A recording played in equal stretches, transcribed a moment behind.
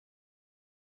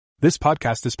This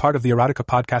podcast is part of the Erotica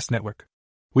Podcast Network.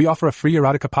 We offer a free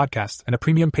Erotica podcast and a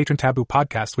premium Patron Taboo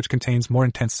podcast which contains more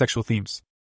intense sexual themes.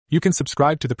 You can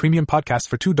subscribe to the premium podcast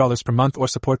for $2 per month or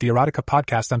support the Erotica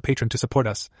Podcast on Patreon to support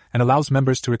us, and allows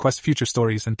members to request future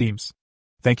stories and themes.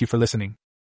 Thank you for listening.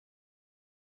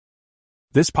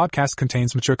 This podcast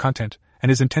contains mature content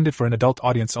and is intended for an adult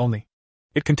audience only.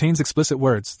 It contains explicit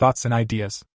words, thoughts, and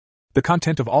ideas. The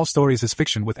content of all stories is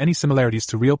fiction with any similarities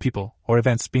to real people or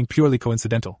events being purely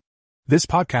coincidental. This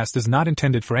podcast is not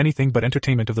intended for anything but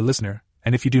entertainment of the listener,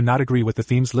 and if you do not agree with the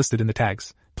themes listed in the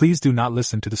tags, please do not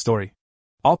listen to the story.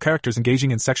 All characters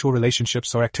engaging in sexual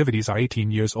relationships or activities are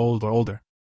 18 years old or older.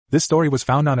 This story was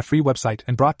found on a free website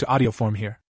and brought to audio form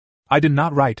here. I did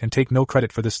not write and take no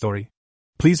credit for this story.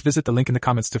 Please visit the link in the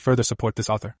comments to further support this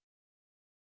author.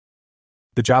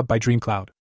 The Job by Dreamcloud.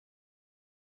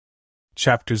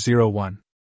 Chapter 01.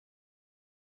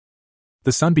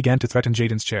 The sun began to threaten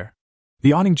Jaden's chair.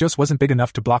 The awning just wasn't big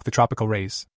enough to block the tropical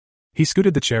rays. He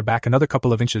scooted the chair back another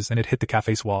couple of inches and it hit the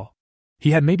cafe's wall. He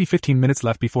had maybe 15 minutes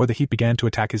left before the heat began to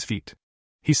attack his feet.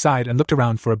 He sighed and looked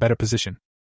around for a better position.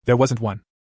 There wasn't one.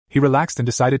 He relaxed and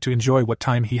decided to enjoy what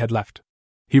time he had left.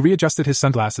 He readjusted his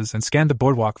sunglasses and scanned the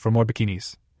boardwalk for more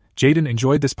bikinis. Jaden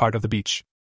enjoyed this part of the beach.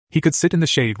 He could sit in the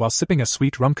shade while sipping a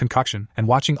sweet rum concoction and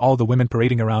watching all the women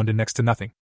parading around in next to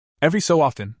nothing. Every so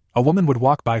often, a woman would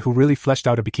walk by who really fleshed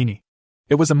out a bikini.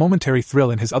 It was a momentary thrill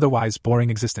in his otherwise boring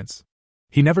existence.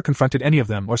 He never confronted any of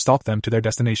them or stalked them to their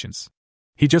destinations.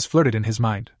 He just flirted in his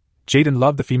mind. Jaden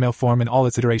loved the female form in all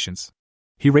its iterations.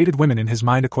 He rated women in his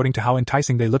mind according to how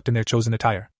enticing they looked in their chosen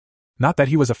attire. Not that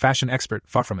he was a fashion expert,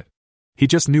 far from it. He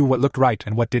just knew what looked right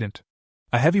and what didn't.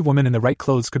 A heavy woman in the right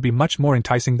clothes could be much more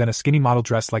enticing than a skinny model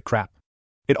dressed like crap.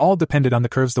 It all depended on the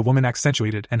curves the woman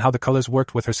accentuated and how the colors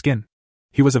worked with her skin.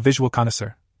 He was a visual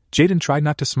connoisseur. Jaden tried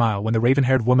not to smile when the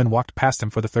raven-haired woman walked past him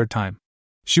for the third time.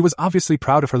 She was obviously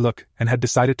proud of her look and had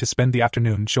decided to spend the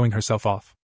afternoon showing herself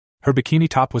off. Her bikini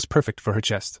top was perfect for her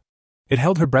chest. It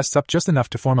held her breasts up just enough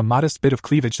to form a modest bit of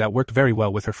cleavage that worked very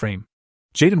well with her frame.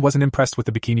 Jaden wasn't impressed with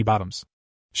the bikini bottoms.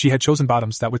 She had chosen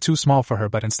bottoms that were too small for her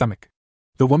butt and stomach.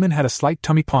 The woman had a slight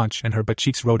tummy paunch and her butt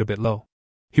cheeks rode a bit low.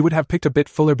 He would have picked a bit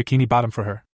fuller bikini bottom for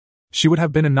her. She would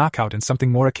have been a knockout in something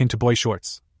more akin to boy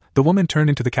shorts. The woman turned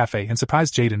into the cafe and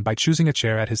surprised Jaden by choosing a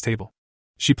chair at his table.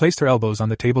 She placed her elbows on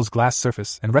the table's glass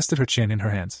surface and rested her chin in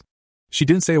her hands. She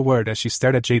didn't say a word as she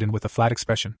stared at Jaden with a flat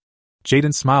expression.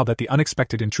 Jaden smiled at the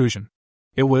unexpected intrusion.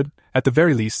 It would, at the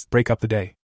very least, break up the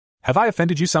day. "Have I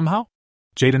offended you somehow?"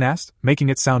 Jaden asked, making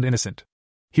it sound innocent.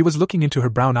 He was looking into her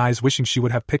brown eyes, wishing she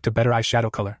would have picked a better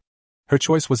eyeshadow color. Her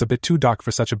choice was a bit too dark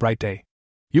for such a bright day.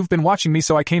 "You've been watching me,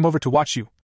 so I came over to watch you."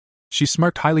 She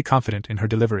smirked, highly confident in her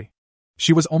delivery.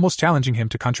 She was almost challenging him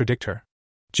to contradict her.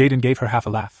 Jaden gave her half a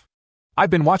laugh. "I've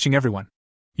been watching everyone.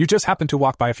 You just happened to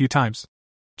walk by a few times,"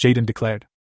 Jaden declared.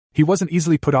 He wasn't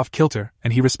easily put off kilter,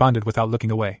 and he responded without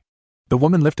looking away. The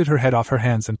woman lifted her head off her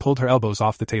hands and pulled her elbows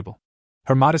off the table.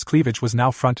 Her modest cleavage was now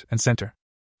front and center.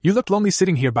 "You look lonely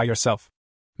sitting here by yourself.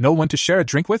 No one to share a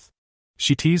drink with?"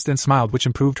 She teased and smiled, which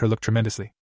improved her look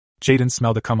tremendously. Jaden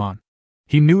smelled a come on.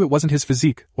 He knew it wasn't his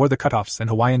physique or the cutoffs and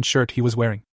Hawaiian shirt he was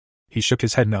wearing. He shook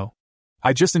his head no.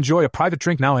 "I just enjoy a private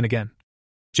drink now and again,"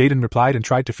 Jaden replied and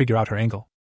tried to figure out her angle.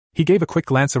 He gave a quick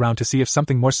glance around to see if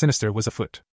something more sinister was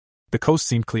afoot. The coast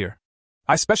seemed clear.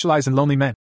 "I specialize in lonely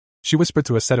men," she whispered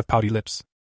through a set of pouty lips.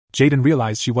 Jaden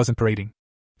realized she wasn't parading.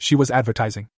 She was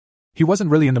advertising. He wasn't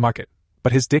really in the market,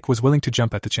 but his dick was willing to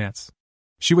jump at the chance.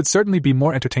 She would certainly be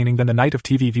more entertaining than the night of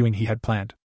TV viewing he had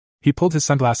planned. He pulled his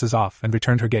sunglasses off and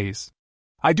returned her gaze.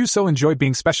 "I do so enjoy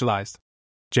being specialized,"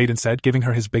 Jaden said, giving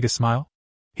her his biggest smile.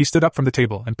 He stood up from the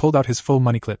table and pulled out his full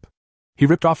money clip. He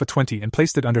ripped off a 20 and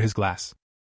placed it under his glass.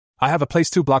 "I have a place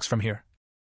 2 blocks from here,"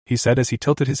 he said as he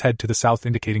tilted his head to the south,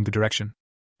 indicating the direction.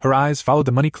 Her eyes followed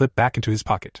the money clip back into his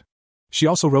pocket. She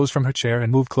also rose from her chair and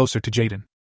moved closer to Jaden.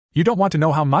 "You don't want to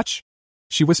know how much?"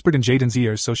 she whispered in Jaden's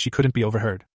ear so she couldn't be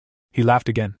overheard. He laughed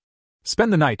again.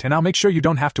 "Spend the night and I'll make sure you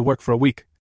don't have to work for a week."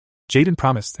 Jaden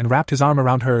promised and wrapped his arm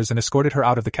around hers and escorted her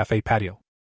out of the cafe patio.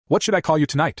 "What should I call you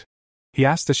tonight?" he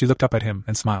asked as she looked up at him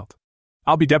and smiled.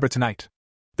 "I'll be Deborah tonight."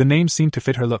 The name seemed to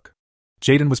fit her look.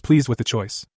 Jaden was pleased with the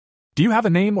choice. "Do you have a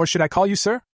name or should I call you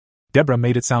sir?" Deborah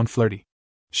made it sound flirty.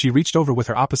 She reached over with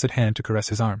her opposite hand to caress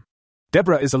his arm.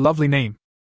 "Deborah is a lovely name."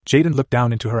 Jaden looked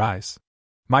down into her eyes.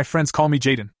 "My friends call me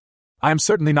Jaden. I am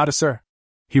certainly not a sir."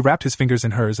 He wrapped his fingers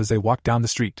in hers as they walked down the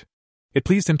street. It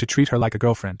pleased him to treat her like a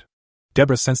girlfriend.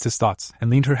 Deborah sensed his thoughts and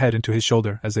leaned her head into his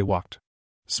shoulder as they walked.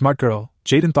 Smart girl,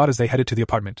 Jaden thought as they headed to the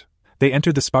apartment. They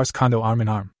entered the sparse condo arm in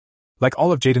arm. Like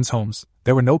all of Jaden's homes,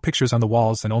 there were no pictures on the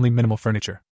walls and only minimal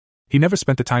furniture. He never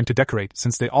spent the time to decorate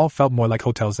since they all felt more like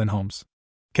hotels than homes.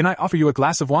 "Can I offer you a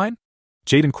glass of wine?"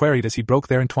 Jaden queried as he broke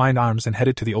their entwined arms and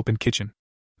headed to the open kitchen.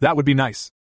 "That would be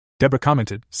nice," Deborah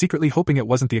commented, secretly hoping it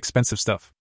wasn't the expensive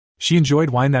stuff. She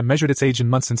enjoyed wine that measured its age in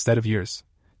months instead of years.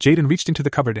 Jaden reached into the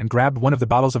cupboard and grabbed one of the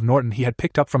bottles of Norton he had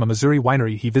picked up from a Missouri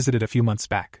winery he visited a few months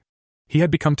back. He had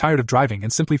become tired of driving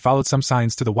and simply followed some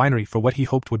signs to the winery for what he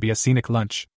hoped would be a scenic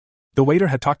lunch. The waiter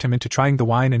had talked him into trying the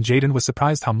wine and Jaden was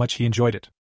surprised how much he enjoyed it.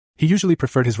 He usually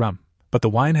preferred his rum, but the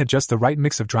wine had just the right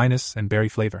mix of dryness and berry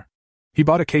flavor. He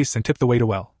bought a case and tipped the waiter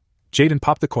well. Jaden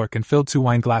popped the cork and filled 2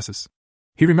 wine glasses.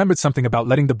 He remembered something about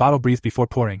letting the bottle breathe before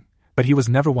pouring, but he was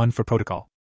never one for protocol.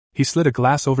 He slid a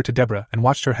glass over to Deborah and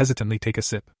watched her hesitantly take a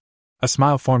sip. A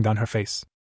smile formed on her face.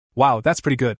 "Wow, that's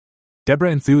pretty good."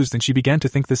 Deborah enthused and she began to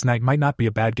think this night might not be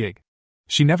a bad gig.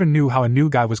 She never knew how a new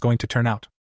guy was going to turn out.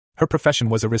 Her profession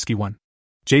was a risky one.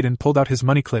 Jaden pulled out his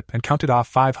money clip and counted off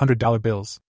 $500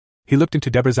 bills. He looked into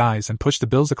Deborah's eyes and pushed the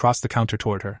bills across the counter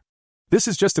toward her. "This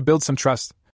is just to build some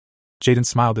trust." Jaden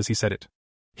smiled as he said it.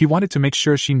 He wanted to make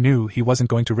sure she knew he wasn't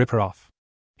going to rip her off.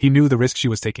 He knew the risk she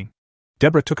was taking.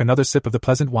 Deborah took another sip of the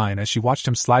pleasant wine as she watched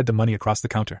him slide the money across the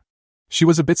counter. She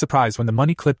was a bit surprised when the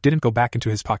money clip didn't go back into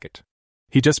his pocket.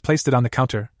 He just placed it on the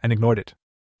counter and ignored it.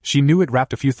 She knew it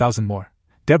wrapped a few thousand more.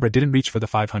 Deborah didn't reach for the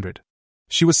 500.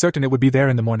 She was certain it would be there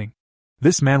in the morning.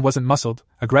 This man wasn't muscled,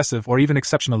 aggressive, or even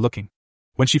exceptional looking.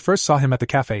 When she first saw him at the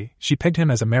cafe, she pegged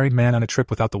him as a married man on a trip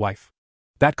without the wife.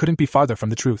 That couldn't be farther from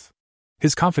the truth.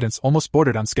 His confidence almost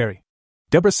bordered on scary.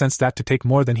 Deborah sensed that to take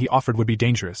more than he offered would be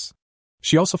dangerous.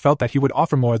 She also felt that he would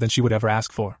offer more than she would ever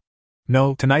ask for.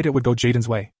 No, tonight it would go Jaden's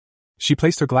way. She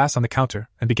placed her glass on the counter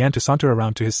and began to saunter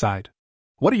around to his side.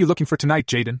 "What are you looking for tonight,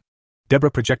 Jaden?" Deborah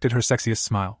projected her sexiest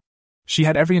smile. She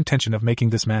had every intention of making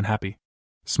this man happy.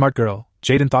 Smart girl,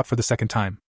 Jaden thought for the second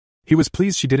time. He was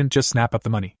pleased she didn't just snap up the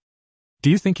money. "Do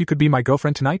you think you could be my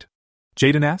girlfriend tonight?"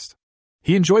 Jaden asked.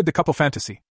 He enjoyed the couple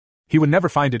fantasy. He would never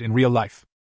find it in real life.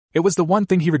 It was the one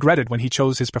thing he regretted when he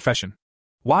chose his profession.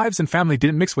 Wives and family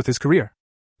didn't mix with his career.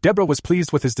 Deborah was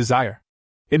pleased with his desire.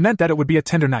 It meant that it would be a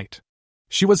tender night.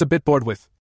 She was a bit bored with.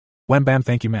 "Wham bam,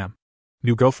 thank you ma'am."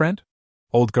 "New girlfriend?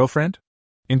 Old girlfriend?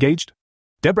 Engaged?"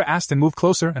 Deborah asked and moved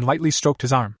closer and lightly stroked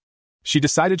his arm. She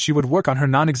decided she would work on her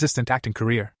non-existent acting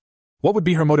career. What would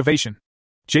be her motivation?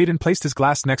 Jaden placed his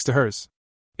glass next to hers.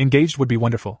 "Engaged would be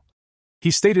wonderful," he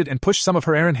stated and pushed some of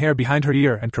her errant hair behind her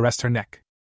ear and caressed her neck.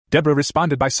 Deborah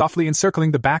responded by softly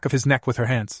encircling the back of his neck with her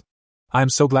hands. "I am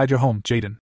so glad you're home,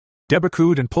 Jaden." Deborah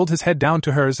cooed and pulled his head down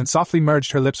to hers and softly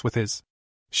merged her lips with his.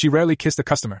 She rarely kissed a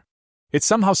customer. It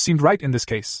somehow seemed right in this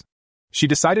case. She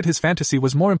decided his fantasy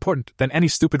was more important than any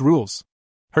stupid rules.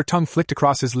 Her tongue flicked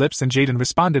across his lips and Jaden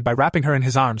responded by wrapping her in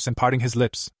his arms and parting his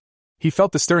lips. He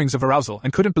felt the stirrings of arousal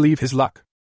and couldn't believe his luck.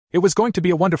 It was going to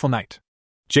be a wonderful night.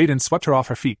 Jaden swept her off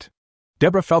her feet.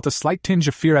 Deborah felt a slight tinge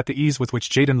of fear at the ease with which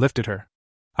Jaden lifted her.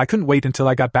 "I couldn't wait until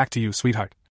I got back to you,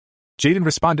 sweetheart." Jaden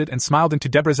responded and smiled into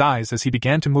Deborah's eyes as he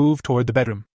began to move toward the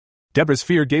bedroom. Deborah's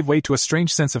fear gave way to a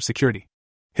strange sense of security.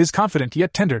 His confident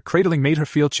yet tender cradling made her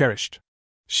feel cherished.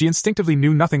 She instinctively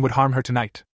knew nothing would harm her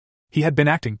tonight. He had been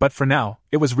acting, but for now,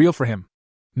 it was real for him.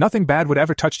 Nothing bad would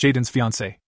ever touch Jaden's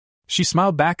fiancée. She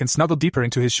smiled back and snuggled deeper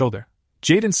into his shoulder.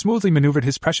 Jaden smoothly maneuvered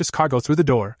his precious cargo through the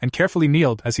door and carefully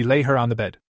kneeled as he lay her on the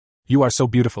bed. "You are so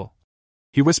beautiful,"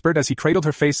 he whispered as he cradled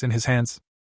her face in his hands.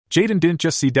 Jaden didn't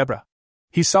just see Deborah.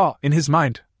 He saw, in his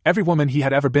mind, every woman he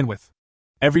had ever been with.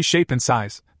 Every shape and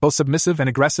size, both submissive and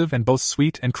aggressive and both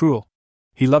sweet and cruel.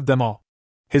 He loved them all.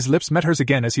 His lips met hers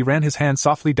again as he ran his hand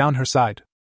softly down her side.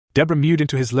 Deborah mewed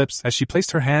into his lips as she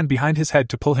placed her hand behind his head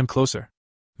to pull him closer.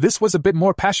 This was a bit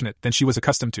more passionate than she was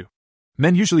accustomed to.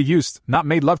 Men usually used, not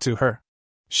made love to her.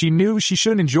 She knew she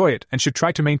shouldn't enjoy it and should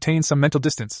try to maintain some mental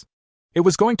distance. It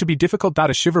was going to be difficult.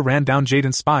 A shiver ran down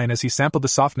Jaden's spine as he sampled the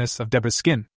softness of Deborah's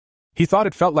skin. He thought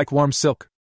it felt like warm silk.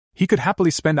 He could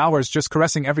happily spend hours just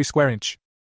caressing every square inch.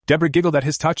 Deborah giggled at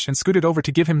his touch and scooted over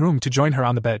to give him room to join her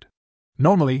on the bed.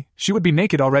 Normally, she would be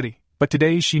naked already, but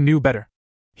today she knew better.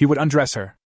 He would undress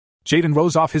her. Jaden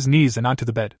rose off his knees and onto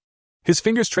the bed. His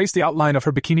fingers traced the outline of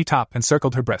her bikini top and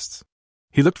circled her breasts.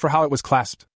 He looked for how it was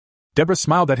clasped. Deborah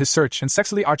smiled at his search and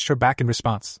sexily arched her back in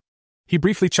response. He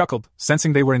briefly chuckled,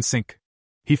 sensing they were in sync.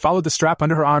 He followed the strap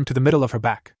under her arm to the middle of her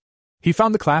back. He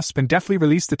found the clasp and deftly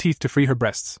released the teeth to free her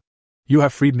breasts. "You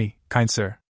have freed me, kind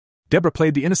sir." Deborah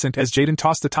played the innocent as Jaden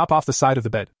tossed the top off the side of the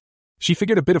bed. She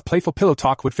figured a bit of playful pillow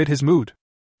talk would fit his mood.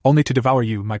 "Only to devour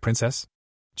you, my princess."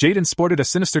 Jaden sported a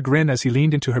sinister grin as he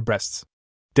leaned into her breasts.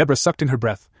 Deborah sucked in her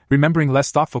breath, remembering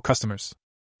less thoughtful customers.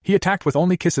 He attacked with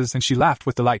only kisses and she laughed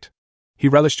with delight. He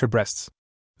relished her breasts.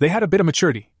 They had a bit of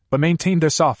maturity, but maintained their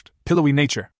soft, pillowy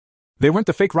nature. They weren't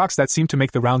the fake rocks that seemed to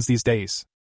make the rounds these days.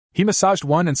 He massaged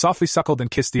one and softly suckled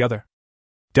and kissed the other.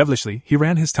 Devilishly, he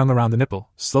ran his tongue around the nipple,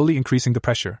 slowly increasing the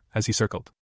pressure as he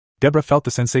circled. Deborah felt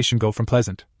the sensation go from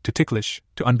pleasant to ticklish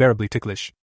to unbearably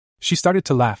ticklish. She started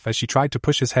to laugh as she tried to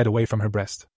push his head away from her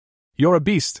breast. "You're a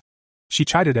beast," she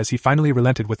chided as he finally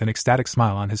relented with an ecstatic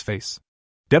smile on his face.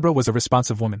 Deborah was a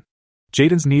responsive woman.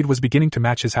 Jaden's need was beginning to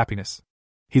match his happiness.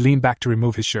 He leaned back to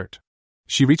remove his shirt.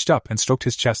 She reached up and stroked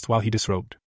his chest while he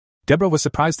disrobed. Deborah was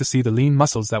surprised to see the lean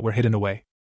muscles that were hidden away.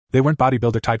 They weren't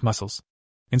bodybuilder-type muscles.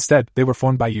 Instead, they were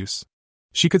formed by use.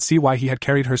 She could see why he had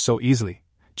carried her so easily.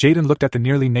 Jaden looked at the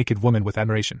nearly naked woman with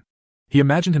admiration. He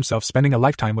imagined himself spending a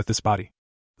lifetime with this body,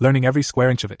 learning every square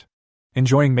inch of it,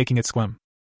 enjoying making it squirm.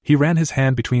 He ran his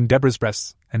hand between Deborah's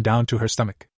breasts and down to her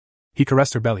stomach. He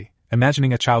caressed her belly,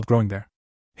 imagining a child growing there.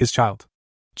 His child.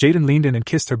 Jaden leaned in and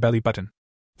kissed her belly button.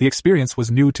 The experience was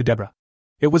new to Deborah.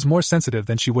 It was more sensitive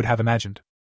than she would have imagined.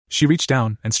 She reached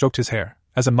down and stroked his hair,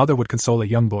 as a mother would console a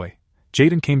young boy.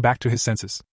 Jaden came back to his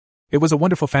senses. It was a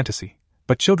wonderful fantasy,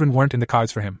 but children weren't in the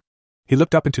cards for him. He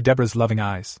looked up into Deborah's loving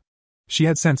eyes. She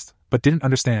had sensed, but didn't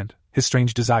understand, his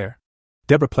strange desire.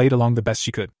 Deborah played along the best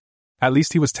she could. At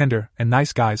least he was tender, and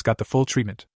nice guys got the full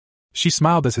treatment. She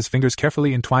smiled as his fingers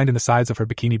carefully entwined in the sides of her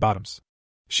bikini bottoms.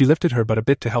 She lifted her butt a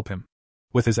bit to help him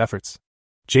with his efforts.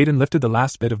 Jaden lifted the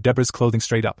last bit of Deborah's clothing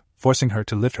straight up, forcing her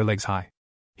to lift her legs high.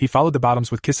 He followed the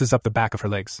bottoms with kisses up the back of her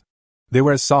legs. They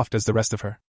were as soft as the rest of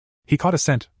her. He caught a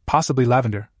scent, possibly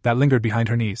lavender, that lingered behind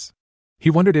her knees. He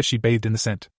wondered if she bathed in the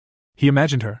scent. He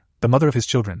imagined her, the mother of his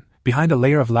children, behind a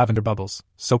layer of lavender bubbles,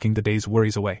 soaking the day's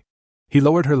worries away. He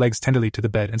lowered her legs tenderly to the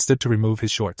bed and stood to remove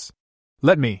his shorts.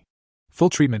 "Let me." Full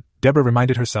treatment, Deborah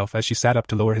reminded herself as she sat up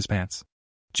to lower his pants.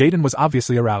 Jaden was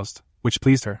obviously aroused, which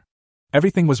pleased her.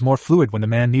 Everything was more fluid when the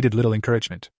man needed little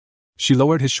encouragement. She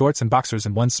lowered his shorts and boxers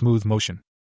in one smooth motion.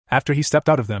 After he stepped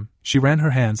out of them, she ran her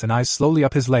hands and eyes slowly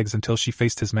up his legs until she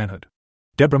faced his manhood.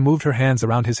 Deborah moved her hands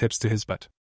around his hips to his butt.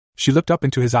 She looked up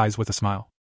into his eyes with a smile.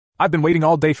 "I've been waiting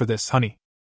all day for this, honey."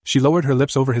 She lowered her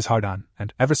lips over his hard-on,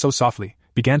 and, ever so softly,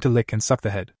 began to lick and suck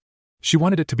the head. She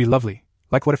wanted it to be lovely,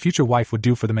 like what a future wife would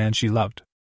do for the man she loved.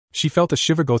 She felt a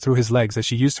shiver go through his legs as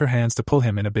she used her hands to pull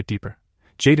him in a bit deeper.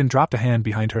 Jaden dropped a hand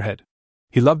behind her head.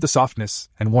 He loved the softness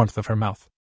and warmth of her mouth.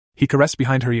 He caressed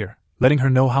behind her ear, letting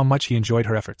her know how much he enjoyed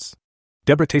her efforts.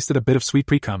 Deborah tasted a bit of sweet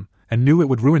pre-cum, and knew it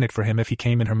would ruin it for him if he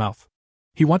came in her mouth.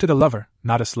 He wanted a lover,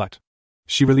 not a slut.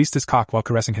 She released his cock while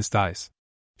caressing his thighs.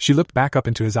 She looked back up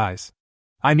into his eyes.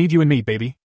 "I need you and me,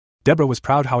 baby." Deborah was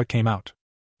proud how it came out.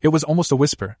 It was almost a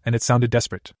whisper, and it sounded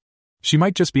desperate. She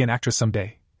might just be an actress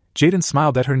someday. Jaden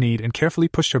smiled at her need and carefully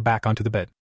pushed her back onto the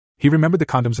bed. He remembered the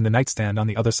condoms in the nightstand on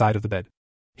the other side of the bed.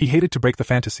 He hated to break the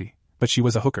fantasy, but she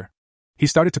was a hooker. He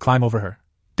started to climb over her.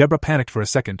 Deborah panicked for a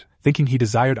second, thinking he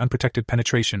desired unprotected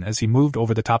penetration as he moved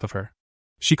over the top of her.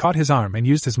 She caught his arm and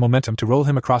used his momentum to roll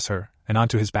him across her and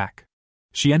onto his back.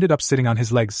 She ended up sitting on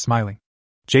his legs, smiling.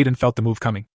 Jaden felt the move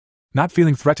coming. Not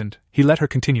feeling threatened, he let her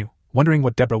continue, wondering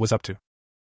what Deborah was up to.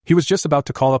 He was just about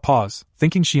to call a pause,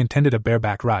 thinking she intended a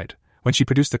bareback ride, when she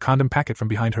produced a condom packet from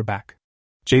behind her back.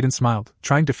 Jaden smiled,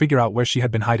 trying to figure out where she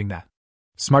had been hiding that.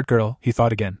 Smart girl, he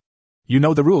thought again. "You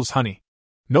know the rules, honey.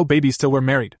 No babies till we're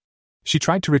married." She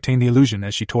tried to retain the illusion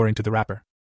as she tore into the wrapper.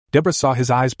 Deborah saw his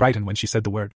eyes brighten when she said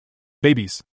the word.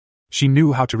 Babies. She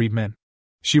knew how to read men.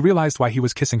 She realized why he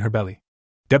was kissing her belly.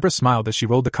 Deborah smiled as she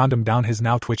rolled the condom down his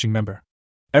now twitching member.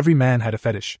 Every man had a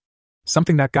fetish.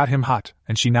 Something that got him hot,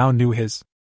 and she now knew his.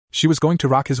 She was going to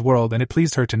rock his world, and it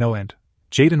pleased her to no end.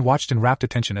 Jaden watched in rapt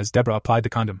attention as Deborah applied the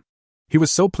condom. He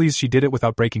was so pleased she did it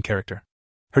without breaking character.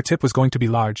 Her tip was going to be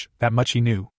large, that much he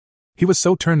knew. He was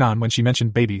so turned on when she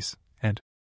mentioned babies, and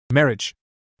marriage.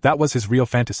 That was his real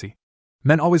fantasy.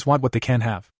 Men always want what they can't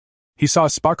have. He saw a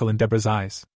sparkle in Deborah's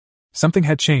eyes. Something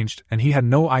had changed, and he had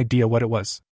no idea what it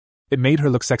was. It made her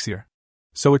look sexier.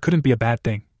 So it couldn't be a bad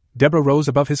thing. Deborah rose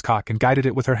above his cock and guided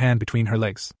it with her hand between her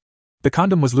legs. The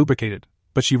condom was lubricated,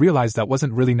 but she realized that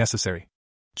wasn't really necessary.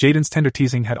 Jaden's tender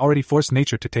teasing had already forced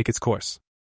nature to take its course.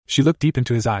 She looked deep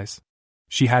into his eyes.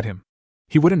 She had him.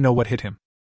 He wouldn't know what hit him.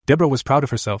 Deborah was proud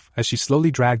of herself as she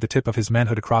slowly dragged the tip of his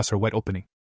manhood across her wet opening.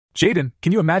 "Jaden,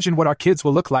 can you imagine what our kids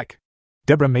will look like?"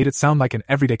 Deborah made it sound like an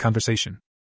everyday conversation.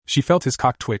 She felt his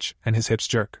cock twitch and his hips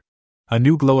jerk. A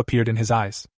new glow appeared in his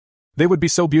eyes. "They would be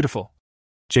so beautiful,"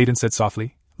 Jaden said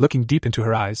softly, looking deep into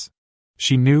her eyes.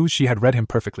 She knew she had read him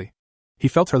perfectly. He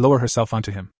felt her lower herself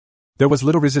onto him. There was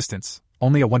little resistance,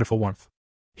 only a wonderful warmth.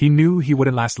 He knew he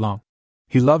wouldn't last long.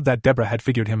 He loved that Deborah had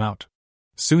figured him out.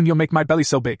 "Soon you'll make my belly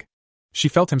so big." She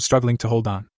felt him struggling to hold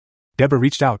on. Deborah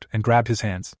reached out and grabbed his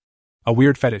hands. A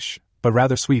weird fetish, but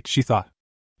rather sweet, she thought.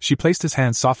 She placed his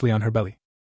hands softly on her belly.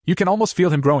 You can almost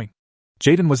feel him growing.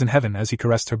 Jaden was in heaven as he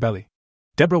caressed her belly.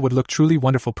 Deborah would look truly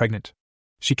wonderful pregnant.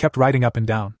 She kept riding up and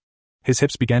down. His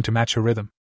hips began to match her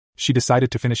rhythm. She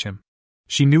decided to finish him.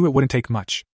 She knew it wouldn't take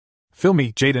much. Fill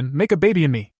me, Jaden, make a baby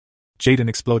in me. Jaden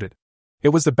exploded. It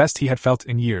was the best he had felt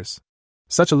in years.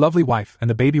 Such a lovely wife, and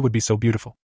the baby would be so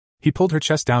beautiful. He pulled her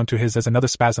chest down to his as another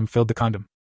spasm filled the condom.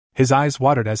 His eyes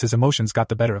watered as his emotions got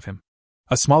the better of him.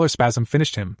 A smaller spasm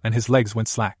finished him, and his legs went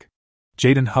slack.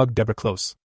 Jaden hugged Deborah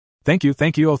close. Thank you,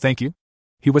 oh thank you,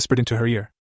 he whispered into her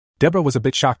ear. Deborah was a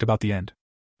bit shocked about the end.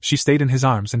 She stayed in his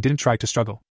arms and didn't try to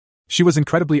struggle. She was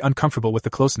incredibly uncomfortable with the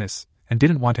closeness, and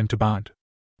didn't want him to bond.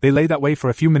 They lay that way for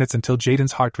a few minutes until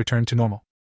Jaden's heart returned to normal.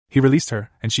 He released her,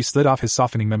 and she slid off his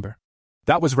softening member.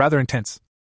 That was rather intense,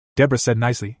 Deborah said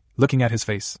nicely, looking at his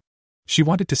face. She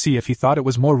wanted to see if he thought it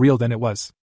was more real than it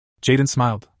was. Jaden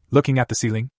smiled, looking at the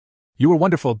ceiling. You were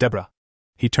wonderful, Deborah.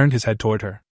 He turned his head toward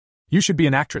her. You should be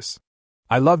an actress.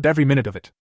 I loved every minute of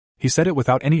it. He said it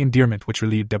without any endearment, which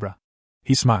relieved Deborah.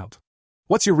 He smiled.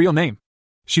 What's your real name?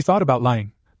 She thought about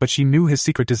lying, but she knew his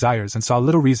secret desires and saw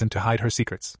little reason to hide her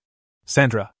secrets.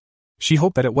 Sandra. She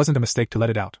hoped that it wasn't a mistake to let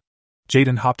it out.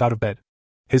 Jaden hopped out of bed.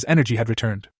 His energy had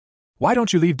returned. Why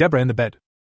don't you leave Deborah in the bed?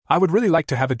 I would really like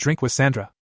to have a drink with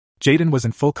Sandra. Jaden was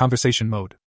in full conversation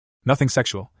mode. Nothing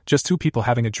sexual, just two people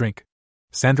having a drink.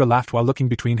 Sandra laughed while looking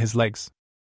between his legs.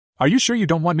 Are you sure you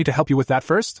don't want me to help you with that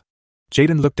first?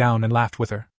 Jaden looked down and laughed with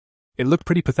her. It looked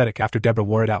pretty pathetic after Deborah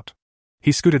wore it out.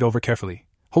 He scooted over carefully,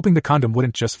 hoping the condom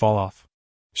wouldn't just fall off.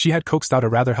 She had coaxed out a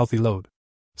rather healthy load.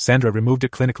 Sandra removed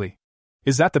it clinically.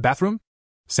 Is that the bathroom?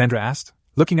 Sandra asked,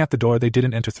 looking at the door they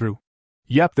didn't enter through.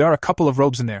 Yep, there are a couple of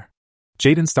robes in there.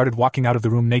 Jaden started walking out of the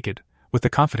room naked, with the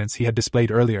confidence he had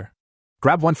displayed earlier.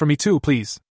 Grab one for me too,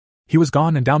 please. He was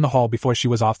gone and down the hall before she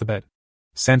was off the bed.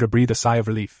 Sandra breathed a sigh of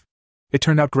relief. It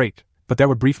turned out great, but there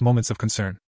were brief moments of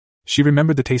concern. She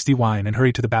remembered the tasty wine and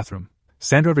hurried to the bathroom.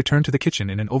 Sandra returned to the kitchen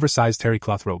in an oversized terry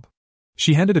cloth robe.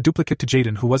 She handed a duplicate to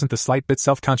Jaden, who wasn't the slight bit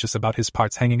self-conscious about his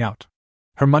parts hanging out.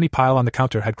 Her money pile on the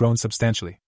counter had grown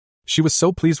substantially. She was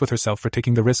so pleased with herself for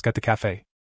taking the risk at the cafe.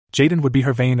 Jaden would be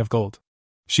her vein of gold.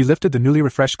 She lifted the newly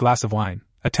refreshed glass of wine,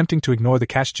 attempting to ignore the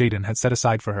cash Jaden had set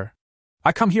aside for her.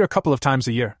 I come here a couple of times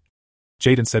a year,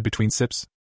 Jaden said between sips.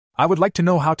 I would like to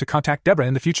know how to contact Deborah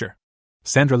in the future.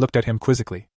 Sandra looked at him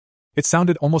quizzically. It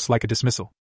sounded almost like a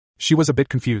dismissal. She was a bit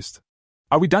confused.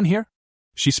 Are we done here?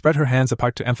 She spread her hands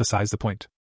apart to emphasize the point.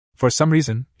 For some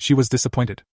reason, she was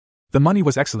disappointed. The money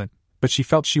was excellent, but she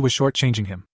felt she was shortchanging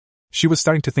him. She was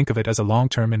starting to think of it as a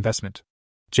long-term investment.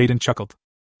 Jaden chuckled.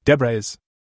 Deborah is.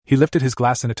 He lifted his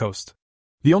glass in a toast.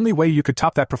 The only way you could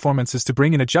top that performance is to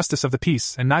bring in a justice of the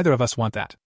peace, and neither of us want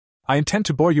that. I intend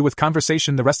to bore you with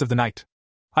conversation the rest of the night.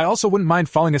 I also wouldn't mind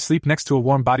falling asleep next to a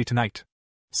warm body tonight.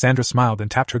 Sandra smiled and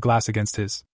tapped her glass against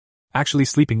his. Actually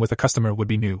sleeping with a customer would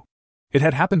be new. It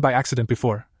had happened by accident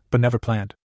before, but never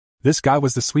planned. This guy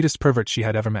was the sweetest pervert she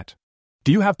had ever met.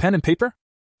 Do you have pen and paper?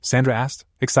 Sandra asked,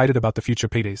 excited about the future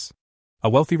paydays. A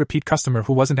wealthy repeat customer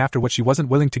who wasn't after what she wasn't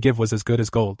willing to give was as good as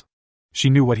gold. She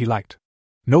knew what he liked.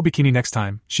 No bikini next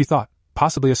time, she thought,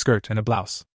 possibly a skirt and a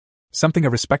blouse. Something a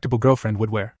respectable girlfriend would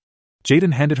wear.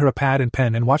 Jaden handed her a pad and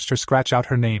pen and watched her scratch out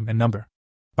her name and number.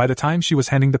 By the time she was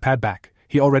handing the pad back,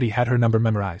 he already had her number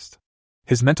memorized.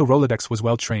 His mental Rolodex was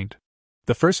well trained.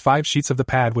 The first 5 sheets of the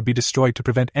pad would be destroyed to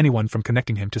prevent anyone from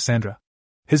connecting him to Sandra.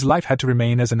 His life had to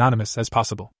remain as anonymous as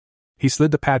possible. He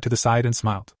slid the pad to the side and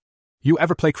smiled. You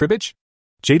ever play cribbage?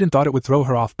 Jaden thought it would throw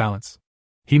her off balance.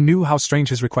 He knew how strange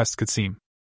his request could seem.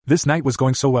 This night was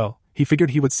going so well, he figured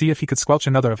he would see if he could squelch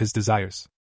another of his desires.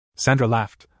 Sandra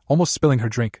laughed, almost spilling her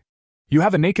drink. You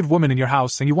have a naked woman in your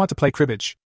house and you want to play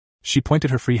cribbage. She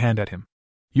pointed her free hand at him.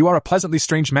 You are a pleasantly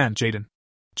strange man, Jaden.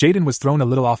 Jaden was thrown a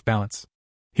little off balance.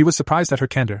 He was surprised at her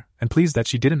candor, and pleased that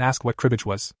she didn't ask what cribbage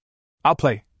was. I'll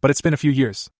play, but it's been a few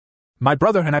years. My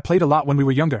brother and I played a lot when we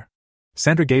were younger.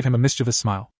 Sandra gave him a mischievous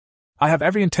smile. I have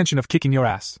every intention of kicking your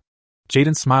ass.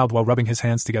 Jaden smiled while rubbing his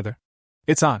hands together.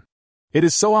 It's on. It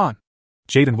is so on.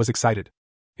 Jaden was excited.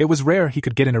 It was rare he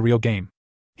could get in a real game.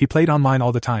 He played online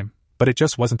all the time, but it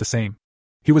just wasn't the same.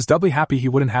 He was doubly happy he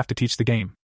wouldn't have to teach the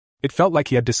game. It felt like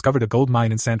he had discovered a gold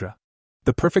mine in Sandra.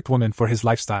 The perfect woman for his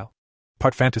lifestyle.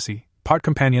 Part fantasy, part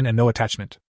companion and no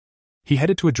attachment. He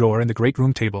headed to a drawer in the great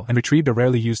room table and retrieved a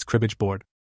rarely used cribbage board.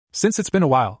 Since it's been a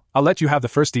while, I'll let you have the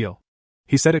first deal.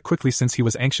 He said it quickly since he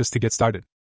was anxious to get started.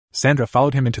 Sandra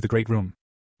followed him into the great room.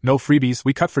 No freebies,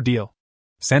 we cut for deal.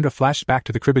 Sandra flashed back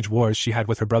to the cribbage wars she had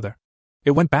with her brother.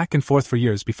 It went back and forth for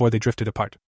years before they drifted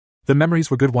apart. The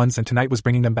memories were good ones and tonight was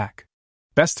bringing them back.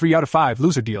 Best 3 out of 5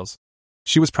 loser deals.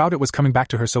 She was proud it was coming back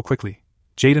to her so quickly.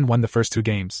 Jaden won the first 2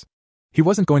 games. He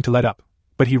wasn't going to let up,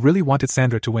 But he really wanted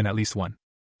Sandra to win at least one.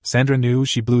 Sandra knew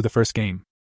she blew the first game.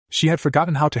 She had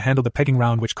forgotten how to handle the pegging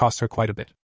round, which cost her quite a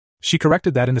bit. She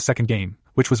corrected that in the second game,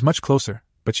 which was much closer,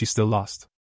 but she still lost.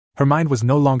 Her mind was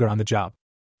no longer on the job.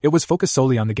 It was focused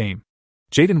solely on the game.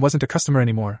 Jaden wasn't a customer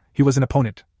anymore, he was an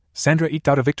opponent. Sandra eked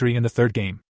out a victory in the third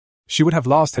game. She would have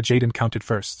lost had Jaden counted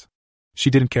first. She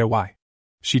didn't care why.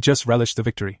 She just relished the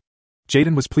victory.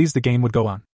 Jaden was pleased the game would go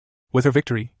on. With her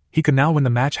victory, he could now win the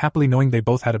match happily, knowing they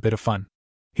both had a bit of fun.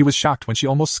 He was shocked when she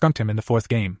almost skunked him in the fourth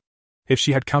game. If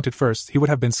she had counted first, he would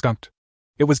have been skunked.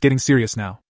 It was getting serious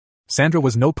now. Sandra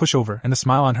was no pushover, and the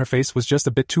smile on her face was just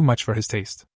a bit too much for his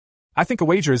taste. I think a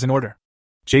wager is in order.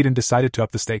 Jaden decided to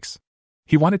up the stakes.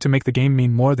 He wanted to make the game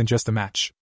mean more than just a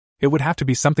match. It would have to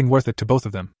be something worth it to both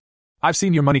of them. I've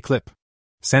seen your money clip.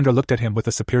 Sandra looked at him with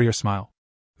a superior smile.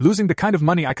 Losing the kind of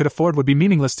money I could afford would be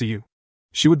meaningless to you.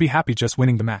 She would be happy just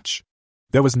winning the match.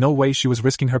 There was no way she was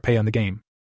risking her pay on the game.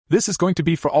 This is going to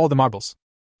be for all the marbles.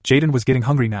 Jaden was getting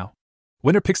hungry now.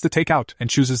 Winner picks the takeout and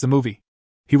chooses the movie.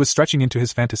 He was stretching into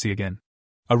his fantasy again.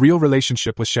 A real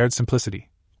relationship with shared simplicity.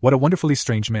 What a wonderfully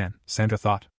strange man, Sandra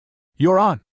thought. You're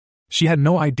on. She had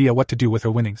no idea what to do with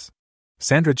her winnings.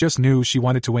 Sandra just knew she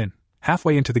wanted to win.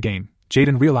 Halfway into the game,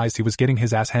 Jaden realized he was getting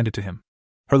his ass handed to him.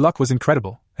 Her luck was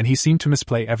incredible, and he seemed to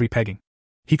misplay every pegging.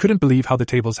 He couldn't believe how the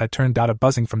tables had turned out. A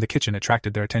buzzing from the kitchen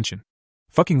attracted their attention.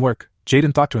 Fucking work,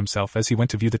 Jaden thought to himself as he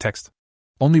went to view the text.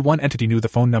 Only one entity knew the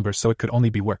phone number, so it could only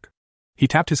be work. He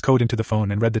tapped his code into the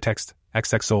phone and read the text,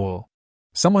 XXOL.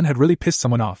 Someone had really pissed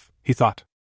someone off, he thought.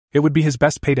 It would be his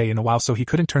best payday in a while, so he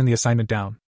couldn't turn the assignment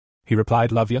down. He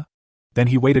replied, love ya. Then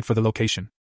he waited for the location.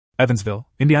 Evansville,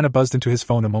 Indiana buzzed into his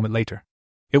phone a moment later.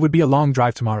 It would be a long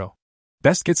drive tomorrow.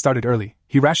 Best get started early,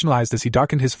 he rationalized as he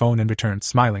darkened his phone and returned,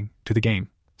 smiling, to the game.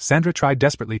 Sandra tried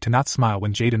desperately to not smile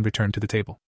when Jaden returned to the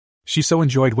table. She so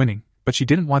enjoyed winning, but she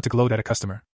didn't want to gloat at a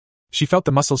customer. She felt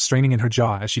the muscles straining in her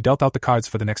jaw as she dealt out the cards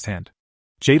for the next hand.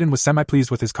 Jaden was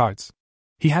semi-pleased with his cards.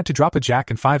 He had to drop a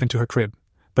jack and 5 into her crib,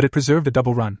 but it preserved a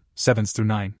double run, 7s through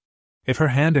 9. If her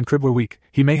hand and crib were weak,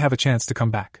 he may have a chance to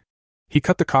come back. He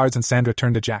cut the cards and Sandra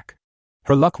turned a jack.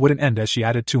 Her luck wouldn't end as she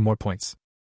added 2 more points.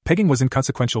 Pegging was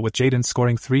inconsequential, with Jaden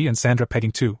scoring 3 and Sandra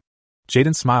pegging 2.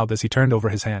 Jaden smiled as he turned over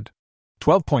his hand.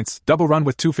 12 points, double run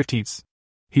with 2 15s.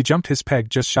 He jumped his peg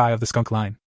just shy of the skunk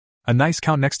line. A nice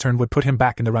count next turn would put him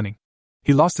back in the running.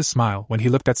 He lost his smile when he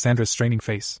looked at Sandra's straining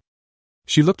face.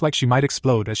 She looked like she might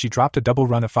explode as she dropped a double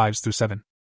run of 5s through 7.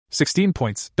 16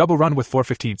 points, double run with 4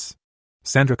 15s.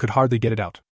 Sandra could hardly get it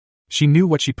out. She knew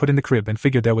what she put in the crib and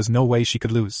figured there was no way she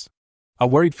could lose. A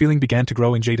worried feeling began to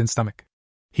grow in Jaden's stomach.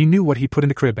 He knew what he put in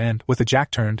the crib and, with the jack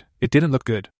turned, it didn't look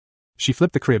good. She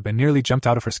flipped the crib and nearly jumped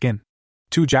out of her skin.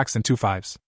 2 jacks and 2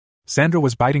 5s. Sandra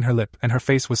was biting her lip and her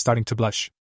face was starting to blush.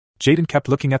 Jaden kept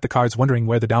looking at the cards, wondering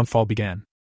where the downfall began.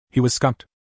 He was skunked.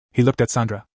 He looked at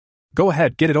Sandra. Go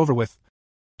ahead, get it over with.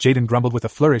 Jaden grumbled with a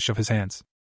flourish of his hands.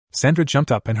 Sandra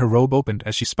jumped up and her robe opened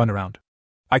as she spun around.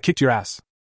 I kicked your ass.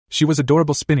 She was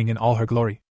adorable, spinning in all her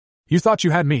glory. You thought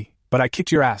you had me, but I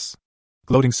kicked your ass.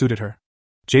 Gloating suited her.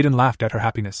 Jaden laughed at her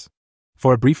happiness.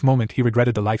 For a brief moment he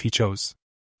regretted the life he chose.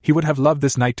 He would have loved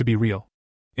this night to be real.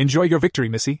 Enjoy your victory,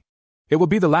 Missy. It will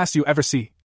be the last you ever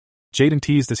see. Jaden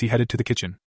teased as he headed to the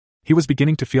kitchen. He was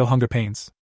beginning to feel hunger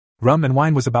pains. Rum and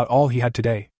wine was about all he had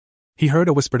today. He heard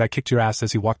a whispered I kicked your ass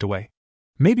as he walked away.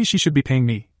 Maybe she should be paying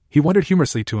me, he wondered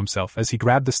humorously to himself as he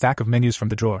grabbed the stack of menus from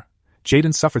the drawer.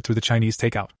 Jaden suffered through the Chinese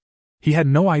takeout. He had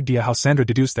no idea how Sandra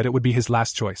deduced that it would be his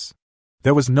last choice.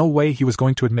 There was no way he was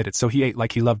going to admit it, so he ate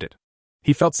like he loved it.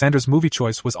 He felt Sandra's movie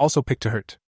choice was also picked to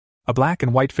hurt. A black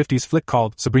and white 50s flick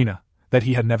called Sabrina, that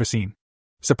he had never seen.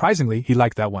 Surprisingly, he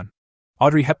liked that one.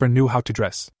 Audrey Hepburn knew how to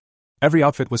dress. Every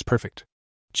outfit was perfect.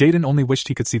 Jaden only wished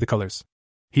he could see the colors.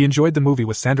 He enjoyed the movie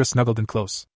with Sandra snuggled and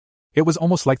close. It was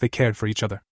almost like they cared for each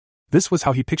other. This was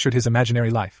how he pictured his imaginary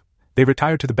life. They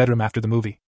retired to the bedroom after the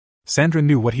movie. Sandra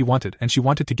knew what he wanted and she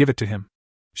wanted to give it to him.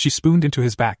 She spooned into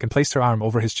his back and placed her arm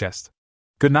over his chest.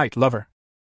 Good night, lover.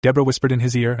 Deborah whispered in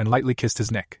his ear and lightly kissed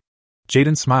his neck.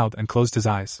 Jaden smiled and closed his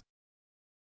eyes.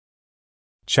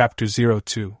 Chapter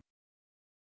 02.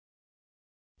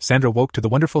 Sandra woke to the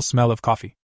wonderful smell of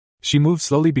coffee. She moved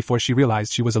slowly before she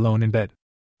realized she was alone in bed.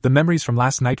 The memories from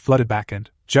last night flooded back and,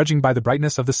 judging by the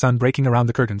brightness of the sun breaking around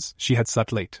the curtains, she had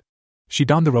slept late. She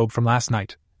donned the robe from last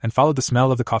night, and followed the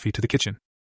smell of the coffee to the kitchen.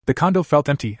 The condo felt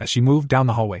empty as she moved down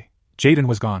the hallway. Jaden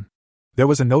was gone. There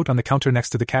was a note on the counter next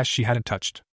to the cash she hadn't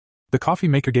touched. The coffee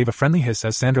maker gave a friendly hiss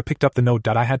as Sandra picked up the note.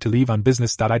 I had to leave on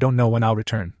business. I don't know when I'll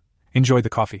return. Enjoy the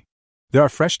coffee. There are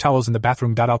fresh towels in the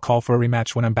bathroom. I'll call for a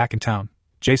rematch when I'm back in town.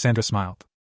 Sandra smiled.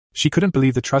 She couldn't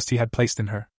believe the trust he had placed in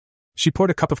her. She poured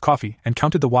a cup of coffee and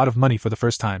counted the wad of money for the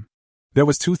first time. There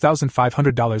was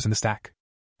 $2,500 in the stack.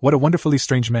 What a wonderfully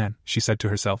strange man, she said to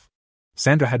herself.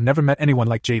 Sandra had never met anyone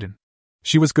like Jayden.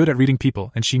 She was good at reading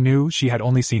people and she knew she had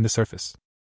only seen the surface.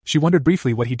 She wondered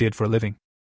briefly what he did for a living.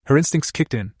 Her instincts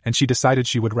kicked in and she decided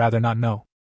she would rather not know.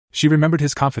 She remembered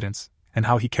his confidence and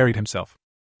how he carried himself.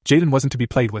 Jayden wasn't to be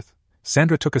played with.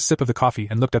 Sandra took a sip of the coffee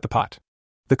and looked at the pot.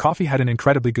 The coffee had an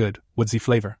incredibly good, woodsy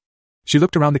flavor. She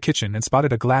looked around the kitchen and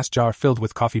spotted a glass jar filled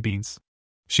with coffee beans.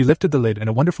 She lifted the lid and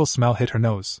a wonderful smell hit her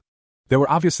nose. There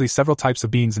were obviously several types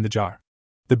of beans in the jar.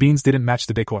 The beans didn't match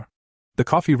the decor. The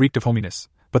coffee reeked of hominess,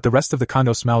 but the rest of the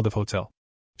condo smelled of hotel.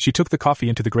 She took the coffee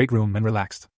into the great room and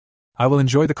relaxed. I will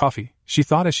enjoy the coffee, she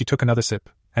thought as she took another sip,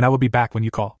 and I will be back when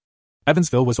you call.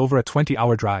 Evansville was over a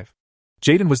 20-hour drive.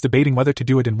 Jayden was debating whether to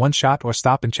do it in one shot or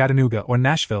stop in Chattanooga or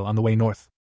Nashville on the way north.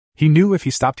 He knew if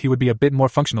he stopped he would be a bit more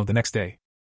functional the next day.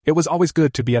 It was always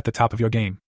good to be at the top of your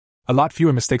game. A lot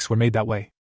fewer mistakes were made that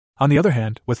way. On the other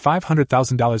hand, with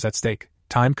 $500,000 at stake,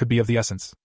 time could be of the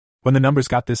essence. When the numbers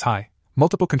got this high,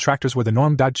 multiple contractors were the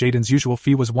norm. Jayden's usual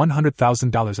fee was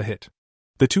 $100,000 a hit.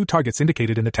 The two targets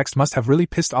indicated in the text must have really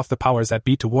pissed off the powers that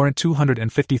be to warrant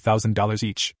 $250,000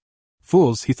 each.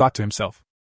 Fools, he thought to himself.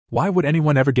 Why would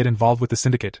anyone ever get involved with the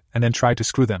syndicate and then try to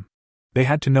screw them? They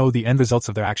had to know the end results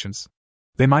of their actions.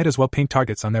 They might as well paint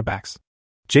targets on their backs.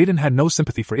 Jayden had no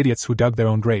sympathy for idiots who dug their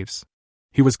own graves.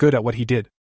 He was good at what he did.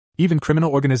 Even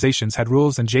criminal organizations had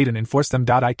rules and Jayden enforced them.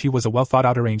 It was a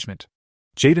well-thought-out arrangement.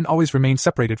 Jayden always remained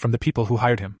separated from the people who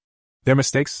hired him. Their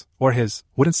mistakes, or his,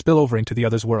 wouldn't spill over into the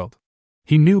other's world.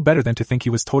 He knew better than to think he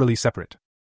was totally separate.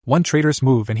 One traitorous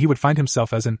move and he would find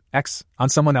himself as an X on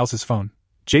someone else's phone.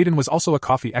 Jayden was also a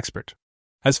coffee expert.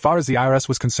 As far as the IRS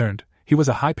was concerned, he was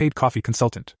a high-paid coffee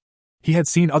consultant. He had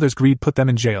seen others greed put them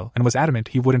in jail and was adamant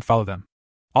he wouldn't follow them.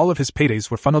 All of his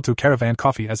paydays were funneled through Caravan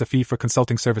Coffee as a fee for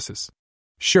consulting services.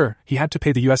 Sure, he had to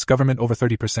pay the US government over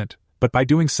 30%, but by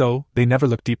doing so, they never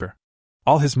looked deeper.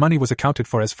 All his money was accounted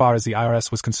for as far as the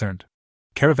IRS was concerned.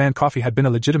 Caravan Coffee had been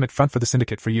a legitimate front for the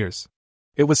syndicate for years.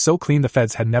 It was so clean the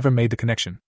feds had never made the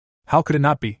connection. How could it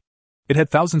not be? It had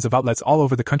thousands of outlets all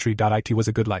over the country. It was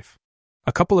a good life.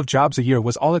 A couple of jobs a year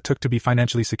was all it took to be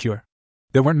financially secure.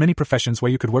 There weren't many professions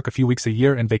where you could work a few weeks a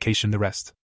year and vacation the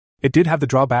rest. It did have the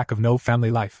drawback of no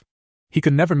family life. He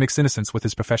could never mix innocence with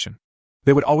his profession.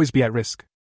 They would always be at risk.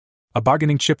 A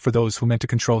bargaining chip for those who meant to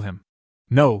control him.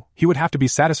 No, he would have to be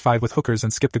satisfied with hookers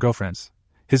and skip the girlfriends.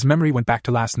 His memory went back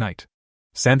to last night.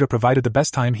 Sandra provided the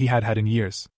best time he had had in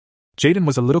years. Jayden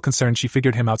was a little concerned she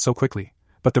figured him out so quickly,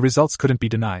 but the results couldn't be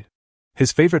denied.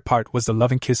 His favorite part was the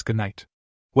loving kiss goodnight.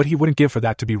 What he wouldn't give for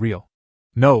that to be real.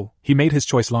 No, he made his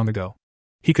choice long ago.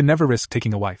 He could never risk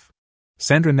taking a wife.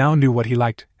 Sandra now knew what he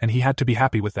liked, and he had to be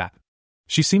happy with that.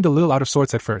 She seemed a little out of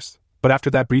sorts at first, but after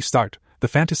that brief start, the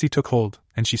fantasy took hold,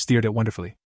 and she steered it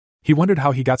wonderfully. He wondered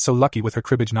how he got so lucky with her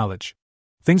cribbage knowledge.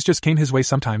 Things just came his way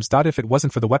sometimes. If it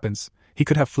wasn't for the weapons, he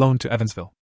could have flown to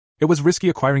Evansville. It was risky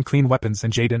acquiring clean weapons,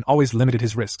 and Jayden always limited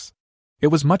his risks. It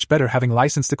was much better having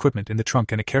licensed equipment in the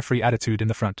trunk and a carefree attitude in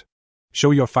the front.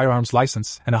 Show your firearms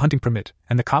license and a hunting permit,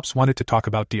 and the cops wanted to talk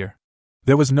about deer.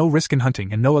 There was no risk in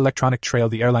hunting and no electronic trail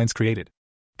the airlines created.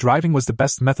 Driving was the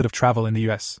best method of travel in the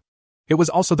US. It was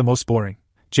also the most boring.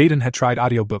 Jayden had tried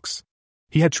audiobooks.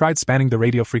 He had tried spanning the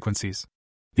radio frequencies.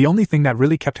 The only thing that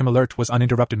really kept him alert was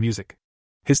uninterrupted music.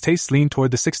 His tastes leaned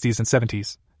toward the 60s and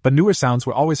 70s, but newer sounds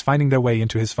were always finding their way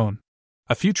into his phone.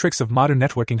 A few tricks of modern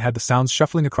networking had the sounds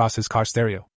shuffling across his car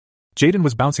stereo. Jayden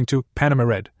was bouncing to Panama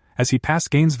Red as he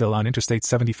passed Gainesville on Interstate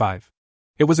 75.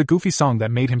 It was a goofy song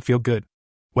that made him feel good.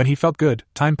 When he felt good,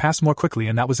 time passed more quickly,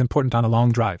 and that was important on a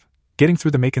long drive. Getting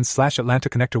through the Macon/Atlanta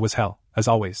connector was hell, as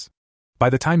always. By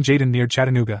the time Jayden neared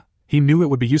Chattanooga, he knew it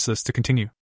would be useless to continue.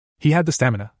 He had the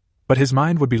stamina, but his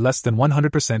mind would be less than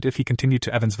 100% if he continued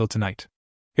to Evansville tonight.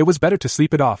 It was better to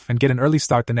sleep it off and get an early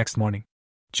start the next morning.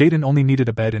 Jayden only needed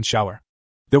a bed and shower.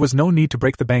 There was no need to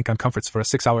break the bank on comforts for a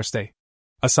 6-hour stay.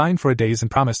 A sign for a daze and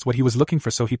promised what he was looking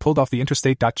for, so he pulled off the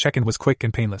interstate. Check-in was quick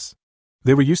and painless.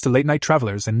 They were used to late-night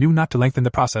travelers and knew not to lengthen the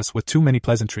process with too many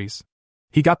pleasantries.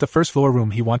 He got the first-floor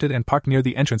room he wanted and parked near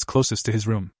the entrance closest to his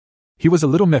room. He was a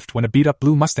little miffed when a beat-up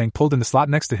blue Mustang pulled in the slot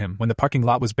next to him when the parking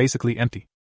lot was basically empty.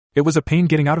 It was a pain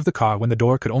getting out of the car when the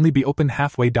door could only be opened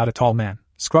halfway. A tall man,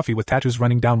 scruffy with tattoos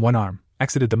running down one arm,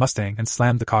 exited the Mustang and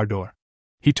slammed the car door.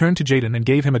 He turned to Jayden and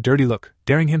gave him a dirty look,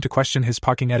 daring him to question his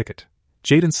parking etiquette.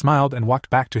 Jayden smiled and walked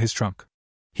back to his trunk.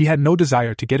 He had no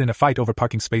desire to get in a fight over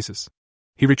parking spaces.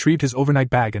 He retrieved his overnight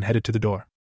bag and headed to the door.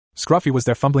 Scruffy was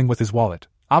there fumbling with his wallet,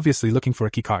 obviously looking for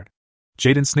a keycard.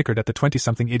 Jayden snickered at the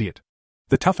 20-something idiot.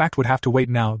 The tough act would have to wait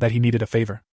now that he needed a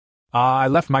favor. I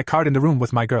left my card in the room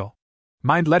with my girl.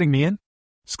 Mind letting me in?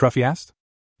 Scruffy asked.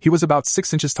 He was about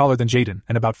 6 inches taller than Jaden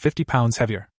and about 50 pounds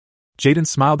heavier. Jaden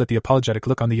smiled at the apologetic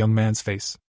look on the young man's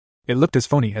face. It looked as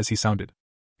phony as he sounded.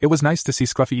 It was nice to see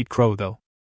Scruffy eat crow, though.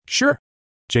 Sure,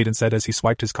 Jaden said as he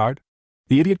swiped his card.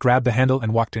 The idiot grabbed the handle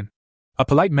and walked in. A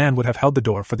polite man would have held the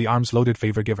door for the arms-loaded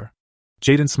favor giver.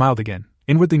 Jaden smiled again,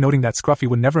 inwardly noting that Scruffy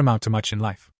would never amount to much in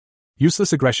life.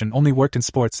 Useless aggression only worked in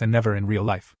sports and never in real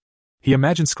life. He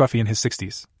imagined Scruffy in his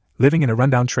 60s, living in a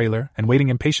rundown trailer and waiting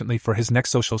impatiently for his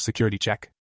next social security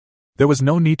check. There was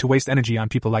no need to waste energy on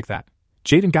people like that.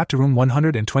 Jaden got to room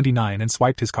 129 and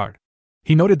swiped his card.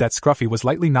 He noted that Scruffy was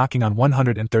lightly knocking on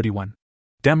 131.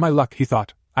 Damn my luck, he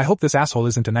thought. I hope this asshole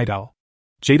isn't a night owl.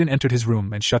 Jaden entered his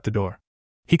room and shut the door.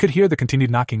 He could hear the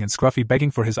continued knocking and Scruffy begging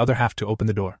for his other half to open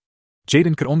the door.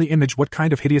 Jaden could only imagine what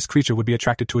kind of hideous creature would be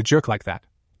attracted to a jerk like that.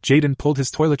 Jaden pulled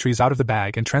his toiletries out of the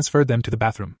bag and transferred them to the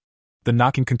bathroom. The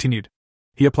knocking continued.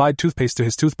 He applied toothpaste to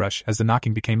his toothbrush as the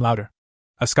knocking became louder.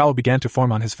 A scowl began to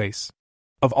form on his face.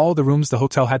 Of all the rooms the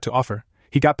hotel had to offer,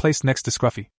 he got placed next to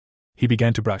Scruffy. He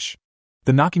began to brush.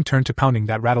 The knocking turned to pounding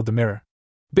that rattled the mirror.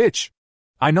 Bitch!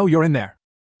 I know you're in there!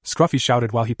 Scruffy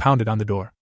shouted while he pounded on the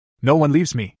door. No one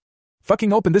leaves me.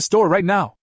 Fucking open this door right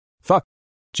now! Fuck!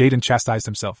 Jaden chastised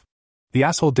himself. The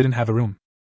asshole didn't have a room.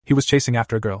 He was chasing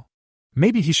after a girl.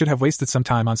 Maybe he should have wasted some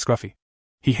time on Scruffy.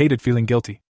 He hated feeling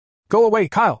guilty. Go away,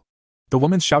 Kyle! The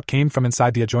woman's shout came from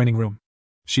inside the adjoining room.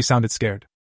 She sounded scared.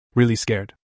 Really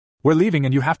scared. We're leaving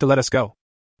and you have to let us go.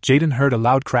 Jaden heard a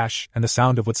loud crash and the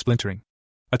sound of wood splintering.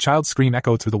 A child's scream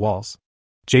echoed through the walls.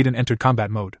 Jaden entered combat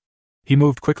mode. He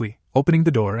moved quickly, opening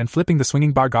the door and flipping the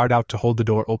swinging bar guard out to hold the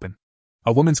door open.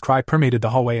 A woman's cry permeated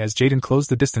the hallway as Jaden closed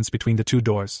the distance between the two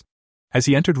doors. As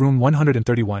he entered room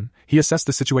 131, he assessed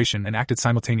the situation and acted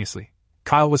simultaneously.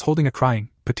 Kyle was holding a crying,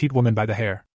 petite woman by the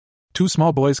hair. Two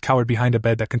small boys cowered behind a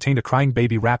bed that contained a crying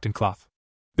baby wrapped in cloth.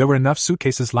 There were enough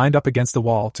suitcases lined up against the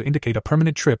wall to indicate a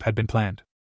permanent trip had been planned.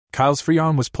 Kyle's free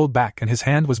arm was pulled back and his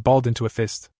hand was balled into a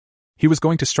fist. He was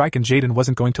going to strike and Jaden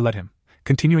wasn't going to let him.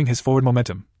 Continuing his forward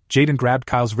momentum, Jaden grabbed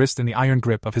Kyle's wrist in the iron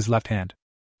grip of his left hand.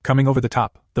 Coming over the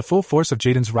top, the full force of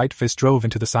Jaden's right fist drove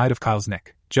into the side of Kyle's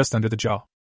neck, just under the jaw.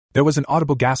 There was an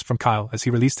audible gasp from Kyle as he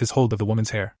released his hold of the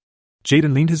woman's hair.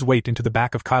 Jaden leaned his weight into the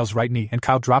back of Kyle's right knee and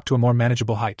Kyle dropped to a more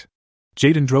manageable height.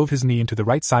 Jaden drove his knee into the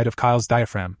right side of Kyle's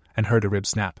diaphragm and heard a rib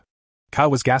snap. Kyle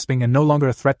was gasping and no longer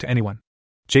a threat to anyone.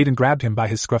 Jaden grabbed him by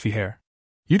his scruffy hair.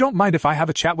 You don't mind if I have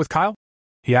a chat with Kyle?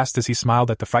 He asked as he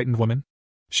smiled at the frightened woman.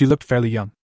 She looked fairly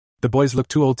young. The boys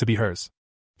looked too old to be hers.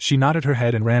 She nodded her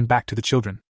head and ran back to the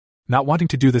children. Not wanting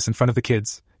to do this in front of the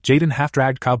kids, Jaden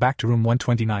half-dragged Kyle back to room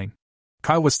 129.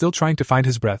 Kyle was still trying to find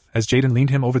his breath as Jaden leaned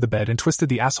him over the bed and twisted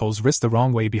the asshole's wrist the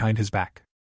wrong way behind his back.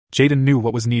 Jaden knew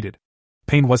what was needed.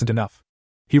 Pain wasn't enough.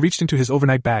 He reached into his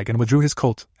overnight bag and withdrew his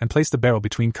Colt and placed the barrel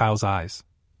between Kyle's eyes.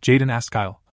 Jaden asked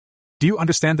Kyle, "Do you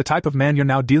understand the type of man you're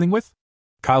now dealing with?"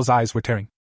 Kyle's eyes were tearing.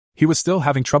 He was still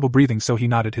having trouble breathing, so he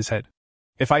nodded his head.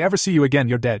 "If I ever see you again,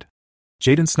 you're dead."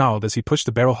 Jaden snarled as he pushed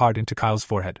the barrel hard into Kyle's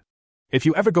forehead. "If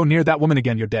you ever go near that woman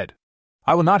again, you're dead.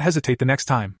 I will not hesitate the next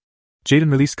time."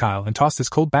 Jaden released Kyle and tossed his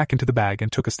Colt back into the bag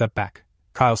and took a step back.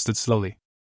 Kyle stood slowly.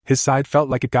 His side felt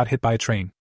like it got hit by a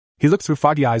train. He looked through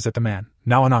foggy eyes at the man,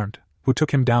 now unarmed, who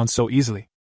took him down so easily.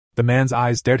 The man's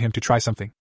eyes dared him to try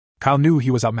something. Kyle knew he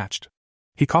was outmatched.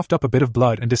 He coughed up a bit of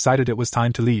blood and decided it was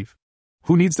time to leave.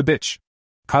 "Who needs the bitch?"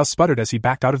 Kyle sputtered as he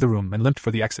backed out of the room and limped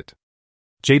for the exit.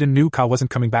 Jaden knew Kyle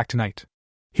wasn't coming back tonight.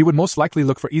 He would most likely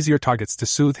look for easier targets to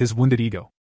soothe his wounded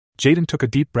ego. Jaden took a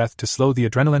deep breath to slow the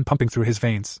adrenaline pumping through his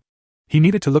veins. He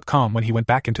needed to look calm when he went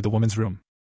back into the woman's room.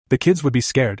 The kids would be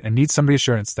scared and need some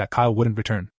reassurance that Kyle wouldn't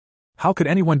return. How could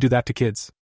anyone do that to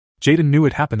kids? Jaden knew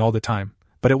it happened all the time,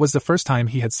 but it was the first time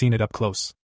he had seen it up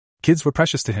close. Kids were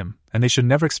precious to him, and they should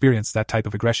never experience that type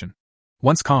of aggression.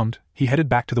 Once calmed, he headed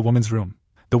back to the woman's room.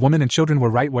 The woman and children were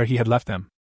right where he had left them.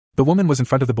 The woman was in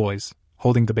front of the boys,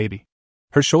 holding the baby.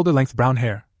 Her shoulder-length brown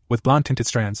hair, with blonde-tinted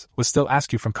strands, was still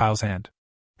askew from Kyle's hand.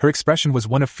 Her expression was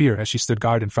one of fear as she stood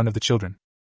guard in front of the children.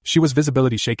 She was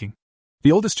visibly shaking.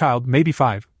 The oldest child, maybe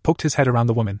 5, poked his head around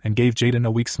the woman and gave Jaden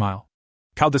a weak smile.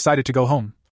 "Kyle decided to go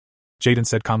home," Jaden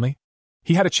said calmly.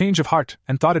 "He had a change of heart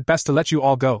and thought it best to let you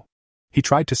all go." He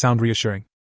tried to sound reassuring.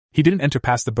 He didn't enter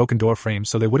past the broken door frame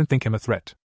so they wouldn't think him a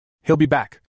threat. "He'll be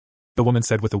back," the woman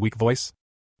said with a weak voice.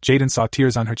 Jaden saw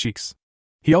tears on her cheeks.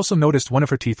 He also noticed one of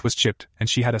her teeth was chipped and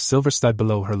she had a silver stud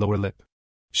below her lower lip.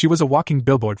 She was a walking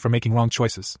billboard for making wrong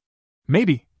choices.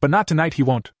 "Maybe, but not tonight, he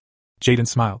won't." Jaden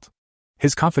smiled.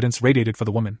 His confidence radiated for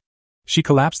the woman. She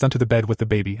collapsed onto the bed with the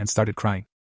baby and started crying.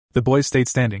 The boys stayed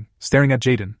standing, staring at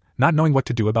Jaden, not knowing what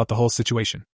to do about the whole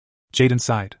situation. Jaden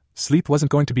sighed. Sleep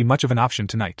wasn't going to be much of an option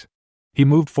tonight. He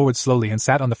moved forward slowly and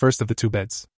sat on the first of the 2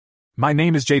 beds. My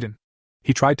name is Jaden.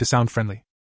 He tried to sound friendly.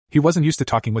 He wasn't used to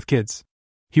talking with kids.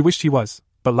 He wished he was,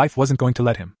 but life wasn't going to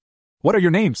let him. What are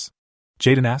your names?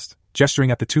 Jaden asked,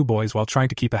 gesturing at the two boys while trying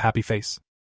to keep a happy face.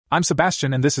 I'm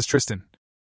Sebastian and this is Tristan.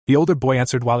 The older boy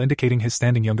answered while indicating his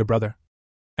standing younger brother.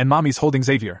 And Mommy's holding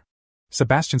Xavier.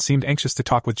 Sebastian seemed anxious to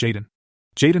talk with Jaden.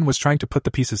 Jaden was trying to put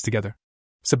the pieces together.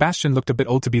 Sebastian looked a bit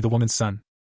old to be the woman's son.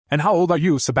 And how old are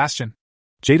you, Sebastian?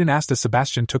 Jaden asked as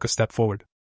Sebastian took a step forward.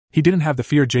 He didn't have the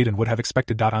fear Jaden would have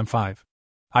expected. I'm 5.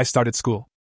 I started school.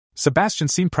 Sebastian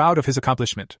seemed proud of his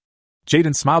accomplishment.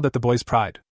 Jaden smiled at the boy's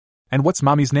pride. And what's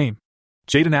Mommy's name?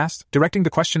 Jaden asked, directing the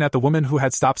question at the woman who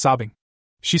had stopped sobbing.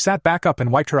 She sat back up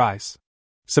and wiped her eyes.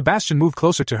 Sebastian moved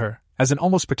closer to her, as an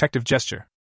almost protective gesture.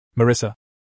 Marissa.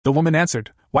 The woman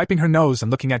answered, wiping her nose and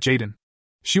looking at Jaden.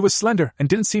 She was slender and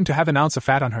didn't seem to have an ounce of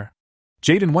fat on her.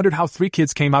 Jaden wondered how 3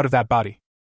 kids came out of that body.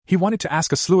 He wanted to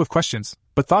ask a slew of questions,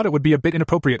 but thought it would be a bit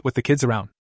inappropriate with the kids around.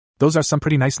 Those are some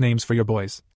pretty nice names for your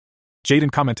boys.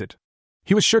 Jaden commented.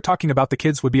 He was sure talking about the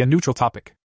kids would be a neutral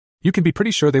topic. You can be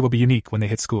pretty sure they will be unique when they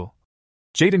hit school.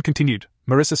 Jaden continued.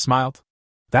 Marissa smiled.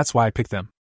 That's why I picked them.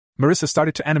 Marissa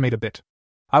started to animate a bit.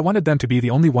 I wanted them to be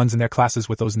the only ones in their classes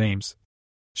with those names.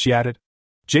 She added.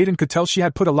 Jaden could tell she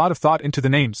had put a lot of thought into the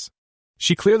names.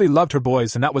 She clearly loved her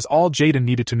boys and that was all Jaden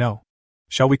needed to know.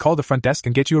 Shall we call the front desk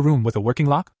and get you a room with a working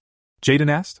lock? Jaden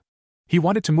asked. He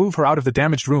wanted to move her out of the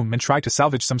damaged room and try to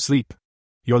salvage some sleep.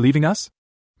 You're leaving us?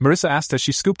 Marissa asked as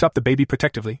she scooped up the baby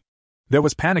protectively. There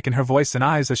was panic in her voice and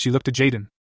eyes as she looked at Jaden.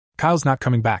 Kyle's not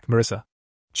coming back, Marissa.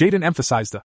 Jaden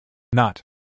emphasized the not.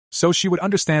 So she would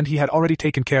understand he had already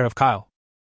taken care of Kyle.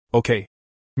 Okay.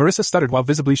 Marissa stuttered while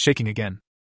visibly shaking again.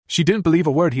 She didn't believe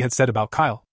a word he had said about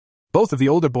Kyle. Both of the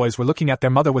older boys were looking at their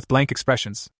mother with blank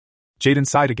expressions. Jaden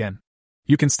sighed again.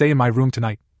 You can stay in my room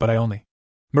tonight, but I only.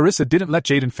 Marissa didn't let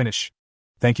Jaden finish.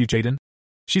 Thank you, Jaden,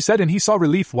 she said, and he saw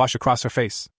relief wash across her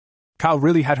face. Kyle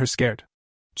really had her scared.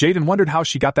 Jaden wondered how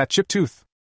she got that chipped tooth.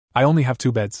 I only have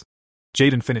 2 beds.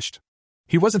 Jaden finished.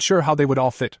 He wasn't sure how they would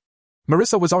all fit.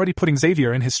 Marissa was already putting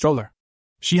Xavier in his stroller.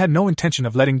 She had no intention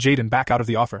of letting Jaden back out of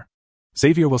the offer.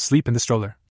 Xavier will sleep in the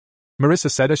stroller, Marissa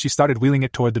said as she started wheeling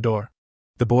it toward the door.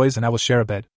 The boys and I will share a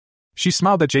bed. She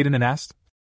smiled at Jaden and asked,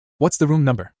 What's the room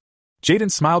number?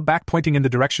 Jaden smiled back, pointing in the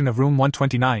direction of room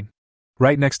 129.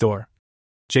 Right next door,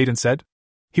 Jaden said.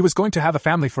 He was going to have a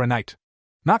family for a night.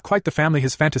 Not quite the family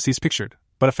his fantasies pictured,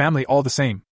 but a family all the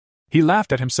same. He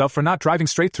laughed at himself for not driving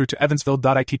straight through to Evansville.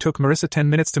 It took Marissa 10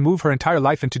 minutes to move her entire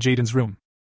life into Jaden's room.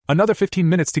 Another 15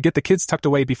 minutes to get the kids tucked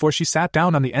away before she sat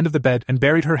down on the end of the bed and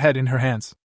buried her head in her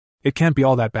hands. It can't be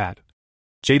all that bad,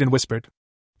 Jaden whispered.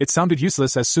 It sounded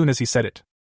useless as soon as he said it.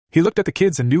 He looked at the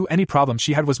kids and knew any problem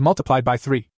she had was multiplied by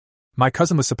 3. My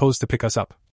cousin was supposed to pick us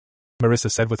up,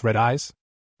 Marissa said with red eyes.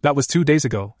 That was 2 days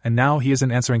ago, and now he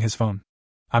isn't answering his phone.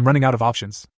 I'm running out of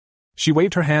options. She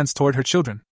waved her hands toward her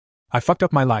children. I fucked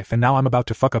up my life and now I'm about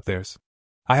to fuck up theirs.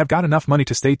 I have got enough money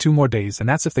to stay 2 more days, and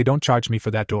that's if they don't charge me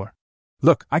for that door.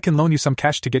 Look, I can loan you some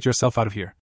cash to get yourself out of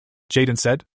here, Jaden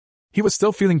said. He was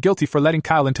still feeling guilty for letting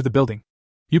Kyle into the building.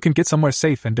 You can get somewhere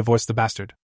safe and divorce the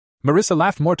bastard. Marissa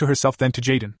laughed more to herself than to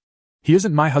Jaden. He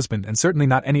isn't my husband and certainly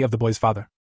not any of the boys' father.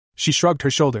 She shrugged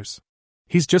her shoulders.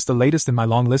 He's just the latest in my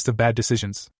long list of bad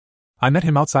decisions. I met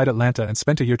him outside Atlanta and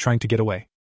spent a year trying to get away.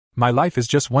 My life is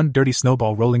just one dirty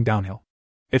snowball rolling downhill.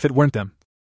 If it weren't them.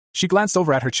 She glanced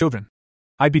over at her children.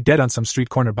 I'd be dead on some street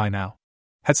corner by now.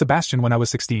 Had Sebastian when I was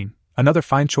 16, another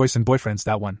fine choice in boyfriends,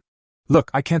 that one.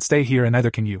 Look, I can't stay here and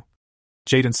neither can you,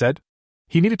 Jaden said.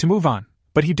 He needed to move on,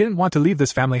 but he didn't want to leave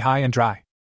this family high and dry.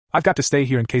 I've got to stay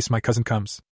here in case my cousin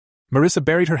comes. Marissa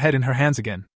buried her head in her hands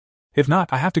again. If not,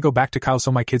 I have to go back to Kyle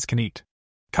so my kids can eat.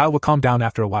 Kyle will calm down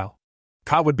after a while.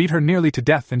 Kyle would beat her nearly to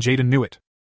death and Jaden knew it.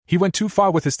 He went too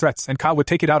far with his threats and Kyle would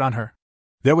take it out on her.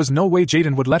 There was no way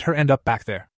Jaden would let her end up back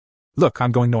there. Look,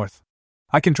 I'm going north.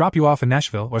 I can drop you off in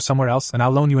Nashville or somewhere else and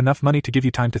I'll loan you enough money to give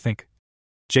you time to think,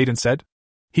 Jaden said.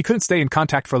 He couldn't stay in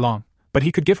contact for long, but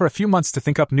he could give her a few months to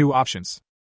think up new options.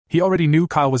 He already knew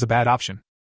Kyle was a bad option.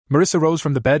 Marissa rose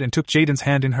from the bed and took Jaden's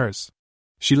hand in hers.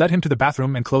 She led him to the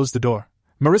bathroom and closed the door.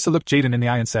 Marissa looked Jaden in the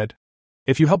eye and said,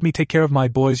 If you help me take care of my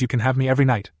boys, you can have me every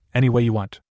night, any way you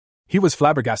want. He was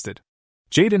flabbergasted.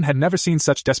 Jaden had never seen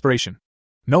such desperation.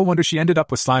 No wonder she ended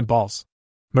up with slime balls.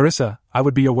 Marissa, I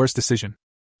would be your worst decision.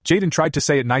 Jaden tried to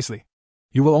say it nicely.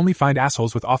 You will only find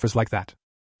assholes with offers like that.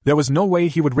 There was no way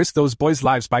he would risk those boys'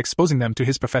 lives by exposing them to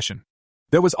his profession.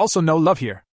 There was also no love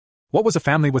here. What was a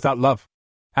family without love?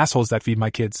 Assholes that feed my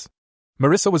kids.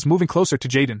 Marissa was moving closer to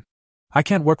Jaden. I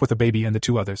can't work with a baby and the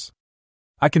 2 others.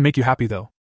 I can make you happy though.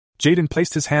 Jaden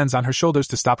placed his hands on her shoulders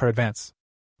to stop her advance.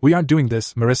 We aren't doing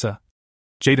this, Marissa,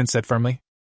 Jaden said firmly.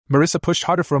 Marissa pushed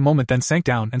harder for a moment, then sank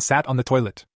down and sat on the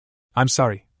toilet. I'm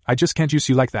sorry, I just can't use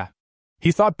you like that.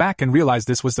 He thought back and realized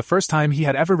this was the first time he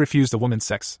had ever refused a woman's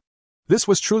sex. This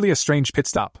was truly a strange pit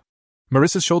stop.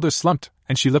 Marissa's shoulders slumped,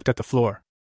 and she looked at the floor.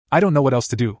 I don't know what else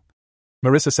to do,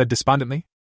 Marissa said despondently.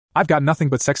 I've got nothing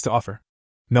but sex to offer.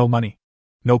 No money.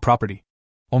 No property.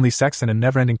 Only sex and a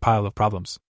never-ending pile of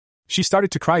problems. She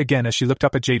started to cry again as she looked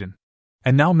up at Jaden.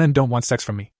 And now men don't want sex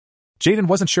from me. Jaden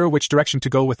wasn't sure which direction to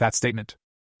go with that statement.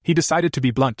 He decided to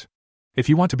be blunt. If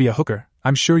you want to be a hooker,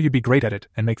 I'm sure you'd be great at it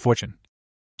and make fortune.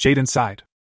 Jaden sighed.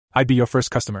 I'd be your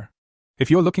first customer. If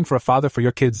you're looking for a father for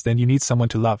your kids, then you need someone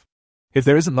to love. If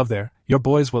there isn't love there, your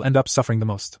boys will end up suffering the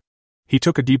most. He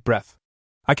took a deep breath.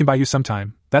 I can buy you some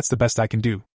time, that's the best I can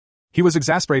do. He was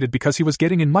exasperated because he was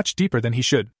getting in much deeper than he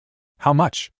should. How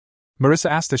much? Marissa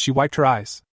asked as she wiped her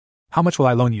eyes. How much will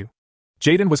I loan you?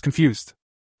 Jaden was confused.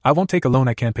 I won't take a loan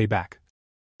I can't pay back.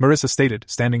 Marissa stated,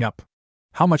 standing up.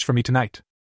 How much for me tonight?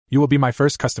 You will be my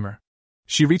first customer.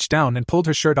 She reached down and pulled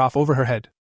her shirt off over her head.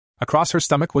 Across her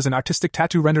stomach was an artistic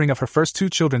tattoo rendering of her first two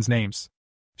children's names.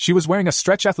 She was wearing a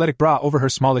stretch athletic bra over her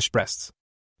smallish breasts.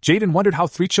 Jaden wondered how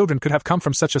 3 children could have come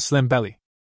from such a slim belly.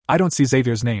 I don't see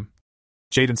Xavier's name,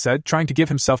 Jaden said, trying to give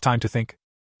himself time to think.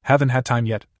 Haven't had time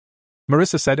yet,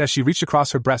 Marissa said as she reached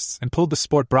across her breasts and pulled the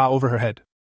sport bra over her head.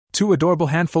 2 adorable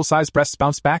handful-sized breasts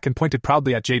bounced back and pointed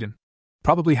proudly at Jaden.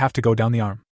 Probably have to go down the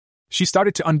arm. She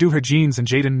started to undo her jeans and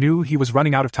Jaden knew he was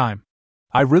running out of time.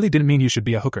 I really didn't mean you should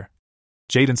be a hooker,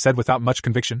 Jaden said without much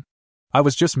conviction. I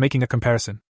was just making a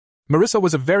comparison. Marissa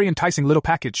was a very enticing little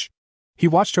package. He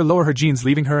watched her lower her jeans,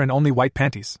 leaving her in only white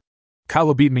panties. Kyle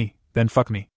will beat me, then fuck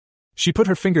me. She put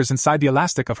her fingers inside the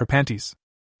elastic of her panties.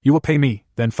 You will pay me,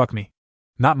 then fuck me.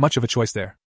 Not much of a choice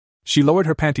there. She lowered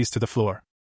her panties to the floor.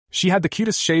 She had the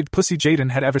cutest shaved pussy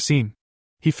Jaden had ever seen.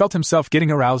 He felt himself getting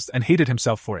aroused and hated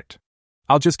himself for it.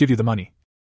 I'll just give you the money,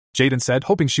 Jaden said,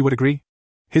 hoping she would agree.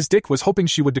 His dick was hoping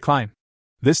she would decline.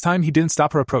 This time he didn't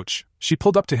stop her approach. She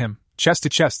pulled up to him, chest to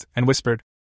chest, and whispered,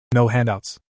 No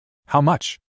handouts. How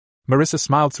much? Marissa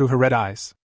smiled through her red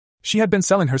eyes. She had been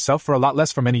selling herself for a lot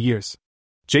less for many years.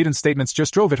 Jaden's statements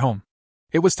just drove it home.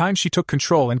 It was time she took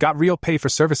control and got real pay for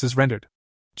services rendered.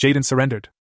 Jaden surrendered.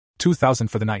 $2,000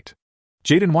 for the night.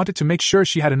 Jaden wanted to make sure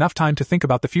she had enough time to think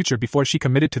about the future before she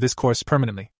committed to this course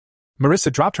permanently.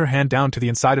 Marissa dropped her hand down to the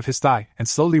inside of his thigh and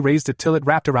slowly raised it till it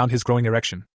wrapped around his growing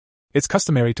erection. It's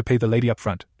customary to pay the lady up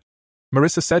front,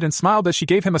 Marissa said and smiled as she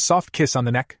gave him a soft kiss on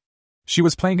the neck. She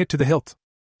was playing it to the hilt.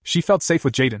 She felt safe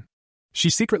with Jaden. She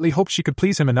secretly hoped she could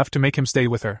please him enough to make him stay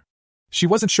with her. She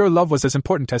wasn't sure love was as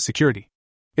important as security.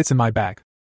 It's in my bag,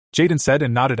 Jaden said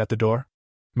and nodded at the door.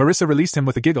 Marissa released him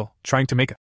with a giggle, trying to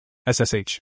make a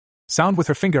SSH sound with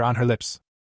her finger on her lips.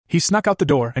 He snuck out the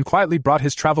door and quietly brought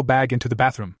his travel bag into the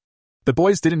bathroom. The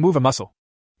boys didn't move a muscle.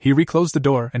 He reclosed the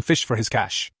door and fished for his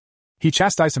cash. He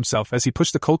chastised himself as he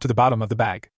pushed the Colt to the bottom of the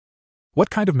bag. What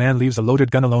kind of man leaves a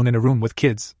loaded gun alone in a room with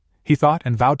kids? He thought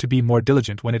and vowed to be more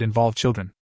diligent when it involved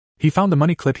children. He found the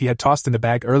money clip he had tossed in the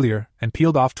bag earlier and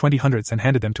peeled off 20 hundreds and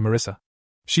handed them to Marissa.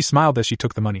 She smiled as she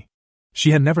took the money.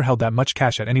 She had never held that much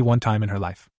cash at any one time in her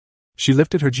life. She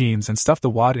lifted her jeans and stuffed the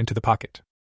wad into the pocket.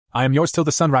 I am yours till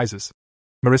the sun rises,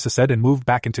 Marissa said and moved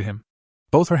back into him.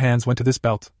 Both her hands went to this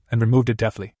belt and removed it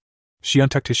deftly. She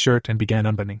untucked his shirt and began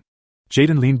unbuttoning.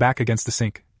 Jaden leaned back against the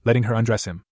sink, letting her undress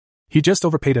him. He just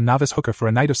overpaid a novice hooker for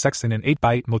a night of sex in an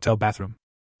 8x8 motel bathroom.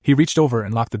 He reached over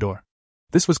and locked the door.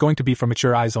 This was going to be for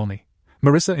mature eyes only.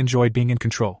 Marissa enjoyed being in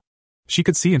control. She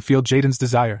could see and feel Jaden's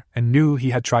desire and knew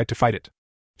he had tried to fight it.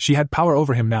 She had power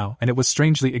over him now and it was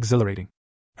strangely exhilarating.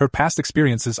 Her past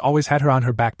experiences always had her on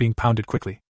her back being pounded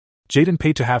quickly. Jaden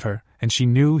paid to have her, and she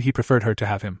knew he preferred her to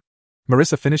have him.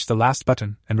 Marissa finished the last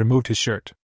button and removed his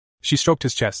shirt. She stroked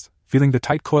his chest, feeling the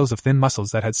tight coils of thin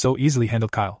muscles that had so easily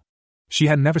handled Kyle. She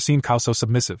had never seen Kyle so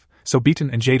submissive, so beaten,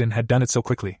 and Jaden had done it so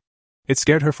quickly. It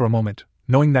scared her for a moment,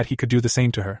 knowing that he could do the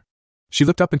same to her. She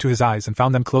looked up into his eyes and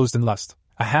found them closed in lust,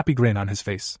 a happy grin on his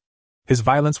face. His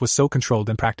violence was so controlled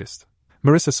and practiced.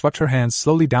 Marissa swept her hands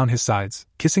slowly down his sides,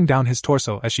 kissing down his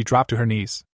torso as she dropped to her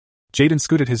knees. Jaden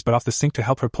scooted his butt off the sink to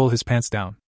help her pull his pants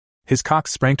down. His cock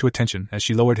sprang to attention as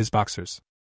she lowered his boxers.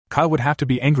 Kyle would have to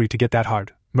be angry to get that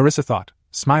hard, Marissa thought,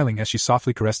 smiling as she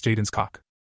softly caressed Jaden's cock.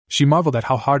 She marveled at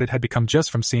how hard it had become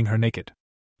just from seeing her naked.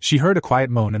 She heard a quiet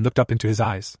moan and looked up into his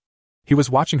eyes. He was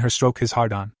watching her stroke his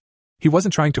hard-on. He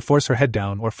wasn't trying to force her head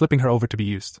down or flipping her over to be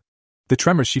used. The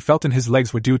tremors she felt in his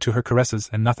legs were due to her caresses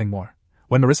and nothing more.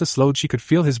 When Marissa slowed, she could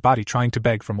feel his body trying to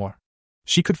beg for more.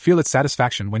 She could feel its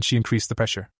satisfaction when she increased the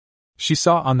pressure. She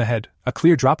saw on the head a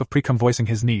clear drop of pre-cum voicing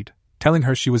his need, telling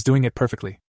her she was doing it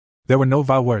perfectly. There were no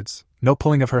vile words, no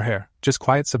pulling of her hair, just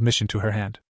quiet submission to her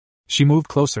hand. She moved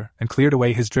closer and cleared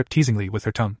away his drip teasingly with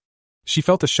her tongue. She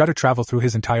felt a shudder travel through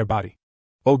his entire body.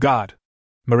 Oh God!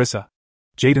 Marissa!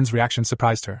 Jaden's reaction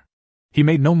surprised her. He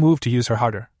made no move to use her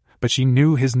harder, but she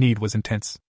knew his need was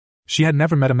intense. She had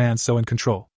never met a man so in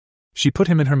control. She put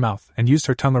him in her mouth and used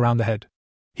her tongue around the head.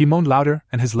 He moaned louder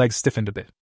and his legs stiffened a bit.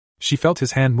 She felt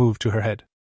his hand move to her head.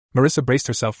 Marissa braced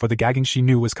herself for the gagging she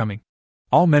knew was coming.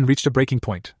 All men reached a breaking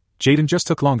point. Jaden just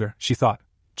took longer, she thought.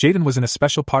 Jaden was in a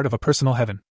special part of a personal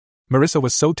heaven. Marissa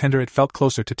was so tender it felt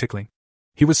closer to tickling.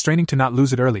 He was straining to not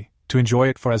lose it early, to enjoy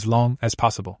it for as long as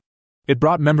possible. It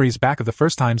brought memories back of the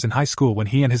first times in high school when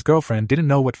he and his girlfriend didn't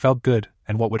know what felt good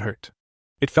and what would hurt.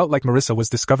 It felt like Marissa was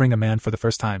discovering a man for the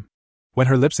first time. When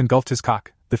her lips engulfed his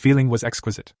cock, the feeling was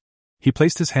exquisite. He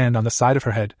placed his hand on the side of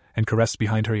her head and caressed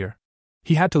behind her ear.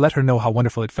 He had to let her know how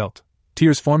wonderful it felt.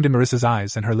 Tears formed in Marissa's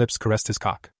eyes and her lips caressed his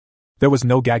cock. There was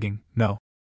no gagging, no.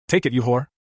 Take it, you whore.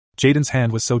 Jaden's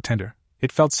hand was so tender.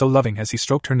 It felt so loving as he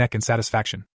stroked her neck in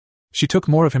satisfaction. She took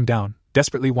more of him down,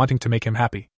 desperately wanting to make him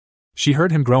happy. She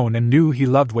heard him groan and knew he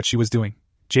loved what she was doing.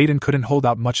 Jaden couldn't hold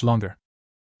out much longer.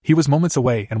 He was moments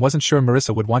away and wasn't sure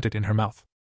Marissa would want it in her mouth.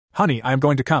 Honey, I am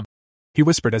going to come, he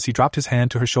whispered as he dropped his hand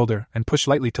to her shoulder and pushed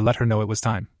lightly to let her know it was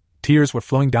time. Tears were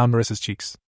flowing down Marissa's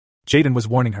cheeks. Jaden was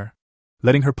warning her,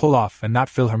 letting her pull off and not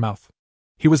fill her mouth.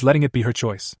 He was letting it be her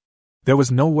choice. There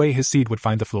was no way his seed would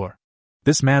find the floor.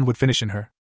 This man would finish in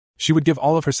her. She would give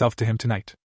all of herself to him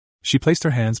tonight. She placed her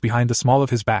hands behind the small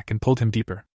of his back and pulled him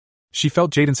deeper. She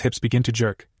felt Jaden's hips begin to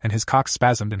jerk, and his cock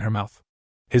spasmed in her mouth.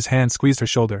 His hand squeezed her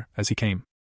shoulder as he came.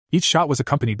 Each shot was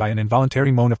accompanied by an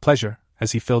involuntary moan of pleasure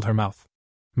as he filled her mouth.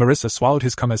 Marissa swallowed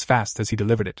his cum as fast as he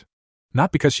delivered it.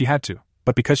 Not because she had to,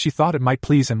 but because she thought it might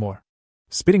please him more.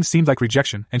 Spitting seemed like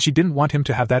rejection, and she didn't want him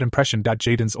to have that impression.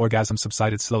 Jaden's orgasm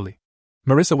subsided slowly.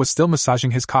 Marissa was still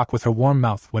massaging his cock with her warm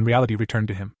mouth when reality returned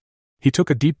to him. He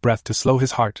took a deep breath to slow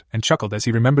his heart and chuckled as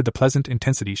he remembered the pleasant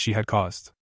intensity she had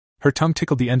caused. Her tongue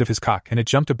tickled the end of his cock and it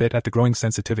jumped a bit at the growing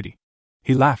sensitivity.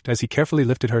 He laughed as he carefully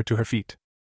lifted her to her feet.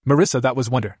 Marissa, that was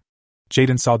wonder.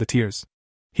 Jaden saw the tears.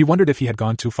 He wondered if he had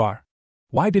gone too far.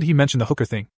 Why did he mention the hooker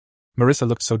thing? Marissa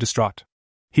looked so distraught.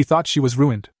 He thought she was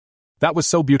ruined. That was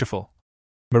so beautiful,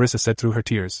 Marissa said through her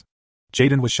tears.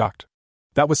 Jaden was shocked.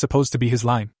 That was supposed to be his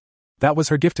line. That was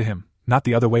her gift to him, not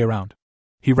the other way around.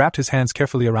 He wrapped his hands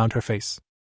carefully around her face.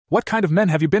 What kind of men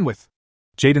have you been with?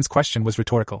 Jaden's question was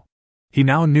rhetorical. He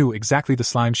now knew exactly the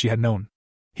slime she had known.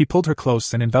 He pulled her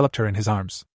close and enveloped her in his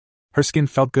arms. Her skin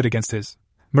felt good against his.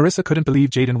 Marissa couldn't believe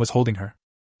Jaden was holding her.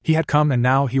 He had come and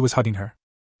now he was hugging her.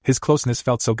 His closeness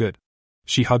felt so good.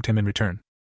 She hugged him in return.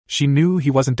 She knew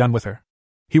he wasn't done with her.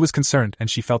 He was concerned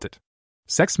and she felt it.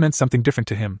 Sex meant something different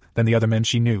to him than the other men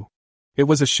she knew. It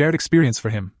was a shared experience for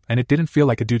him, and it didn't feel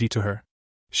like a duty to her.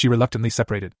 She reluctantly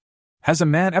separated. Has a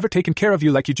man ever taken care of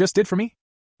you like you just did for me?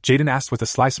 Jaden asked with a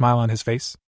sly smile on his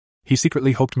face. He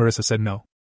secretly hoped Marissa said no.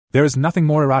 There is nothing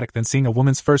more erotic than seeing a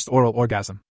woman's first oral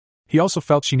orgasm. He also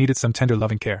felt she needed some tender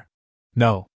loving care.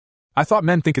 No. I thought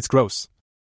men think it's gross,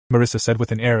 Marissa said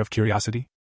with an air of curiosity.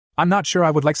 I'm not sure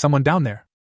I would like someone down there.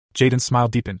 Jaden's smile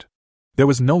deepened. There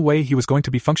was no way he was going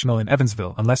to be functional in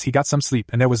Evansville unless he got some sleep,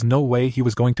 and there was no way he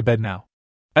was going to bed now.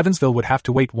 Evansville would have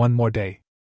to wait one more day.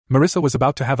 Marissa was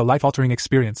about to have a life-altering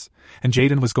experience, and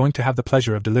Jaden was going to have the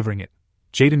pleasure of delivering it.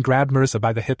 Jaden grabbed Marissa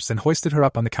by the hips and hoisted her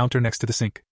up on the counter next to the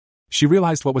sink. She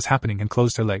realized what was happening and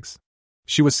closed her legs.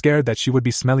 She was scared that she would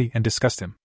be smelly and disgust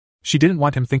him. She didn't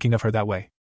want him thinking of her that way.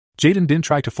 Jaden didn't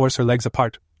try to force her legs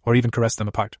apart, or even caress them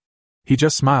apart. He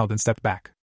just smiled and stepped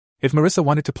back. If Marissa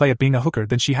wanted to play at being a hooker,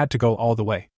 then she had to go all the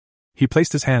way. He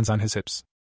placed his hands on his hips.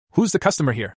 Who's the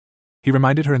customer here? He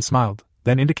reminded her and smiled,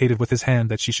 then indicated with his hand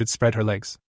that she should spread her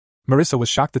legs. Marissa was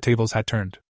shocked the tables had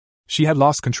turned. She had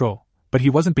lost control, but he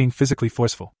wasn't being physically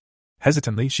forceful.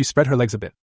 Hesitantly, she spread her legs a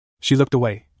bit. She looked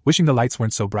away, wishing the lights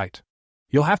weren't so bright.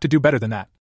 You'll have to do better than that,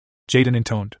 Jaden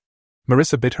intoned.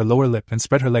 Marissa bit her lower lip and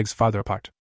spread her legs farther apart.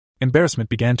 Embarrassment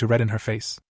began to redden her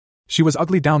face. She was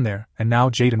ugly down there, and now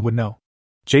Jaden would know.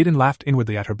 Jaden laughed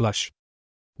inwardly at her blush.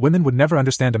 Women would never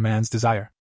understand a man's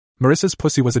desire. Marissa's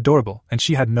pussy was adorable, and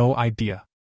she had no idea.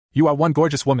 You are one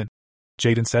gorgeous woman,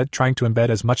 Jaden said, trying to embed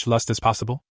as much lust as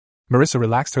possible. Marissa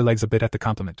relaxed her legs a bit at the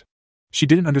compliment. She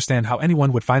didn't understand how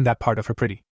anyone would find that part of her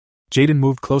pretty. Jaden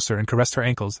moved closer and caressed her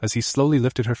ankles as he slowly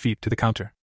lifted her feet to the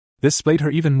counter. This splayed her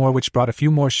even more, which brought a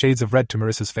few more shades of red to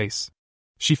Marissa's face.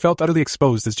 She felt utterly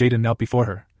exposed as Jaden knelt before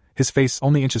her, his face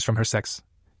only inches from her sex.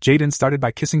 Jaden started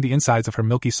by kissing the insides of her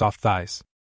milky soft thighs.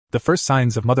 The first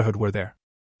signs of motherhood were there.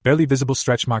 Barely visible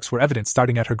stretch marks were evident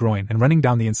starting at her groin and running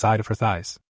down the inside of her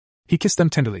thighs. He kissed them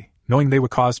tenderly, knowing they were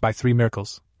caused by 3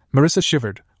 miracles. Marissa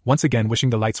shivered, once again wishing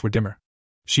the lights were dimmer.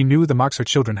 She knew the marks her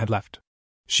children had left.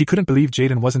 She couldn't believe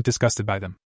Jaden wasn't disgusted by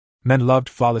them. Men loved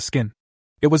flawless skin.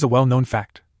 It was a well-known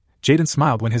fact. Jaden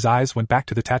smiled when his eyes went back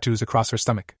to the tattoos across her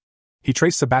stomach. He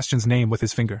traced Sebastian's name with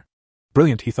his finger.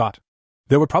 Brilliant, he thought.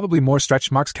 There were probably more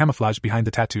stretch marks camouflaged behind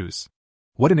the tattoos.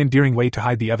 What an endearing way to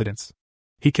hide the evidence.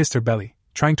 He kissed her belly,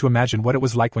 trying to imagine what it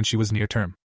was like when she was near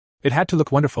term. It had to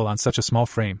look wonderful on such a small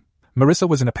frame. Marissa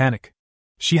was in a panic.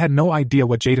 She had no idea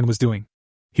what Jaden was doing.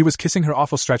 He was kissing her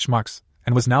awful stretch marks,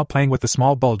 and was now playing with the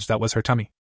small bulge that was her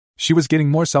tummy. She was getting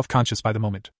more self-conscious by the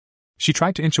moment. She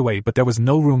tried to inch away, but there was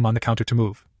no room on the counter to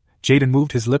move. Jaden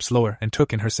moved his lips lower and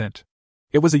took in her scent.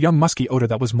 It was a young musky odor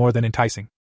that was more than enticing.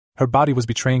 Her body was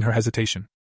betraying her hesitation.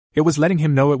 It was letting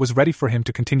him know it was ready for him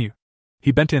to continue.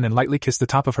 He bent in and lightly kissed the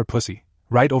top of her pussy,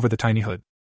 right over the tiny hood.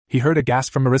 He heard a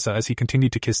gasp from Marissa as he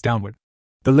continued to kiss downward.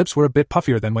 The lips were a bit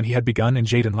puffier than when he had begun, and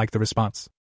Jaden liked the response.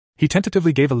 He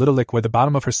tentatively gave a little lick where the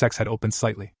bottom of her sex had opened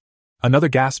slightly. Another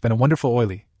gasp and a wonderful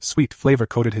oily, sweet flavor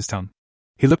coated his tongue.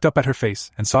 He looked up at her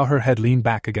face and saw her head lean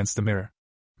back against the mirror.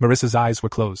 Marissa's eyes were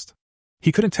closed.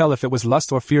 He couldn't tell if it was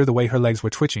lust or fear the way her legs were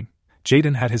twitching.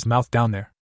 Jaden had his mouth down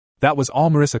there. That was all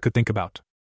Marissa could think about.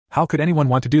 How could anyone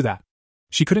want to do that?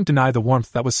 She couldn't deny the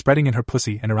warmth that was spreading in her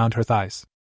pussy and around her thighs.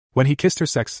 When he kissed her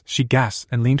sex, she gasped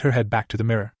and leaned her head back to the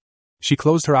mirror. She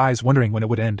closed her eyes, wondering when it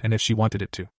would end and if she wanted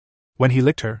it to. When he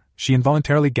licked her, she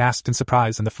involuntarily gasped in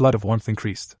surprise and the flood of warmth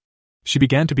increased. She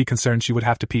began to be concerned she would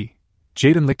have to pee.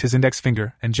 Jaden licked his index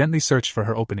finger and gently searched for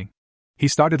her opening. He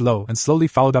started low and slowly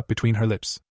followed up between her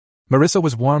lips. Marissa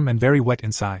was warm and very wet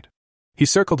inside. He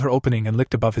circled her opening and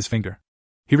licked above his finger.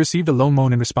 He received a low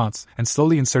moan in response and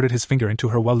slowly inserted his finger into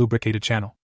her well-lubricated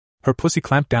channel. Her pussy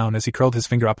clamped down as he curled his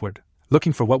finger upward,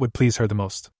 looking for what would please her the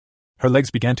most. Her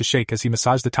legs began to shake as he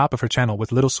massaged the top of her channel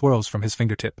with little swirls from his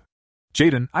fingertip.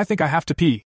 Jaden, I think I have to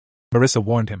pee, Marissa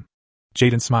warned him.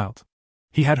 Jaden smiled.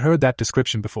 He had heard that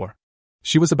description before.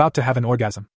 She was about to have an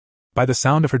orgasm. By the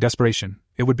sound of her desperation,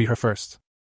 it would be her first.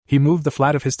 He moved the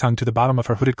flat of his tongue to the bottom of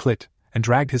her hooded clit and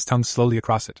dragged his tongue slowly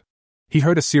across it. He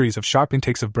heard a series of sharp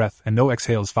intakes of breath and no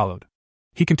exhales followed.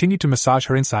 He continued to massage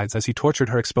her insides as he tortured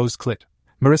her exposed clit.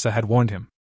 Marissa had warned him.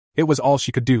 It was all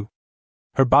she could do.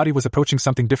 Her body was approaching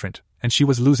something different, and she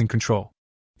was losing control.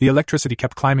 The electricity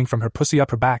kept climbing from her pussy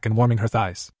up her back and warming her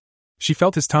thighs. She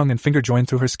felt his tongue and finger join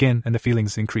through her skin, and the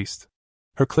feelings increased.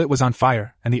 Her clit was on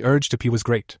fire, and the urge to pee was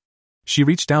great. She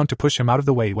reached down to push him out of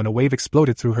the way when a wave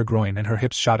exploded through her groin and her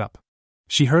hips shot up.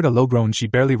 She heard a low groan she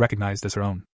barely recognized as her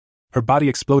own. Her body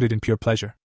exploded in pure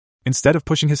pleasure. Instead of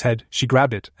pushing his head, she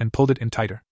grabbed it and pulled it in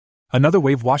tighter. Another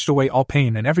wave washed away all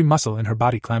pain and every muscle in her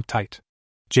body clamped tight.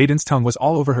 Jaden's tongue was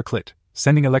all over her clit,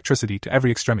 sending electricity to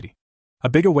every extremity. A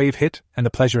bigger wave hit, and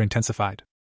the pleasure intensified.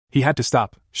 He had to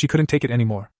stop, she couldn't take it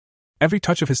anymore. Every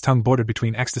touch of his tongue bordered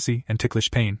between ecstasy and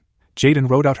ticklish pain. Jaden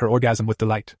rode out her orgasm with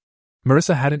delight.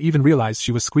 Marissa hadn't even realized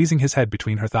she was squeezing his head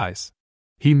between her thighs.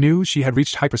 He knew she had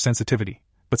reached hypersensitivity,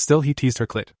 but still he teased her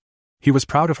clit. He was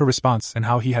proud of her response and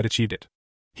how he had achieved it.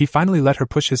 He finally let her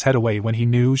push his head away when he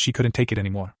knew she couldn't take it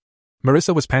anymore.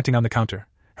 Marissa was panting on the counter,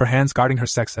 her hands guarding her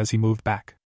sex as he moved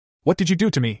back. "What did you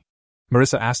do to me?"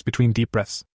 Marissa asked between deep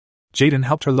breaths. Jaden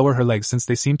helped her lower her legs since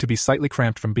they seemed to be slightly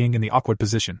cramped from being in the awkward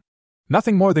position.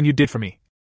 "Nothing more than you did for me,"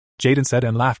 Jaden said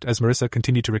and laughed as Marissa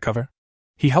continued to recover.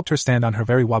 He helped her stand on her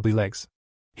very wobbly legs.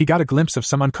 He got a glimpse of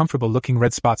some uncomfortable-looking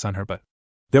red spots on her butt.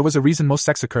 There was a reason most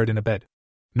sex occurred in a bed.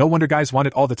 No wonder guys want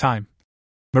it all the time.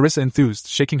 Marissa enthused,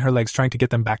 shaking her legs trying to get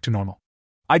them back to normal.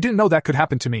 "I didn't know that could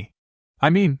happen to me. I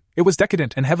mean, it was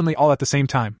decadent and heavenly all at the same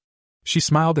time." She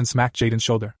smiled and smacked Jaden's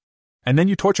shoulder. "And then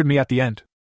you tortured me at the end.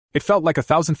 It felt like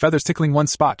 1,000 feathers tickling one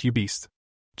spot, you beast."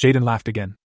 Jaden laughed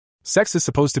again. "Sex is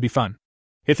supposed to be fun.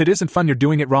 If it isn't fun, you're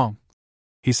doing it wrong,"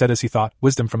 he said as he thought,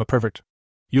 wisdom from a pervert.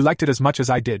 "You liked it as much as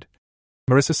I did,"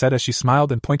 Marissa said as she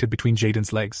smiled and pointed between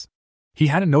Jaden's legs. He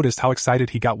hadn't noticed how excited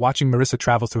he got watching Marissa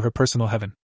travel through her personal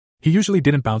heaven. He usually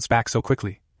didn't bounce back so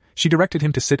quickly. She directed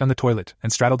him to sit on the toilet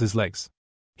and straddled his legs.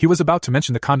 He was about to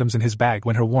mention the condoms in his bag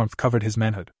when her warmth covered his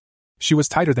manhood. She was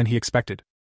tighter than he expected.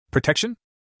 "Protection?"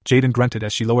 Jaden grunted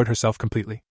as she lowered herself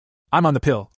completely. "I'm on the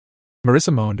pill,"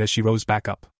 Marissa moaned as she rose back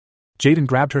up. Jaden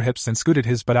grabbed her hips and scooted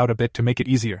his butt out a bit to make it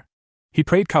easier. He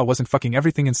prayed Kyle wasn't fucking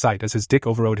everything in sight as his dick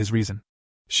overrode his reason.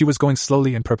 She was going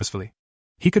slowly and purposefully.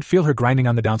 He could feel her grinding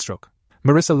on the downstroke.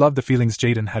 Marissa loved the feelings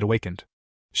Jaden had awakened.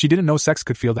 She didn't know sex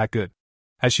could feel that good.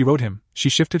 As she rode him, she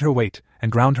shifted her weight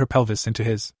and ground her pelvis into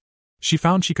his. She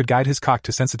found she could guide his cock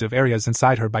to sensitive areas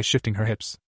inside her by shifting her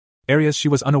hips. Areas she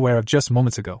was unaware of just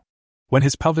moments ago. When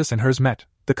his pelvis and hers met,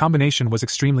 the combination was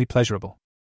extremely pleasurable.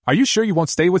 "Are you sure you won't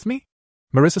stay with me?"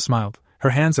 Marissa smiled,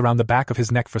 her hands around the back of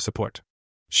his neck for support.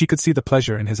 She could see the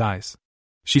pleasure in his eyes.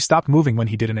 She stopped moving when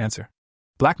he didn't answer.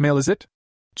 "Blackmail, is it?"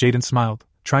 Jaden smiled,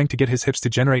 trying to get his hips to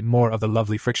generate more of the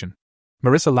lovely friction.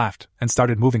 Marissa laughed and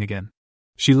started moving again.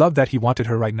 She loved that he wanted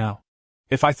her right now.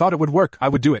 If I thought it would work, I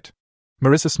would do it.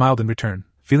 Marissa smiled in return,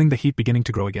 feeling the heat beginning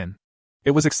to grow again.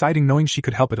 It was exciting knowing she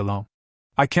could help it along.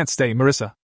 I can't stay,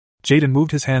 Marissa. Jaden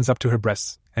moved his hands up to her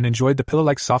breasts and enjoyed the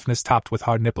pillow-like softness topped with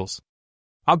hard nipples.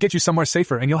 I'll get you somewhere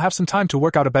safer and you'll have some time to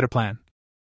work out a better plan,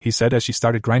 he said as she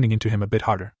started grinding into him a bit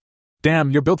harder.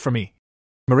 Damn, you're built for me,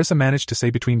 Marissa managed to say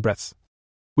between breaths.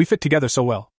 We fit together so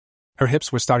well. Her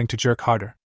hips were starting to jerk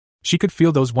harder. She could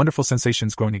feel those wonderful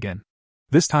sensations growing again.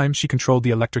 This time she controlled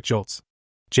the electric jolts.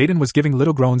 Jaden was giving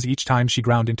little groans each time she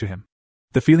ground into him.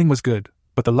 The feeling was good,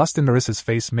 but the lust in Marissa's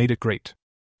face made it great.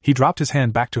 He dropped his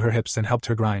hand back to her hips and helped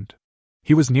her grind.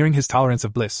 He was nearing his tolerance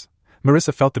of bliss.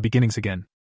 Marissa felt the beginnings again.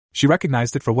 She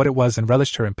recognized it for what it was and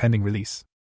relished her impending release.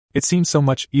 It seemed so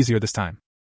much easier this time.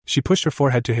 She pushed her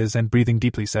forehead to his and breathing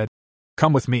deeply said,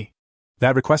 "Come with me."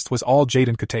 That request was all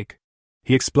Jaden could take.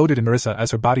 He exploded in Marissa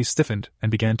as her body stiffened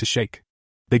and began to shake.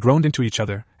 They groaned into each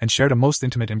other and shared a most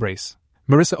intimate embrace.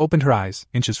 Marissa opened her eyes,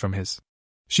 inches from his.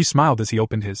 She smiled as he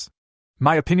opened his.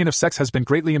 My opinion of sex has been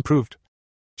greatly improved,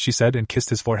 she said and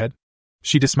kissed his forehead.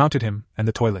 She dismounted him and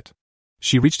the toilet.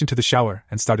 She reached into the shower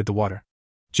and started the water.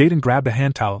 Jaden grabbed a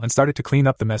hand towel and started to clean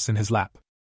up the mess in his lap.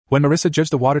 When Marissa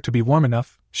judged the water to be warm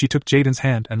enough, she took Jaden's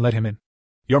hand and led him in.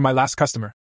 You're my last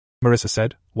customer, Marissa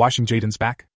said, washing Jaden's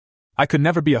back. I could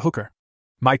never be a hooker.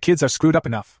 My kids are screwed up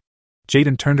enough.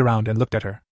 Jaden turned around and looked at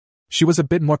her. She was a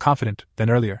bit more confident than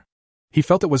earlier. He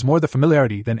felt it was more the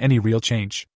familiarity than any real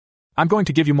change. I'm going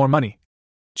to give you more money,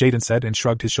 Jaden said and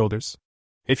shrugged his shoulders.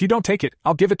 If you don't take it,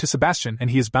 I'll give it to Sebastian and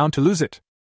he is bound to lose it.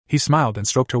 He smiled and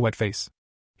stroked her wet face.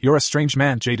 You're a strange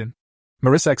man, Jaden.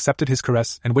 Marissa accepted his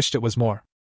caress and wished it was more.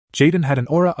 Jaden had an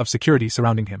aura of security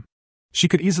surrounding him. She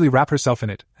could easily wrap herself in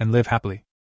it and live happily.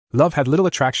 Love had little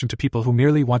attraction to people who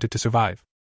merely wanted to survive.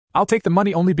 I'll take the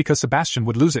money only because Sebastian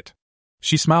would lose it.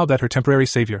 She smiled at her temporary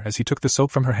savior as he took the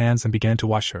soap from her hands and began to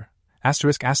wash her. *********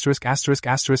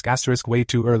 Way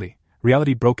too early.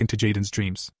 Reality broke into Jaden's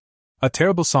dreams. A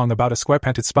terrible song about a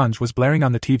square-panted sponge was blaring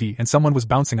on the TV and someone was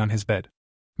bouncing on his bed.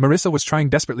 Marissa was trying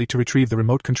desperately to retrieve the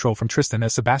remote control from Tristan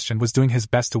as Sebastian was doing his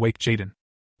best to wake Jaden.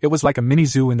 It was like a mini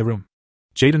zoo in the room.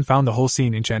 Jaden found the whole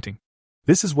scene enchanting.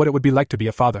 This is what it would be like to be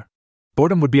a father.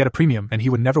 Boredom would be at a premium and he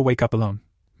would never wake up alone.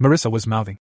 Marissa was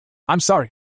mouthing, I'm sorry,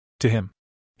 to him.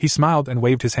 He smiled and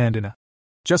waved his hand in a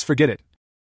just forget it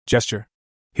gesture.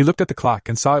 He looked at the clock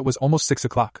and saw it was almost 6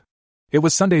 o'clock. It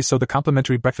was Sunday, so the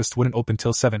complimentary breakfast wouldn't open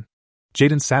till 7.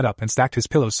 Jaden sat up and stacked his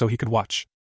pillows so he could watch.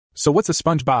 So what's a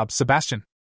SpongeBob, Sebastian?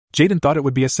 Jaden thought it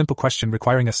would be a simple question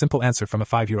requiring a simple answer from a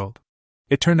 5-year-old.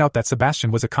 It turned out that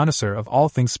Sebastian was a connoisseur of all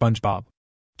things SpongeBob.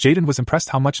 Jaden was impressed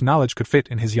how much knowledge could fit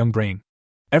in his young brain.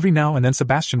 Every now and then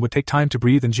Sebastian would take time to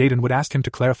breathe and Jaden would ask him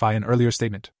to clarify an earlier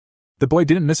statement. The boy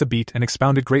didn't miss a beat and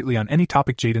expounded greatly on any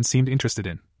topic Jaden seemed interested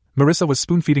in. Marissa was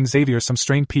spoon-feeding Xavier some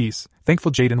strained peas,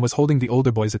 thankful Jaden was holding the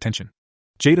older boy's attention.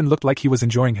 Jaden looked like he was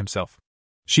enjoying himself.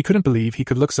 She couldn't believe he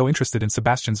could look so interested in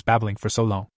Sebastian's babbling for so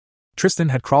long. Tristan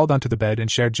had crawled onto the bed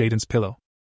and shared Jaden's pillow.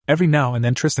 Every now and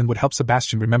then Tristan would help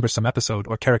Sebastian remember some episode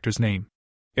or character's name.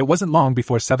 It wasn't long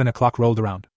before 7 o'clock rolled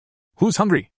around. Who's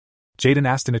hungry? Jaden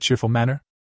asked in a cheerful manner.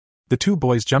 The two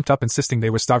boys jumped up insisting they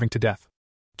were starving to death.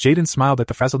 Jaden smiled at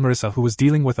the frazzled Marissa who was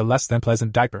dealing with a less than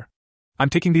pleasant diaper. I'm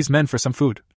taking these men for some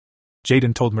food,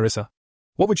 Jaden told Marissa.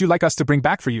 What would you like us to bring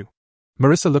back for you?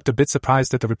 Marissa looked a bit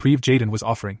surprised at the reprieve Jaden was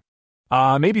offering.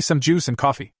 Maybe some juice and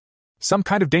coffee. Some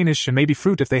kind of Danish and maybe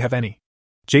fruit if they have any.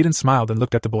 Jaden smiled and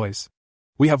looked at the boys.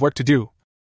 We have work to do,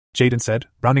 Jaden said,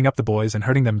 rounding up the boys and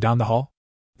herding them down the hall.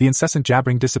 The incessant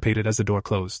jabbering dissipated as the door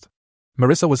closed.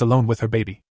 Marissa was alone with her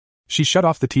baby. She shut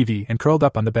off the TV and curled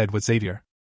up on the bed with Xavier.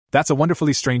 That's a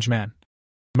wonderfully strange man,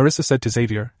 Marissa said to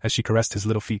Xavier as she caressed his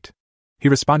little feet. He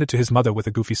responded to his mother with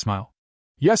a goofy smile.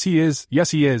 Yes he is,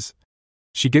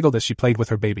 She giggled as she played with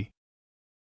her baby.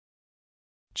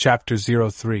 Chapter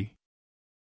 03.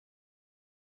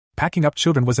 Packing up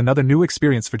children was another new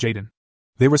experience for Jaden.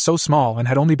 They were so small and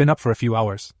had only been up for a few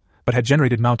hours, but had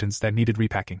generated mountains that needed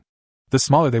repacking. The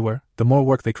smaller they were, the more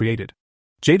work they created.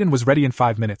 Jaden was ready in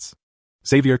 5 minutes.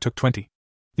 Xavier took 20.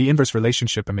 The inverse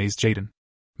relationship amazed Jaden.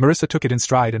 Marissa took it in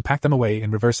stride and packed them away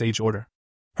in reverse age order.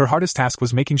 Her hardest task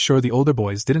was making sure the older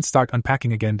boys didn't start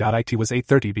unpacking again. It was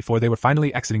 8:30 before they were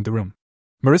finally exiting the room.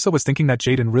 Marissa was thinking that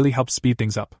Jaden really helped speed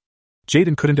things up.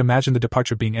 Jaden couldn't imagine the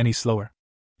departure being any slower.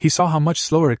 He saw how much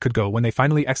slower it could go when they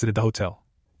finally exited the hotel.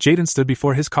 Jaden stood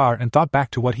before his car and thought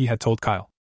back to what he had told Kyle.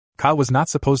 Kyle was not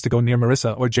supposed to go near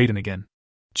Marissa or Jaden again.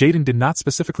 Jaden did not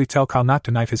specifically tell Kyle not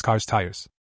to knife his car's tires.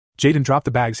 Jaden dropped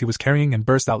the bags he was carrying and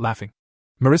burst out laughing.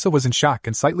 Marissa was in shock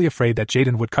and slightly afraid that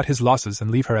Jaden would cut his losses and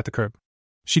leave her at the curb.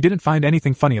 She didn't find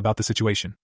anything funny about the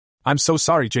situation. "I'm so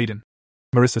sorry, Jaden,"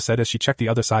 Marissa said as she checked the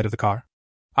other side of the car.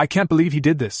 "I can't believe he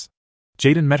did this."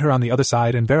 Jaden met her on the other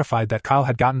side and verified that Kyle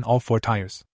had gotten all 4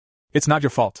 tires. "It's not your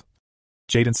fault,"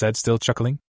 Jaden said, still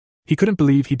chuckling. He couldn't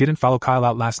believe he didn't follow Kyle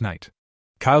out last night.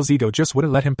 Kyle's ego just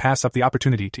wouldn't let him pass up the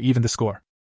opportunity to even the score.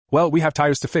 "Well, we have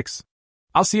tires to fix.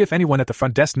 I'll see if anyone at the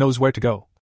front desk knows where to go,"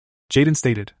 Jaden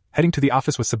stated, heading to the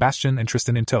office with Sebastian and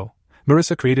Tristan in tow.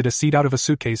 Marissa created a seat out of a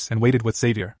suitcase and waited with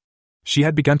Xavier. She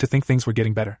had begun to think things were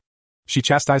getting better. She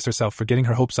chastised herself for getting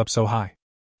her hopes up so high.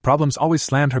 Problems always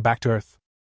slammed her back to earth.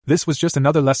 This was just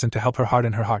another lesson to help her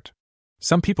harden her heart.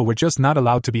 Some people were just not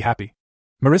allowed to be happy.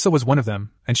 Marissa was one of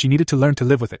them, and she needed to learn to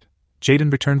live with it.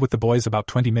 Jaden returned with the boys about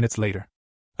 20 minutes later.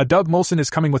 "A Doug Molson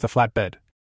is coming with a flatbed,"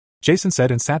 Jason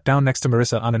said and sat down next to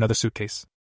Marissa on another suitcase.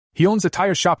 "He owns a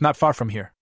tire shop not far from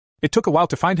here. It took a while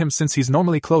to find him since he's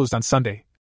normally closed on Sunday."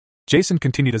 Jason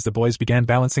continued as the boys began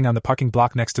balancing on the parking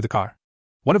block next to the car.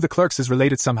 "One of the clerks is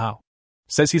related somehow.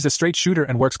 Says he's a straight shooter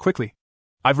and works quickly.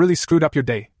 I've really screwed up your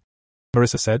day,"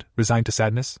 Marissa said, resigned to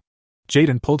sadness.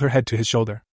 Jaden pulled her head to his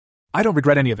shoulder. "I don't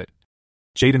regret any of it,"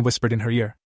 Jaden whispered in her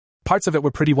ear. "Parts of it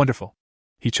were pretty wonderful."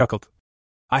 He chuckled.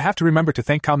 "I have to remember to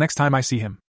thank Kyle next time I see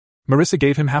him." Marissa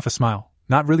gave him half a smile,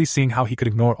 not really seeing how he could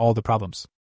ignore all the problems.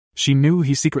 She knew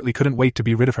he secretly couldn't wait to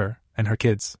be rid of her and her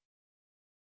kids.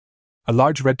 A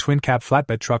large red twin-cab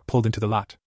flatbed truck pulled into the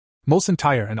lot. Molson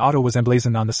Tire and Auto was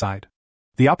emblazoned on the side.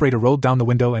 The operator rolled down the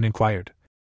window and inquired,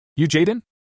 "You Jaden?"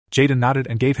 Jaden nodded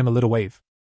and gave him a little wave.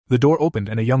 The door opened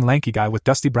and a young lanky guy with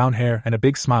dusty brown hair and a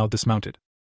big smile dismounted.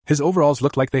 His overalls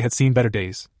looked like they had seen better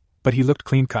days, but he looked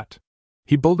clean-cut.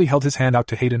 He boldly held his hand out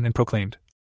to Hayden and proclaimed,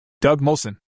 "Doug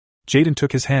Molson." Jaden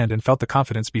took his hand and felt the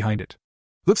confidence behind it.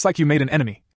 "Looks like you made an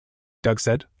enemy," Doug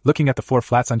said, looking at the 4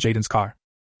 flats on Jaden's car.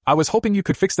 "I was hoping you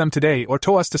could fix them today or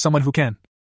tow us to someone who can,"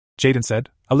 Jaden said,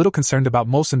 a little concerned about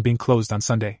Molson being closed on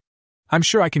Sunday. "I'm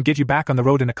sure I can get you back on the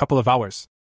road in a couple of hours,"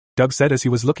 Doug said as he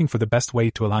was looking for the best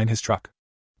way to align his truck.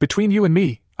 "Between you and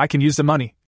me, I can use the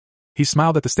money." He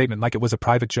smiled at the statement like it was a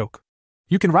private joke.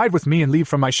 "You can ride with me and leave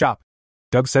from my shop,"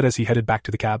 Doug said as he headed back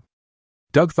to the cab.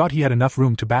 Doug thought he had enough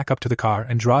room to back up to the car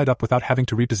and draw it up without having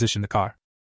to reposition the car.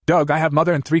 "Doug, I have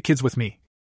mother and 3 kids with me,"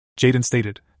 Jaden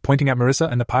stated, pointing at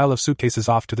Marissa and the pile of suitcases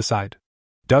off to the side.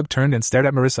 Doug turned and stared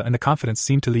at Marissa and the confidence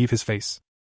seemed to leave his face.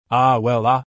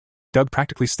 Doug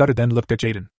practically stuttered, then looked at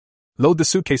Jaden. "Load the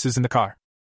suitcases in the car."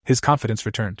 His confidence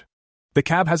returned. "The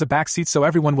cab has a back seat so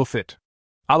everyone will fit.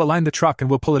 I'll align the truck and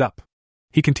we'll pull it up."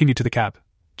 He continued to the cab.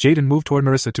 Jaden moved toward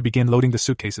Marissa to begin loading the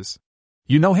suitcases.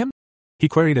 "You know him?" he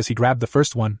queried as he grabbed the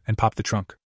first one and popped the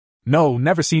trunk. "No,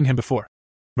 never seen him before,"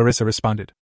 Marissa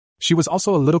responded. She was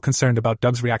also a little concerned about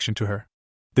Doug's reaction to her.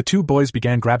 The 2 boys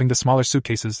began grabbing the smaller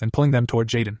suitcases and pulling them toward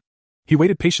Jaden. He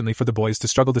waited patiently for the boys to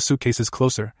struggle the suitcases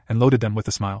closer and loaded them with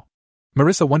a smile.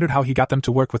 Marissa wondered how he got them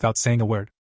to work without saying a word.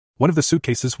 One of the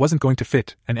suitcases wasn't going to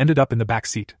fit and ended up in the back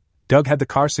seat. Doug had the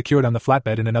car secured on the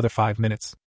flatbed in another 5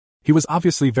 minutes. He was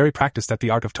obviously very practiced at the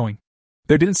art of towing.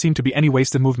 There didn't seem to be any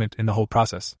wasted movement in the whole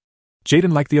process.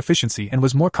 Jaden liked the efficiency and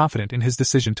was more confident in his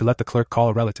decision to let the clerk call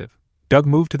a relative. Doug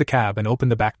moved to the cab and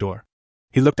opened the back door.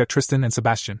 He looked at Tristan and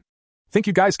Sebastian. "Think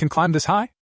you guys can climb this high?"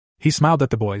 He smiled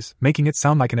at the boys, making it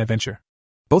sound like an adventure.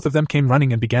 Both of them came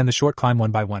running and began the short climb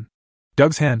one by one.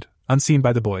 Doug's hand, unseen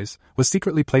by the boys, was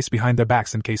secretly placed behind their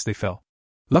backs in case they fell.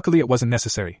 Luckily it wasn't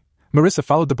necessary. Marissa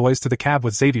followed the boys to the cab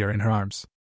with Xavier in her arms.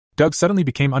 Doug suddenly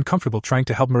became uncomfortable trying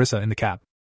to help Marissa in the cab.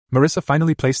 Marissa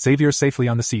finally placed Xavier safely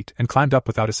on the seat and climbed up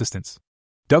without assistance.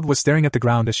 Doug was staring at the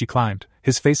ground as she climbed,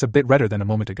 his face a bit redder than a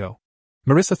moment ago.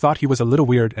 Marissa thought he was a little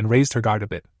weird and raised her guard a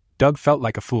bit. Doug felt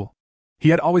like a fool. He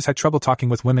had always had trouble talking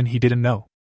with women he didn't know.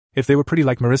 If they were pretty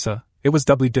like Marissa, it was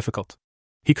doubly difficult.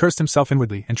 He cursed himself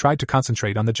inwardly and tried to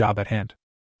concentrate on the job at hand.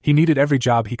 He needed every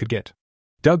job he could get.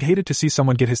 Doug hated to see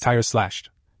someone get his tires slashed,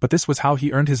 but this was how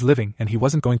he earned his living and he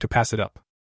wasn't going to pass it up.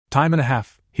 Time and a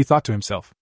half, he thought to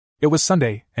himself. It was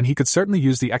Sunday, and he could certainly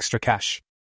use the extra cash.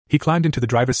 He climbed into the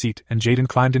driver's seat and Jaden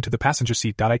climbed into the passenger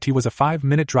seat. It was a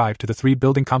 5-minute drive to the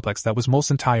 3-building complex that was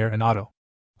Molson Tire and Auto.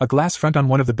 A glass front on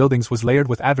one of the buildings was layered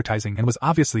with advertising and was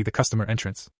obviously the customer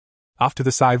entrance. Off to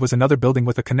the side was another building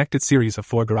with a connected series of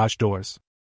 4 garage doors.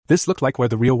 This looked like where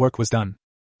the real work was done.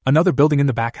 Another building in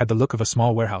the back had the look of a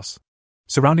small warehouse.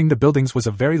 Surrounding the buildings was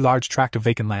a very large tract of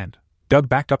vacant land. Doug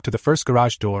backed up to the first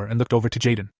garage door and looked over to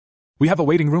Jaden. "We have a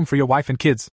waiting room for your wife and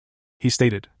kids," he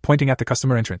stated, pointing at the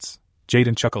customer entrance.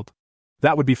 Jaden chuckled.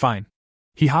 "That would be fine."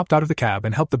 He hopped out of the cab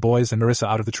and helped the boys and Marissa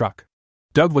out of the truck.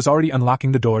 Doug was already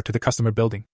unlocking the door to the customer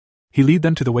building. He led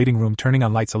them to the waiting room, turning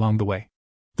on lights along the way.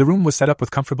 The room was set up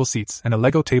with comfortable seats and a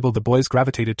Lego table the boys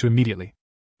gravitated to immediately.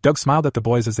 Doug smiled at the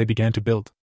boys as they began to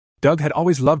build. Doug had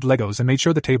always loved Legos and made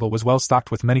sure the table was well stocked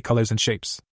with many colors and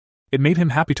shapes. It made him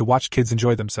happy to watch kids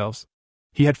enjoy themselves.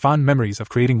 He had fond memories of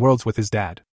creating worlds with his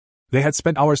dad. They had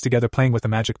spent hours together playing with the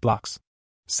magic blocks.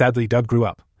 Sadly, Doug grew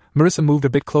up. Marissa moved a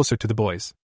bit closer to the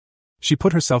boys. She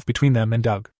put herself between them and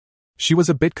Doug. She was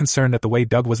a bit concerned at the way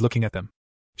Doug was looking at them.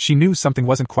 She knew something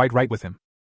wasn't quite right with him.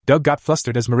 Doug got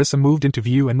flustered as Marissa moved into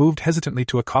view and moved hesitantly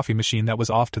to a coffee machine that was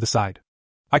off to the side.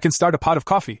 "I can start a pot of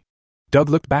coffee." Doug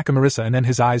looked back at Marissa and then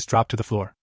his eyes dropped to the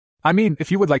floor. "I mean,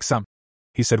 if you would like some,"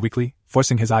 he said weakly,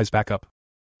 forcing his eyes back up.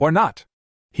 "Or not."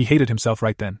 He hated himself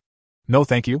right then. "No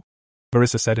thank you,"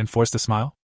 Marissa said and forced a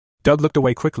smile. Doug looked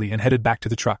away quickly and headed back to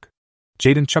the truck.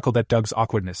 Jaden chuckled at Doug's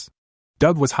awkwardness.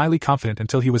 Doug was highly confident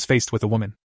until he was faced with a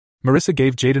woman. Marissa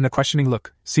gave Jaden a questioning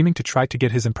look, seeming to try to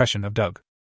get his impression of Doug.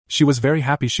 She was very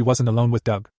happy she wasn't alone with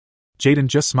Doug. Jaden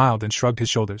just smiled and shrugged his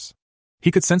shoulders.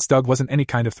 He could sense Doug wasn't any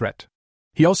kind of threat.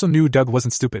 He also knew Doug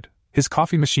wasn't stupid. His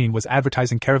coffee machine was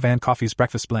advertising Caravan Coffee's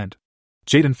breakfast blend.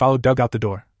 Jaden followed Doug out the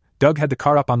door. Doug had the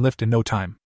car up on lift in no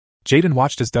time. Jaden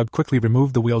watched as Doug quickly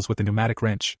removed the wheels with the pneumatic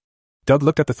wrench. Doug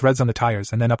looked at the threads on the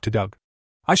tires and then up to Doug.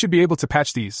 "I should be able to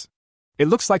patch these. It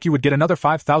looks like you would get another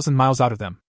 5,000 miles out of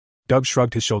them." Doug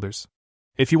shrugged his shoulders.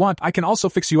 "If you want, I can also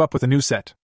fix you up with a new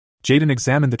set." Jaden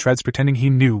examined the treads pretending he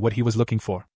knew what he was looking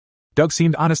for. Doug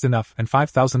seemed honest enough and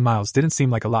 5,000 miles didn't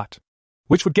seem like a lot.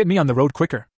 "Which would get me on the road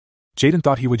quicker?" Jaden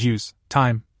thought he would use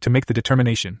time to make the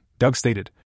determination. Doug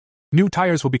stated, "New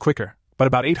tires will be quicker, but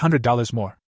about $800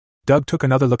 more." Doug took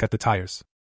another look at the tires.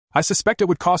 "I suspect it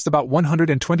would cost about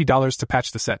 $120 to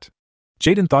patch the set."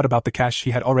 Jaden thought about the cash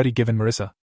he had already given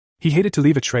Marissa. He hated to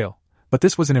leave a trail, but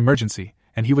this was an emergency,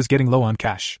 and he was getting low on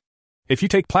cash. "If you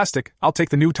take plastic, I'll take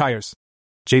the new tires,"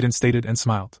 Jaden stated and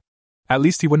smiled. At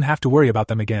least he wouldn't have to worry about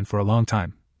them again for a long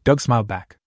time. Doug smiled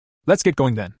back. "Let's get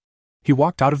going then." He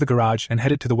walked out of the garage and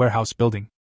headed to the warehouse building.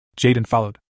 Jaden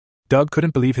followed. Doug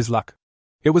couldn't believe his luck.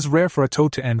 It was rare for a tow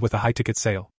to end with a high-ticket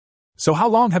sale. "So how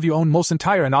long have you owned Molson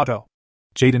Tire and Auto?"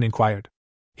 Jaden inquired.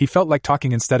 He felt like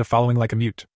talking instead of following like a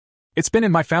mute. "It's been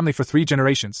in my family for 3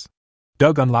 generations.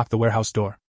 Doug unlocked the warehouse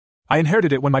door. "I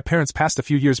inherited it when my parents passed a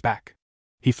few years back."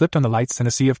 He flipped on the lights and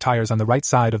a sea of tires on the right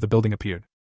side of the building appeared.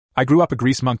 "I grew up a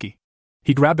grease monkey."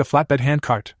 He grabbed a flatbed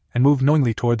handcart and moved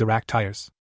knowingly toward the racked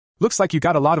tires. "Looks like you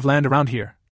got a lot of land around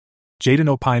here," Jaden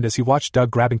opined as he watched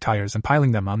Doug grabbing tires and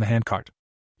piling them on the handcart.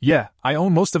 "Yeah, I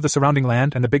own most of the surrounding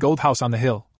land and the big old house on the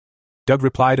hill," Doug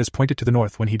replied as pointed to the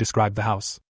north when he described the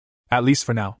house. "At least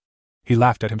for now." He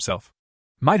laughed at himself.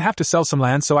 "Might have to sell some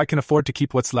land so I can afford to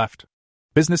keep what's left.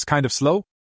 Business kind of slow?"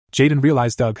 Jaden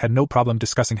realized Doug had no problem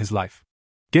discussing his life.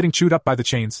 "Getting chewed up by the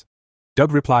chains,"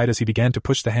 Doug replied as he began to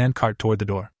push the handcart toward the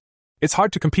door. "It's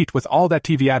hard to compete with all that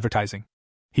TV advertising."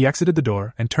 He exited the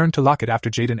door and turned to lock it after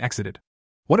Jaden exited.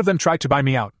 "One of them tried to buy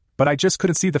me out, but I just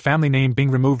couldn't see the family name being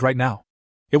removed right now.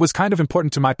 It was kind of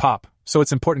important to my pop, so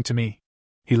it's important to me."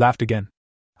 He laughed again.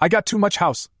 "I got too much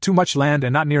house, too much land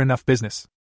and not near enough business."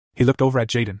 He looked over at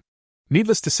Jaden.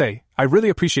 "Needless to say, I really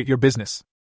appreciate your business."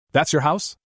 "That's your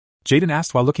house?" Jaden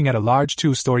asked while looking at a large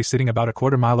 2-story sitting about a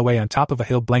quarter mile away on top of a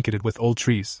hill blanketed with old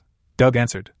trees. Doug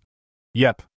answered.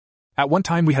 "Yep. At one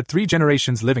time we had 3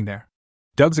 generations living there."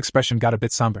 Doug's expression got a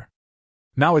bit somber.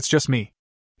 "Now it's just me."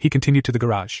 He continued to the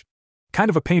garage. "Kind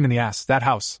of a pain in the ass, that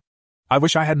house. I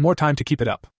wish I had more time to keep it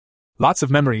up. Lots of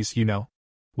memories, you know."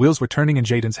 Wheels were turning in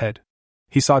Jaden's head.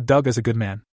 He saw Doug as a good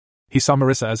man. He saw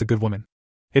Marissa as a good woman.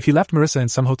 If he left Marissa in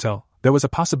some hotel, there was a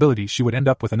possibility she would end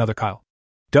up with another Kyle.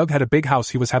 Doug had a big house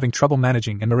he was having trouble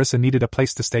managing and Marissa needed a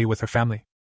place to stay with her family.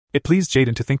 It pleased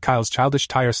Jaden to think Kyle's childish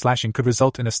tire slashing could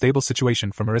result in a stable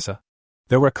situation for Marissa.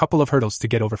 There were a couple of hurdles to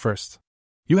get over first.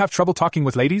 "You have trouble talking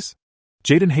with ladies?"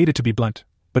 Jaden hated to be blunt,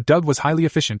 but Doug was highly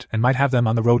efficient and might have them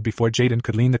on the road before Jaden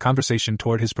could lean the conversation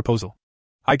toward his proposal.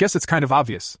 "I guess it's kind of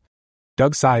obvious."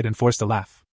 Doug sighed and forced a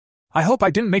laugh. "I hope I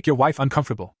didn't make your wife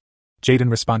uncomfortable." Jaden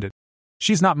responded.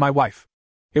 "She's not my wife."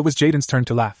 It was Jaden's turn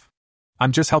to laugh.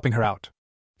 "I'm just helping her out.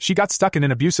 She got stuck in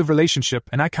an abusive relationship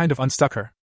and I kind of unstuck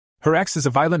her. Her ex is a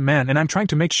violent man and I'm trying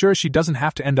to make sure she doesn't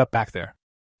have to end up back there.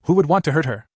 Who would want to hurt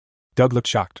her?" Doug looked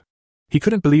shocked. He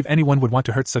couldn't believe anyone would want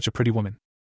to hurt such a pretty woman.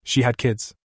 She had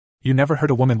kids. "You never hurt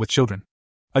a woman with children."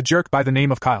 "A jerk by the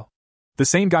name of Kyle. The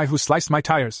same guy who sliced my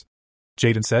tires,"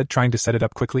 Jaden said, trying to set it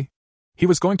up quickly. "He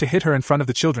was going to hit her in front of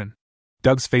the children."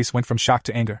 Doug's face went from shock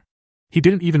to anger. He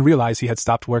didn't even realize he had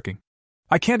stopped working.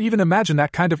 "I can't even imagine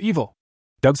that kind of evil."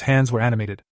 Doug's hands were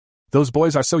animated. "Those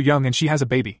boys are so young and she has a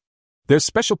baby. There's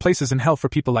special places in hell for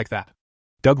people like that."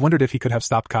 Doug wondered if he could have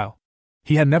stopped Kyle.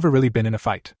 He had never really been in a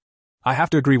fight. "I have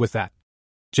to agree with that,"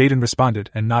 Jaden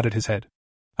responded and nodded his head.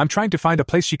 "I'm trying to find a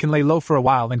place she can lay low for a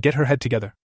while and get her head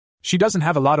together. She doesn't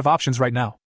have a lot of options right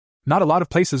now." Not a lot of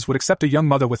places would accept a young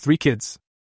mother with 3 kids.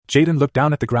 Jaden looked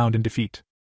down at the ground in defeat.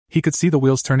 He could see the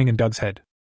wheels turning in Doug's head.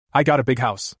 I got a big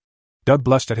house. Doug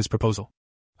blushed at his proposal.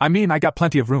 I mean, I got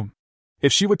plenty of room.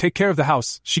 If she would take care of the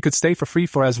house, she could stay for free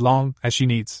for as long as she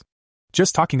needs.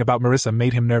 Just talking about Marissa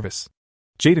made him nervous.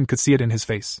 Jaden could see it in his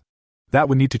face. That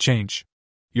would need to change.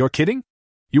 You're kidding?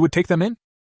 You would take them in?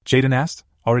 Jaden asked,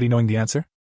 already knowing the answer.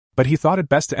 But he thought it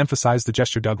best to emphasize the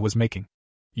gesture Doug was making.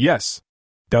 Yes,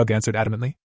 Doug answered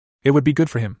adamantly. It would be good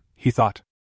for him, he thought.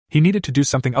 He needed to do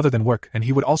something other than work, and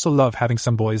he would also love having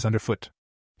some boys underfoot.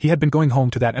 He had been going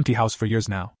home to that empty house for years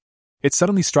now. It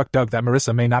suddenly struck Doug that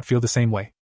Marissa may not feel the same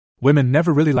way. Women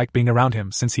never really liked being around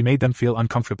him since he made them feel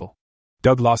uncomfortable.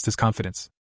 Doug lost his confidence.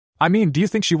 I mean, do you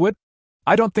think she would?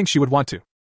 I don't think she would want to.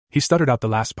 He stuttered out the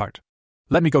last part.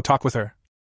 Let me go talk with her.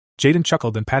 Jaden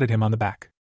chuckled and patted him on the back.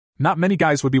 Not many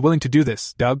guys would be willing to do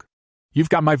this, Doug. You've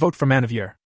got my vote for Man of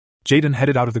Year. Jaden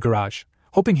headed out of the garage,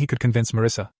 hoping he could convince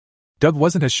Marissa. Doug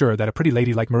wasn't as sure that a pretty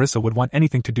lady like Marissa would want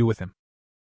anything to do with him.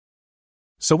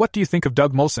 So what do you think of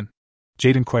Doug Molson?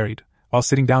 Jaden queried, while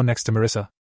sitting down next to Marissa.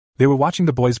 They were watching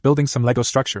the boys building some Lego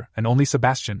structure, and only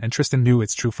Sebastian and Tristan knew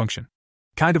its true function.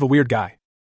 Kind of a weird guy.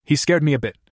 He scared me a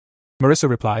bit. Marissa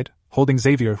replied, holding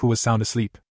Xavier, who was sound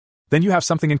asleep. Then you have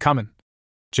something in common,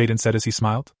 Jaden said as he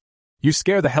smiled. You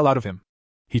scare the hell out of him.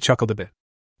 He chuckled a bit.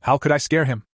 How could I scare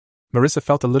him? Marissa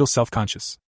felt a little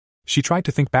self-conscious. She tried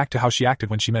to think back to how she acted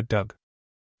when she met Doug.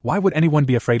 Why would anyone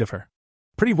be afraid of her?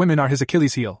 Pretty women are his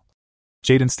Achilles heel,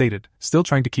 Jaden stated, still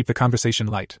trying to keep the conversation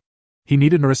light. He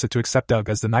needed Marissa to accept Doug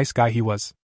as the nice guy he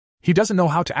was. He doesn't know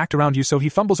how to act around you, so he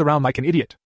fumbles around like an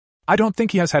idiot. I don't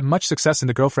think he has had much success in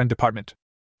the girlfriend department.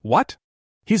 What?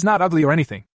 He's not ugly or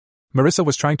anything. Marissa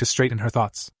was trying to straighten her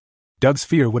thoughts. Doug's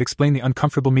fear would explain the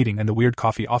uncomfortable meeting and the weird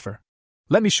coffee offer.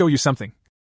 Let me show you something,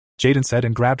 Jaden said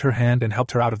and grabbed her hand and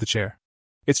helped her out of the chair.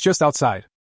 It's just outside.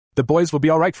 The boys will be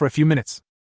all right for a few minutes.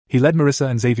 He led Marissa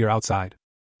and Xavier outside.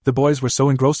 The boys were so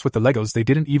engrossed with the Legos they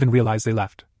didn't even realize they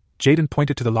left. Jaden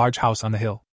pointed to the large house on the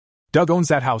hill. Doug owns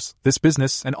that house, this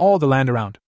business, and all the land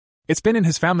around. It's been in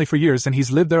his family for years and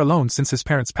he's lived there alone since his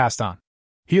parents passed on.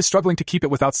 He is struggling to keep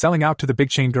it without selling out to the big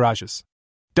chain garages.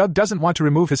 Doug doesn't want to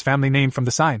remove his family name from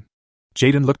the sign.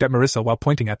 Jaden looked at Marissa while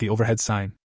pointing at the overhead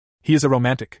sign. He is a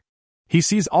romantic. He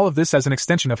sees all of this as an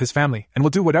extension of his family and will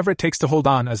do whatever it takes to hold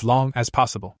on as long as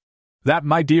possible. That,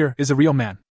 my dear, is a real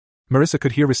man. Marissa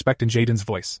could hear respect in Jaden's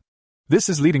voice. This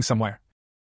is leading somewhere,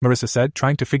 Marissa said,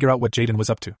 trying to figure out what Jaden was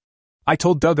up to. I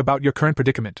told Doug about your current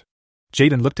predicament.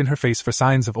 Jaden looked in her face for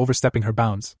signs of overstepping her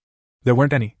bounds. There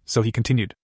weren't any, so he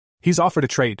continued. He's offered a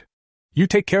trade. You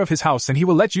take care of his house and he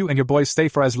will let you and your boys stay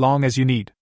for as long as you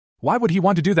need. Why would he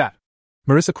want to do that?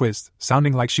 Marissa quizzed,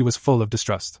 sounding like she was full of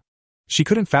distrust. She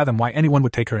couldn't fathom why anyone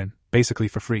would take her in, basically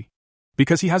for free.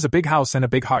 Because he has a big house and a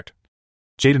big heart.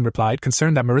 Jaden replied,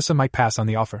 concerned that Marissa might pass on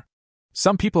the offer.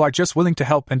 Some people are just willing to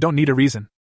help and don't need a reason.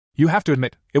 You have to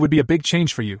admit, it would be a big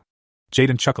change for you.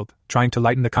 Jaden chuckled, trying to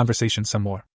lighten the conversation some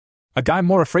more. A guy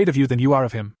more afraid of you than you are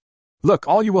of him. Look,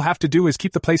 all you will have to do is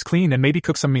keep the place clean and maybe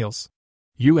cook some meals.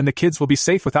 You and the kids will be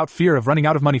safe without fear of running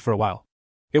out of money for a while.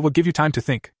 It will give you time to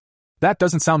think. That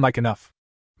doesn't sound like enough.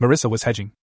 Marissa was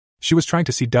hedging. She was trying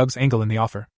to see Doug's angle in the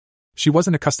offer. She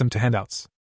wasn't accustomed to handouts.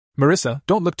 Marissa,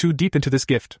 don't look too deep into this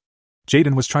gift.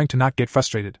 Jaden was trying to not get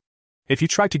frustrated. If you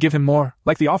try to give him more,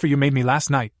 like the offer you made me last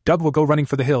night, Doug will go running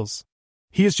for the hills.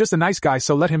 He is just a nice guy,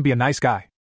 so let him be a nice guy.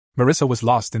 Marissa was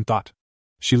lost in thought.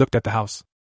 She looked at the house.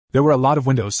 There were a lot of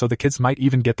windows, so the kids might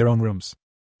even get their own rooms.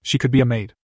 She could be a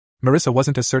maid. Marissa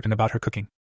wasn't as certain about her cooking.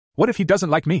 What if he doesn't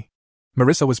like me?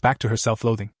 Marissa was back to her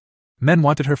self-loathing. Men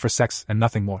wanted her for sex and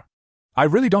nothing more. I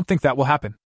really don't think that will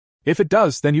happen. If it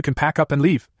does, then you can pack up and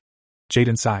leave.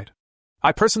 Jaden sighed.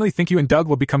 I personally think you and Doug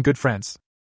will become good friends.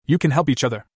 You can help each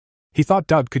other. He thought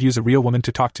Doug could use a real woman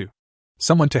to talk to.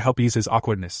 Someone to help ease his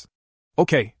awkwardness.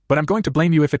 Okay, but I'm going to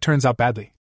blame you if it turns out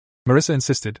badly. Marissa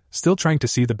insisted, still trying to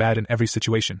see the bad in every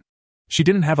situation. She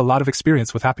didn't have a lot of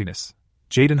experience with happiness.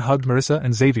 Jaden hugged Marissa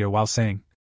and Xavier while saying,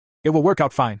 It will work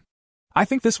out fine. I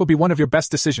think this will be one of your best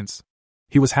decisions.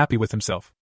 He was happy with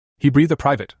himself. He breathed a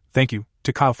private, thank you,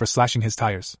 to Kyle for slashing his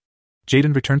tires.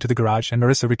 Jaden returned to the garage and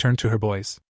Marissa returned to her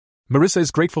boys. Marissa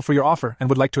is grateful for your offer and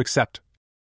would like to accept,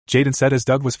 Jaden said as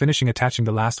Doug was finishing attaching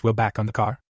the last wheel back on the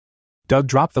car. Doug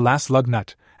dropped the last lug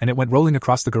nut, and it went rolling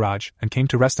across the garage and came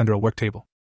to rest under a work table.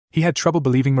 He had trouble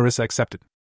believing Marissa accepted.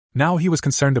 Now he was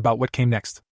concerned about what came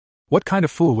next. What kind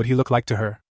of fool would he look like to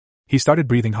her? He started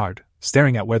breathing hard,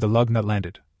 staring at where the lug nut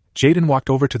landed. Jaden walked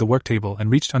over to the work table and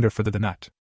reached under for the nut.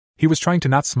 He was trying to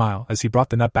not smile as he brought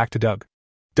the nut back to Doug.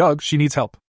 Doug, she needs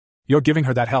help. You're giving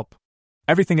her that help.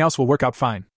 Everything else will work out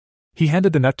fine. He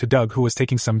handed the nut to Doug, who was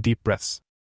taking some deep breaths.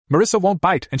 Marissa won't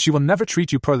bite and she will never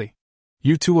treat you poorly.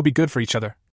 You two will be good for each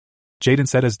other. Jaden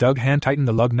said as Doug hand tightened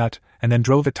the lug nut and then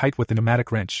drove it tight with the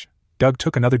pneumatic wrench. Doug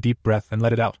took another deep breath and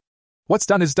let it out. What's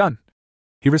done is done,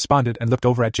 he responded and looked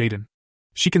over at Jaden.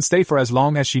 She can stay for as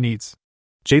long as she needs.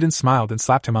 Jaden smiled and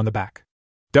slapped him on the back.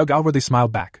 Doug outwardly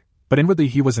smiled back, but inwardly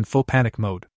he was in full panic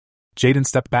mode. Jaden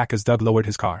stepped back as Doug lowered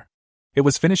his car. It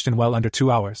was finished in well under 2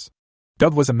 hours.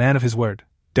 Doug was a man of his word.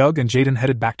 Doug and Jaden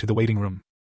headed back to the waiting room.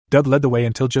 Doug led the way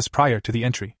until just prior to the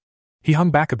entry. He hung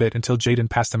back a bit until Jaden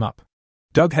passed him up.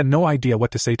 Doug had no idea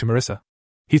what to say to Marissa.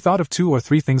 He thought of 2 or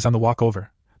 3 things on the walk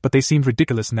over, but they seemed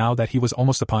ridiculous now that he was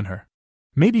almost upon her.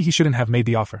 Maybe he shouldn't have made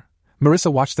the offer.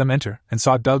 Marissa watched them enter and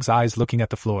saw Doug's eyes looking at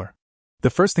the floor. The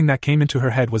first thing that came into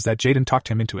her head was that Jaden talked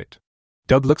him into it.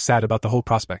 Doug looked sad about the whole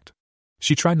prospect.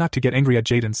 She tried not to get angry at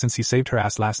Jaden since he saved her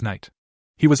ass last night.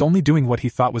 He was only doing what he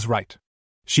thought was right.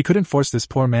 She couldn't force this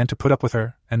poor man to put up with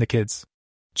her and the kids.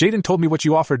 Jaden told me what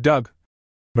you offered, Doug,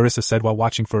 Marissa said while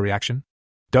watching for a reaction.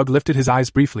 Doug lifted his eyes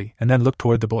briefly and then looked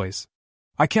toward the boys.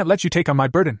 I can't let you take on my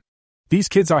burden. These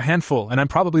kids are a handful and I'm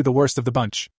probably the worst of the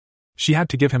bunch. She had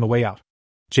to give him a way out.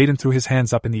 Jaden threw his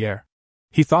hands up in the air.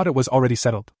 He thought it was already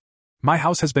settled. My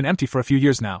house has been empty for a few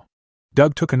years now.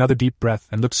 Doug took another deep breath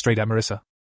and looked straight at Marissa.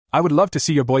 I would love to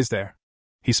see your boys there.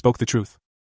 He spoke the truth.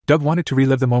 Doug wanted to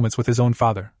relive the moments with his own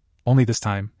father, only this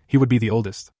time, he would be the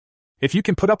oldest. If you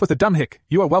can put up with a dumb hick,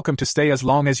 you are welcome to stay as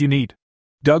long as you need.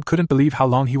 Doug couldn't believe how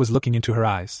long he was looking into her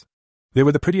eyes. They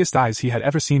were the prettiest eyes he had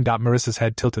ever seen. Marissa's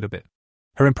head tilted a bit.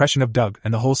 Her impression of Doug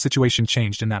and the whole situation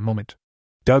changed in that moment.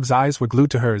 Doug's eyes were glued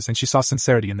to hers and she saw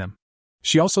sincerity in them.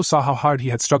 She also saw how hard he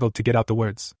had struggled to get out the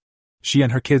words. She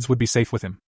and her kids would be safe with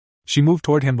him. She moved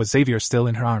toward him with Xavier still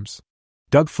in her arms.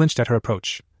 Doug flinched at her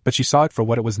approach, but she saw it for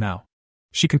what it was now.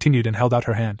 She continued and held out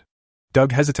her hand.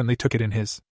 Doug hesitantly took it in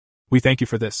his. We thank you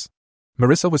for this.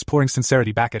 Marissa was pouring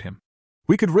sincerity back at him.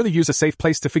 We could really use a safe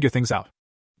place to figure things out.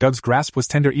 Doug's grasp was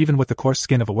tender even with the coarse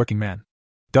skin of a working man.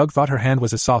 Doug thought her hand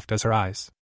was as soft as her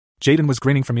eyes. Jaden was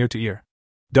grinning from ear to ear.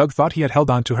 Doug thought he had held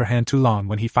on to her hand too long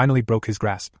when he finally broke his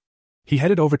grasp. He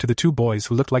headed over to the 2 boys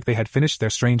who looked like they had finished their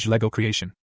strange Lego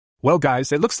creation. Well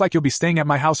guys, it looks like you'll be staying at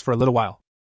my house for a little while.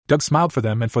 Doug smiled for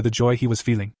them and for the joy he was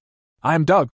feeling. I am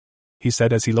Doug, he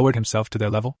said as he lowered himself to their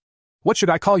level. What should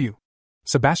I call you?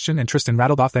 Sebastian and Tristan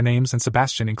rattled off their names and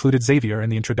Sebastian included Xavier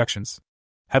in the introductions.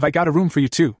 Have I got a room for you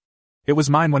too? It was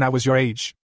mine when I was your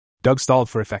age. Doug stalled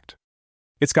for effect.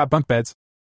 It's got bunk beds.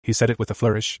 He said it with a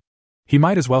flourish. He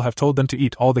might as well have told them to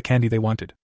eat all the candy they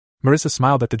wanted. Marissa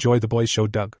smiled at the joy the boys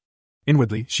showed Doug.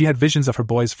 Inwardly, she had visions of her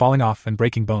boys falling off and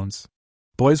breaking bones.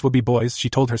 Boys will be boys, she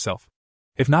told herself.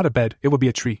 If not a bed, it will be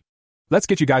a tree. Let's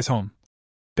get you guys home,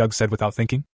 Doug said without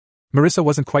thinking. Marissa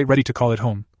wasn't quite ready to call it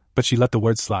home, but she let the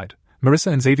words slide.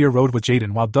 Marissa and Xavier rode with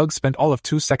Jaden while Doug spent all of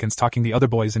 2 seconds talking the other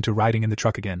boys into riding in the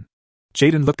truck again.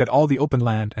 Jaden looked at all the open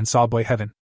land and saw boy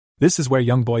heaven. This is where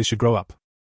young boys should grow up.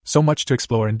 So much to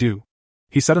explore and do.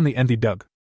 He suddenly envied Doug.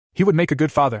 He would make a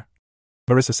good father,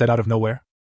 Marissa said out of nowhere.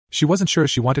 She wasn't sure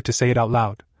she wanted to say it out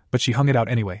loud, but she hung it out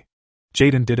anyway.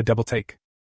 Jaden did a double take.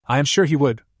 I am sure he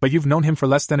would, but you've known him for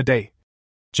less than a day,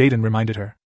 Jaden reminded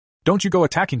her. Don't you go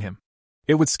attacking him.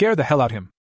 It would scare the hell out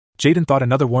him. Jaden thought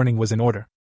another warning was in order.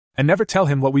 And never tell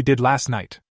him what we did last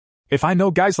night. If I know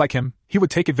guys like him, he would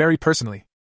take it very personally.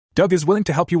 Doug is willing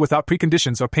to help you without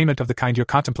preconditions or payment of the kind you're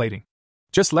contemplating.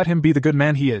 Just let him be the good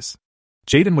man he is.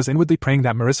 Jaden was inwardly praying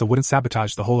that Marissa wouldn't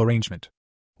sabotage the whole arrangement.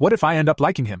 What if I end up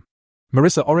liking him?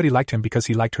 Marissa already liked him because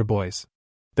he liked her boys.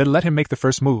 Then let him make the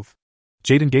first move.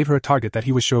 Jaden gave her a target that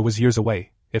he was sure was years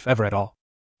away, if ever at all.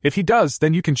 If he does,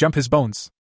 then you can jump his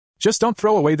bones. Just don't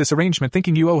throw away this arrangement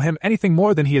thinking you owe him anything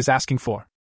more than he is asking for.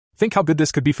 Think how good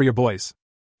this could be for your boys.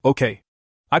 Okay.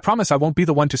 I promise I won't be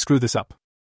the one to screw this up.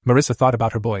 Marissa thought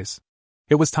about her boys.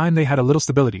 It was time they had a little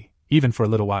stability, even for a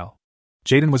little while.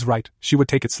 Jaden was right, she would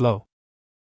take it slow.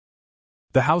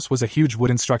 The house was a huge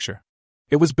wooden structure.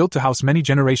 It was built to house many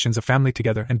generations of family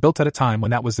together and built at a time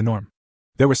when that was the norm.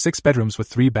 There were 6 bedrooms with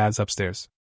 3 baths upstairs.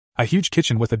 A huge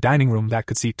kitchen with a dining room that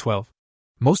could seat 12.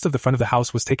 Most of the front of the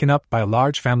house was taken up by a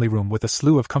large family room with a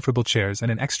slew of comfortable chairs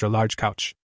and an extra large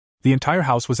couch. The entire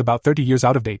house was about 30 years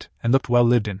out of date and looked well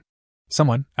lived in.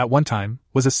 Someone, at one time,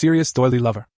 was a serious doily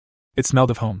lover. It smelled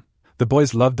of home. The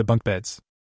boys loved the bunk beds.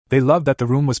 They loved that the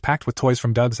room was packed with toys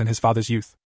from Doug's and his father's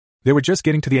youth. They were just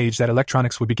getting to the age that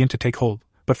electronics would begin to take hold,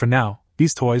 but for now,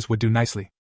 these toys would do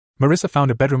nicely. Marissa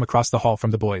found a bedroom across the hall from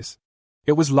the boys.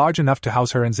 It was large enough to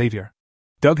house her and Xavier.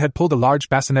 Doug had pulled a large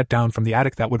bassinet down from the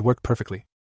attic that would work perfectly.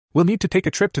 We'll need to take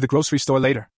a trip to the grocery store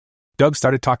later. Doug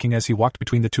started talking as he walked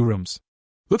between the 2 rooms.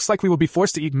 Looks like we will be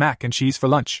forced to eat mac and cheese for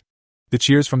lunch. The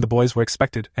cheers from the boys were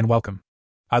expected and welcome.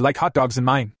 I like hot dogs in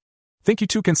mine, Think you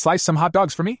two can slice some hot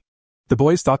dogs for me? The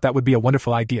boys thought that would be a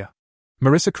wonderful idea.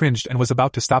 Marissa cringed and was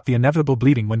about to stop the inevitable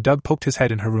bleeding when Doug poked his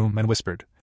head in her room and whispered,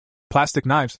 "Plastic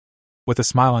knives," with a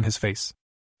smile on his face.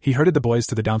 He herded the boys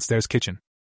to the downstairs kitchen.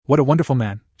 What a wonderful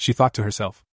man, she thought to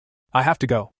herself. I have to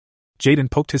go. Jaden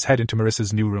poked his head into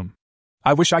Marissa's new room.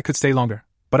 I wish I could stay longer,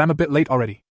 but I'm a bit late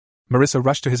already. Marissa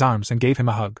rushed to his arms and gave him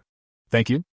a hug. Thank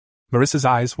you? Marissa's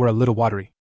eyes were a little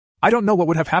watery. I don't know what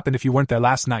would have happened if you weren't there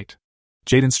last night.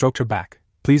 Jaden stroked her back,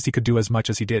 pleased he could do as much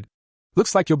as he did.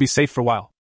 Looks like you'll be safe for a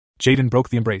while. Jaden broke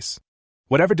the embrace.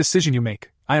 Whatever decision you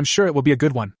make, I am sure it will be a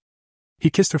good one. He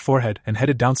kissed her forehead and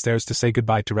headed downstairs to say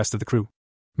goodbye to the rest of the crew.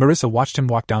 Marissa watched him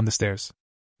walk down the stairs.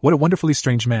 What a wonderfully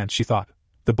strange man, she thought.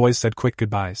 The boys said quick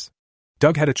goodbyes.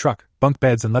 Doug had a truck, bunk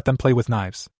beds, and let them play with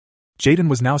knives. Jaden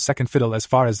was now second fiddle as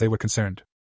far as they were concerned.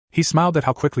 He smiled at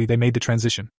how quickly they made the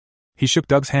transition. He shook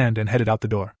Doug's hand and headed out the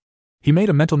door. He made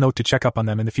a mental note to check up on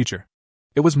them in the future.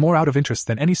 It was more out of interest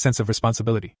than any sense of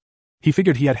responsibility. He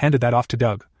figured he had handed that off to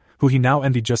Doug, who he now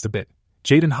envied just a bit.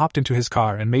 Jaden hopped into his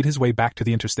car and made his way back to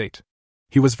the interstate.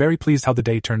 He was very pleased how the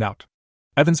day turned out.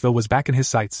 Evansville was back in his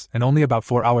sights and only about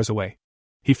 4 hours away.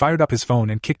 He fired up his phone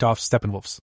and kicked off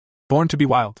Steppenwolf's Born to be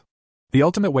Wild. The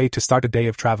ultimate way to start a day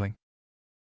of traveling.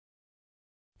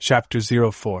 Chapter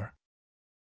 04.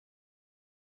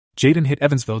 Jaden hit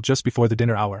Evansville just before the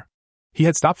dinner hour. He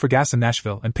had stopped for gas in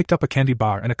Nashville and picked up a candy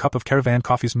bar and a cup of Caravan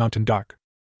Coffee's Mountain Dark.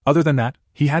 Other than that,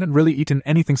 he hadn't really eaten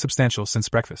anything substantial since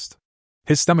breakfast.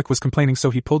 His stomach was complaining,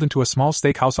 so he pulled into a small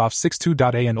steakhouse off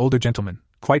 62.A. An older gentleman,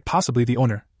 quite possibly the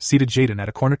owner, seated Jaden at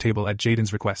a corner table at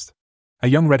Jaden's request. A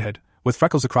young redhead, with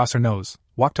freckles across her nose,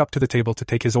 walked up to the table to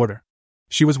take his order.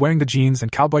 She was wearing the jeans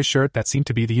and cowboy shirt that seemed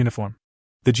to be the uniform.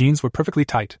 The jeans were perfectly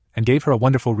tight and gave her a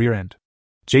wonderful rear end.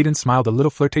 Jaden smiled a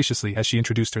little flirtatiously as she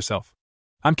introduced herself.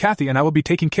 I'm Kathy and I will be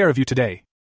taking care of you today.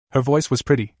 Her voice was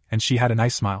pretty, and she had a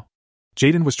nice smile.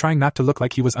 Jaden was trying not to look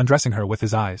like he was undressing her with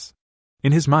his eyes.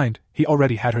 In his mind, he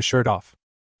already had her shirt off.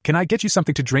 Can I get you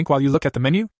something to drink while you look at the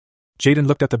menu? Jaden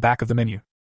looked at the back of the menu.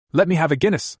 Let me have a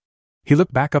Guinness. He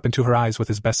looked back up into her eyes with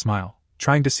his best smile,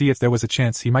 trying to see if there was a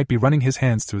chance he might be running his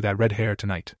hands through that red hair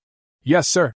tonight. Yes,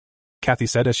 sir, Kathy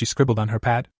said as she scribbled on her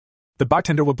pad. The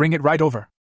bartender will bring it right over.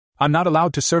 I'm not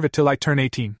allowed to serve it till I turn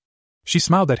 18. She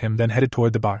smiled at him, then headed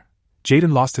toward the bar.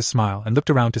 Jaden lost his smile and looked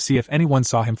around to see if anyone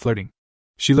saw him flirting.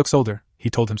 She looks older, he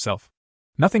told himself.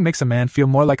 Nothing makes a man feel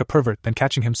more like a pervert than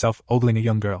catching himself ogling a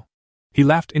young girl. He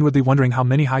laughed inwardly, wondering how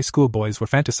many high school boys were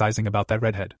fantasizing about that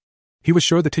redhead. He was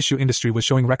sure the tissue industry was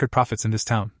showing record profits in this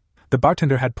town. The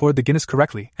bartender had poured the Guinness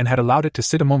correctly and had allowed it to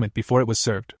sit a moment before it was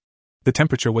served. The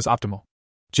temperature was optimal.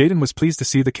 Jaden was pleased to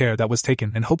see the care that was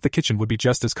taken and hoped the kitchen would be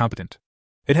just as competent.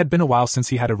 It had been a while since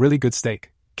he had a really good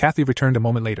steak. Kathy returned a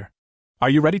moment later. Are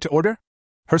you ready to order?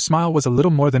 Her smile was a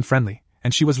little more than friendly,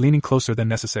 and she was leaning closer than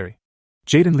necessary.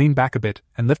 Jaden leaned back a bit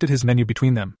and lifted his menu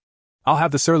between them. I'll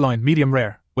have the sirloin medium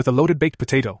rare, with a loaded baked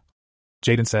potato,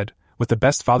 Jaden said, with the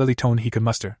best fatherly tone he could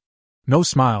muster. No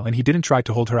smile, and he didn't try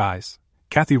to hold her eyes.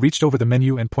 Kathy reached over the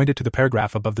menu and pointed to the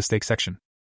paragraph above the steak section.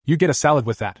 You get a salad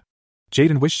with that.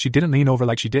 Jaden wished she didn't lean over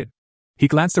like she did. He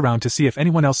glanced around to see if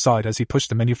anyone else saw it as he pushed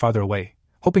the menu farther away,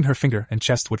 hoping her finger and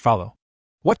chest would follow.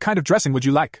 What kind of dressing would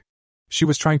you like? She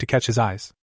was trying to catch his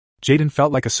eyes. Jaden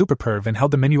felt like a super perv and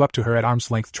held the menu up to her at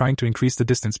arm's length, trying to increase the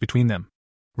distance between them.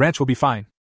 Ranch will be fine.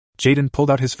 Jaden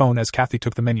pulled out his phone as Kathy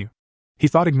took the menu. He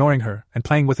thought ignoring her and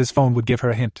playing with his phone would give her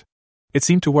a hint. It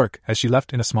seemed to work, as she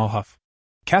left in a small huff.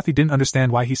 Kathy didn't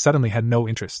understand why he suddenly had no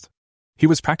interest. He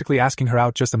was practically asking her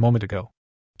out just a moment ago.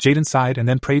 Jaden sighed and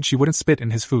then prayed she wouldn't spit in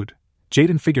his food.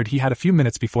 Jaden figured he had a few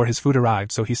minutes before his food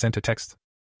arrived, so he sent a text.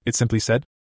 It simply said,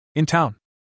 "In town."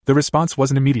 The response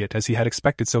wasn't immediate as he had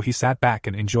expected, so he sat back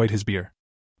and enjoyed his beer.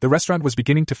 The restaurant was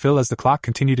beginning to fill as the clock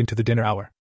continued into the dinner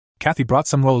hour. Kathy brought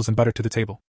some rolls and butter to the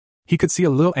table. He could see a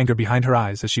little anger behind her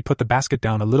eyes as she put the basket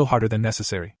down a little harder than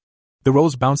necessary. The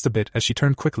rolls bounced a bit as she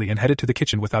turned quickly and headed to the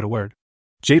kitchen without a word.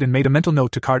 Jaden made a mental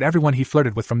note to card everyone he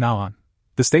flirted with from now on.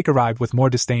 The steak arrived with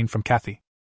more disdain from Kathy.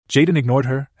 Jaden ignored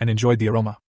her and enjoyed the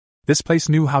aroma. This place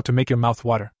knew how to make your mouth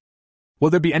water.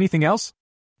 Will there be anything else?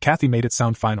 Kathy made it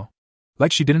sound final.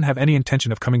 Like she didn't have any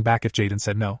intention of coming back if Jaden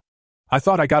said no. I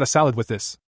thought I got a salad with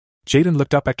this. Jaden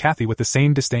looked up at Kathy with the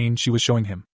same disdain she was showing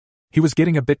him. He was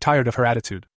getting a bit tired of her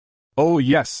attitude. Oh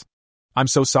yes. I'm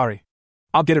so sorry.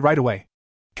 I'll get it right away.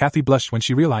 Kathy blushed when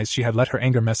she realized she had let her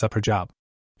anger mess up her job.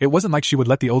 It wasn't like she would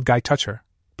let the old guy touch her,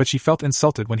 but she felt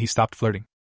insulted when he stopped flirting.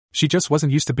 She just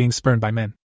wasn't used to being spurned by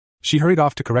men. She hurried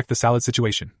off to correct the salad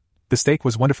situation. The steak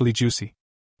was wonderfully juicy.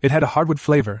 It had a hardwood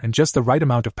flavor and just the right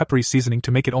amount of peppery seasoning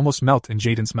to make it almost melt in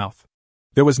Jaden's mouth.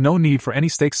 There was no need for any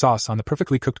steak sauce on the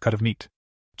perfectly cooked cut of meat.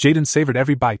 Jaden savored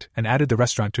every bite and added the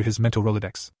restaurant to his mental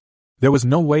Rolodex. There was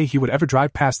no way he would ever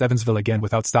drive past Evansville again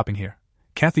without stopping here.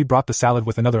 Kathy brought the salad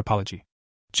with another apology.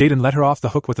 Jaden let her off the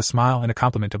hook with a smile and a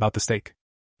compliment about the steak.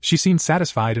 She seemed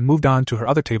satisfied and moved on to her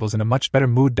other tables in a much better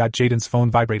mood. Jaden's phone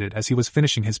vibrated as he was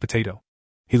finishing his potato.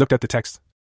 He looked at the text.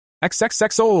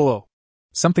 XXXO!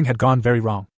 Something had gone very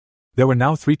wrong. There were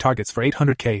now 3 targets for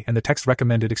 $800K and the text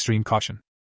recommended extreme caution.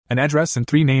 An address and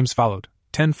 3 names followed: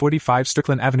 1045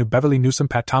 Strickland Avenue, Beverly, Newsom,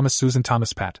 Pat Thomas, Susan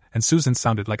Thomas. Pat and Susan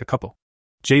sounded like a couple.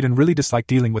 Jaden really disliked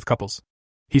dealing with couples.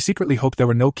 He secretly hoped there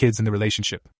were no kids in the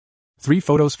relationship. 3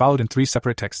 photos followed in 3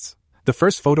 separate texts. The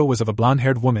first photo was of a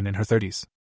blonde-haired woman in her 30s.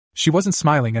 She wasn't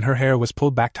smiling and her hair was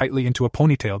pulled back tightly into a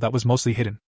ponytail that was mostly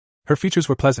hidden. Her features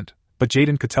were pleasant, but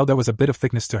Jaden could tell there was a bit of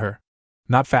thickness to her.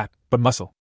 Not fat, but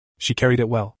muscle. She carried it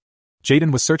well.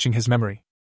 Jaden was searching his memory.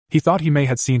 He thought he may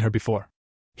had seen her before.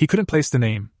 He couldn't place the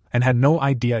name, and had no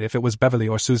idea if it was Beverly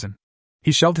or Susan.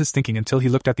 He shelved his thinking until he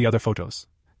looked at the other photos.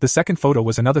 The second photo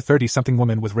was another 30-something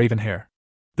woman with raven hair.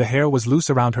 The hair was loose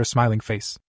around her smiling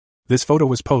face. This photo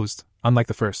was posed, unlike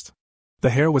the first. The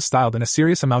hair was styled and a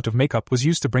serious amount of makeup was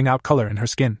used to bring out color in her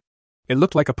skin. It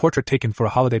looked like a portrait taken for a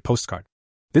holiday postcard.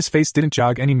 This face didn't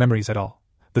jog any memories at all.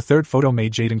 The third photo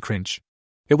made Jaden cringe.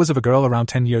 It was of a girl around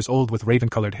 10 years old with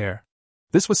raven-colored hair.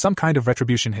 This was some kind of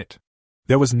retribution hit.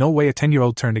 There was no way a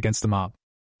 10-year-old turned against the mob.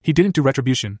 He didn't do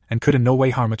retribution and could in no way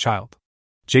harm a child.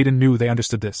 Jaden knew they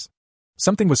understood this.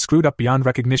 Something was screwed up beyond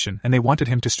recognition and they wanted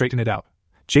him to straighten it out.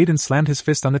 Jaden slammed his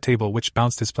fist on the table, which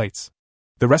bounced his plates.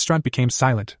 The restaurant became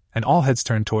silent, and all heads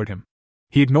turned toward him.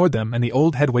 He ignored them and the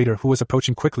old head waiter who was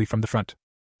approaching quickly from the front.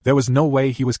 There was no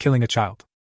way he was killing a child.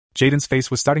 Jaden's face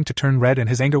was starting to turn red and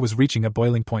his anger was reaching a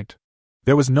boiling point.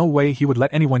 There was no way he would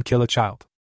let anyone kill a child.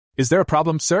 "Is there a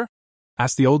problem, sir?"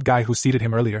 asked the old guy who seated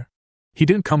him earlier. He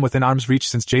didn't come within arm's reach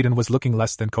since Jaden was looking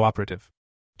less than cooperative.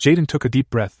 Jaden took a deep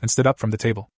breath and stood up from the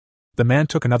table. The man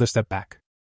took another step back.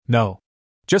 "No.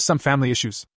 Just some family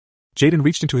issues." Jaden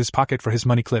reached into his pocket for his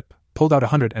money clip, pulled out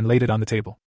 $100 and laid it on the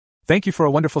table. "Thank you for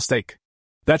a wonderful steak.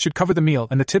 That should cover the meal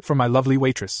and the tip for my lovely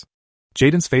waitress."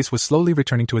 Jaden's face was slowly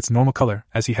returning to its normal color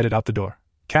as he headed out the door.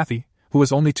 Kathy, who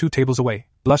was only 2 tables away,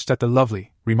 blushed at the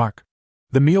lovely remark.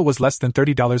 The meal was less than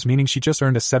 $30, meaning she just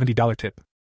earned a $70 tip.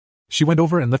 She went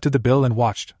over and lifted the bill and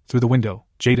watched, through the window,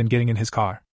 Jaden getting in his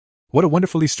car. What a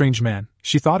wonderfully strange man,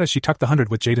 she thought as she tucked the $100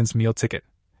 with Jaden's meal ticket.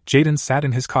 Jaden sat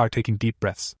in his car taking deep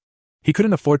breaths. He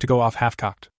couldn't afford to go off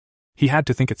half-cocked. He had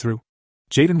to think it through.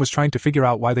 Jaden was trying to figure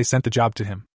out why they sent the job to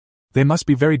him. They must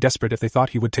be very desperate if they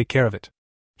thought he would take care of it.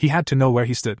 He had to know where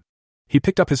he stood. He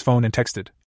picked up his phone and texted,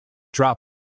 "Drop,"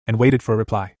 and waited for a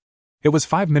reply. It was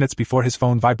 5 minutes before his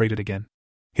phone vibrated again.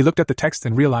 He looked at the text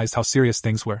and realized how serious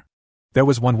things were. There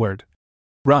was one word.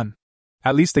 Run.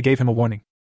 At least they gave him a warning.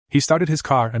 He started his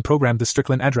car and programmed the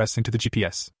Strickland address into the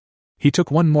GPS. He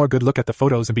took one more good look at the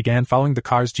photos and began following the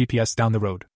car's GPS down the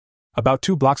road. About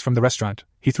 2 blocks from the restaurant,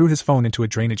 he threw his phone into a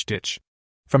drainage ditch.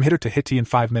 From hitter to hitty in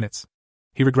 5 minutes.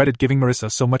 He regretted giving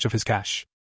Marissa so much of his cash.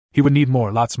 He would need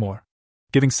more, lots more.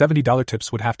 Giving $70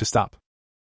 tips would have to stop.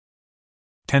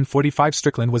 1045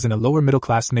 Strickland was in a lower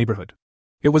middle-class neighborhood.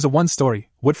 It was a 1-story,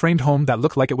 wood-framed home that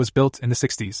looked like it was built in the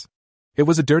 60s. It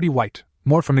was a dirty white,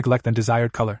 more from neglect than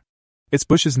desired color. Its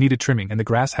bushes needed trimming and the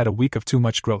grass had a week of too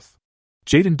much growth.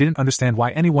 Jaden didn't understand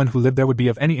why anyone who lived there would be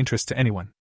of any interest to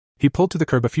anyone. He pulled to the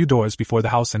curb a few doors before the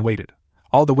house and waited.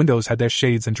 All the windows had their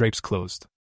shades and drapes closed.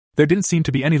 There didn't seem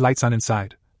to be any lights on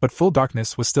inside, but full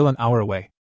darkness was still an hour away.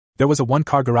 There was a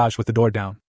 1-car garage with the door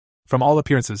down. From all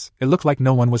appearances, it looked like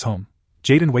no one was home.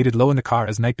 Jaden waited low in the car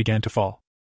as night began to fall.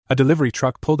 A delivery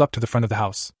truck pulled up to the front of the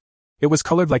house. It was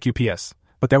colored like UPS,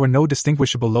 but there were no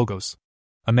distinguishable logos.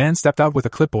 A man stepped out with a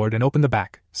clipboard and opened the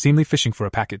back, seemingly fishing for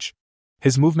a package.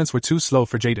 His movements were too slow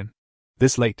for Jaden.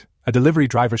 This late, a delivery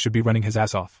driver should be running his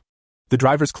ass off. The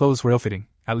driver's clothes were ill-fitting,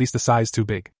 at least a size too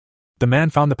big. The man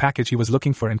found the package he was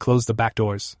looking for and closed the back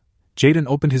doors. Jaden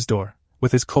opened his door,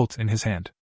 with his Colt in his hand.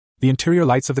 The interior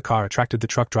lights of the car attracted the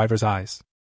truck driver's eyes.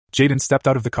 Jaden stepped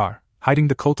out of the car, hiding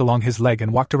the Colt along his leg,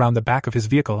 and walked around the back of his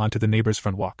vehicle onto the neighbor's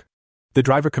front walk. The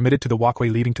driver committed to the walkway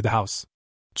leading to the house.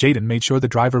 Jaden made sure the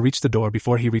driver reached the door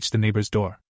before he reached the neighbor's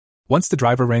door. Once the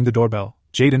driver rang the doorbell,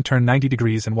 Jaden turned 90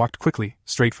 degrees and walked quickly,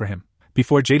 straight for him.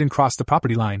 Before Jaden crossed the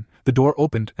property line, the door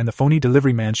opened and the phony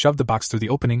delivery man shoved the box through the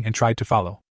opening and tried to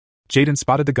follow. Jaden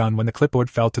spotted the gun when the clipboard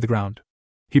fell to the ground.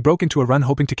 He broke into a run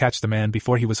hoping to catch the man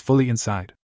before he was fully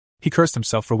inside. He cursed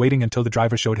himself for waiting until the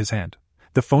driver showed his hand.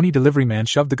 The phony delivery man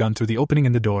shoved the gun through the opening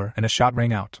in the door and a shot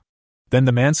rang out. Then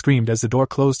the man screamed as the door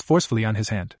closed forcefully on his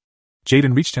hand.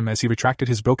 Jaden reached him as he retracted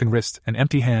his broken wrist, an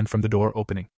empty hand from the door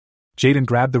opening. Jaden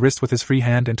grabbed the wrist with his free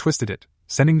hand and twisted it,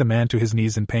 sending the man to his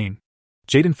knees in pain.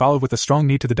 Jaden followed with a strong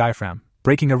knee to the diaphragm,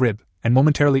 breaking a rib, and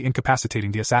momentarily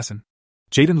incapacitating the assassin.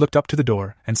 Jaden looked up to the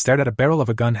door and stared at a barrel of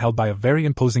a gun held by a very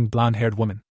imposing blonde-haired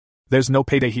woman. "There's no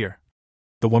payday here,"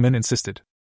 the woman insisted.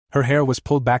 Her hair was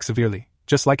pulled back severely,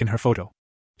 just like in her photo.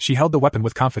 She held the weapon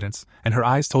with confidence, and her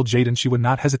eyes told Jaden she would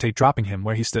not hesitate dropping him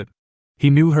where he stood. He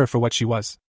knew her for what she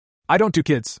was. "I don't do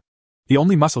kids." The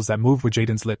only muscles that moved were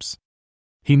Jaden's lips.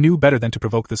 He knew better than to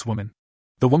provoke this woman.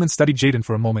 The woman studied Jaden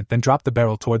for a moment, then dropped the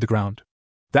barrel toward the ground.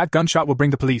 "That gunshot will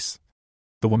bring the police,"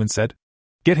 the woman said.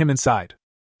 "Get him inside."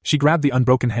 She grabbed the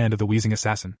unbroken hand of the wheezing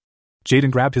assassin.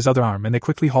 Jaden grabbed his other arm and they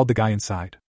quickly hauled the guy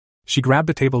inside. She grabbed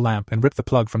a table lamp and ripped the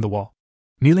plug from the wall.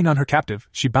 Kneeling on her captive,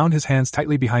 she bound his hands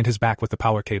tightly behind his back with the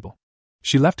power cable.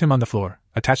 She left him on the floor,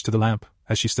 attached to the lamp,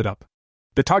 as she stood up.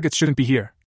 "The targets shouldn't be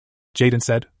here," Jaden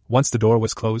said, once the door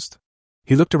was closed.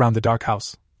 He looked around the dark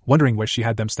house, wondering where she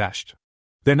had them stashed.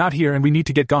 "They're not here and we need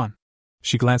to get gone."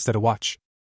 She glanced at a watch.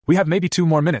 "We have maybe 2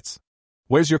 more minutes.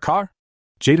 Where's your car?"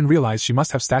 Jaden realized she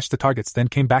must have stashed the targets, then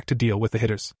came back to deal with the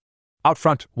hitters. "Out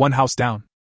front, 1 house down."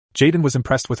 Jaden was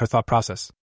impressed with her thought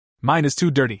process. "Mine is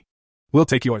too dirty. We'll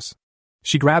take yours."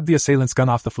 She grabbed the assailant's gun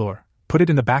off the floor, put it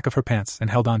in the back of her pants and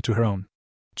held on to her own.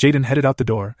 Jaden headed out the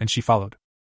door and she followed.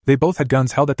 They both had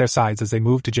guns held at their sides as they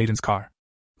moved to Jaden's car.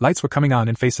 Lights were coming on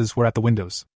and faces were at the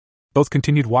windows. Both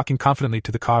continued walking confidently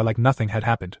to the car like nothing had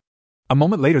happened. A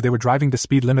moment later they were driving the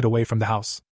speed limit away from the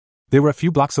house. They were a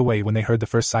few blocks away when they heard the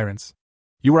first sirens.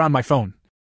 "You were on my phone,"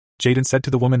 Jaden said to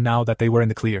the woman now that they were in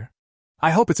the clear.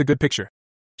 "I hope it's a good picture,"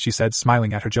 she said,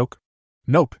 smiling at her joke.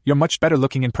 "Nope, you're much better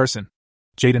looking in person."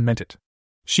 Jaden meant it.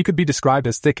 She could be described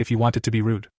as thick if he wanted to be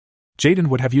rude. Jaden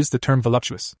would have used the term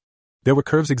voluptuous. There were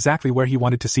curves exactly where he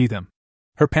wanted to see them.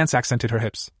 Her pants accented her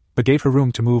hips, but gave her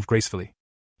room to move gracefully.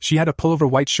 She had a pullover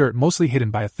white shirt mostly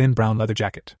hidden by a thin brown leather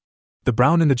jacket. The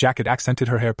brown in the jacket accented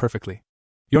her hair perfectly.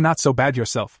 "You're not so bad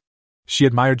yourself." She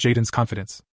admired Jaden's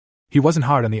confidence. He wasn't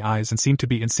hard on the eyes and seemed to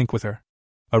be in sync with her.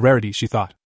 A rarity, she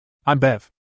thought. "I'm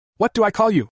Bev." "What do I call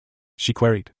you?" she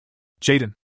queried.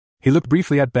 "Jaden." He looked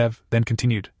briefly at Bev, then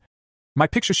continued. "My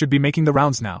picture should be making the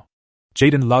rounds now."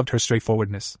 Jaden loved her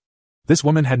straightforwardness. This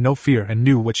woman had no fear and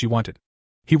knew what she wanted.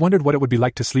 He wondered what it would be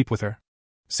like to sleep with her.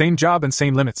 "Same job and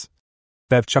same limits."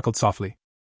 Bev chuckled softly.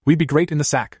 "We'd be great in the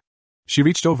sack." She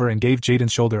reached over and gave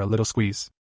Jaden's shoulder a little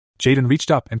squeeze. Jaden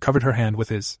reached up and covered her hand with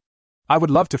his. "I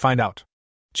would love to find out."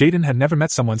 Jaden had never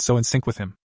met someone so in sync with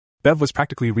him. Bev was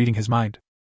practically reading his mind.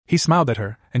 He smiled at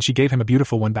her, and she gave him a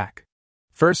beautiful one back.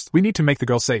 "First, we need to make the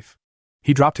girl safe."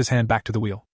 He dropped his hand back to the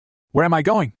wheel. "Where am I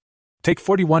going?" "Take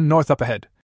 41 north up ahead,"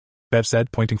 Bev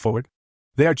said, pointing forward.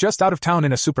 "They are just out of town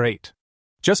in a Super 8.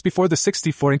 Just before the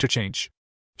 64 interchange."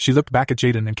 She looked back at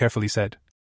Jaden and carefully said,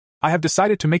 "I have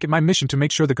decided to make it my mission to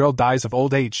make sure the girl dies of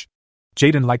old age."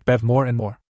 Jaden liked Bev more and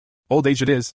more. "Old age it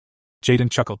is." Jaden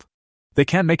chuckled. "They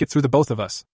can't make it through the both of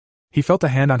us." He felt a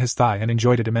hand on his thigh and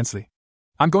enjoyed it immensely.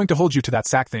 "I'm going to hold you to that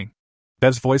sack thing."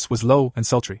 Bev's voice was low and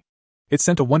sultry. It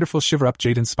sent a wonderful shiver up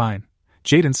Jaden's spine.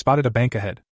 Jaden spotted a bank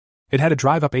ahead. It had a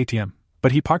drive-up ATM,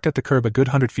 but he parked at the curb a good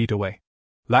 100 feet away.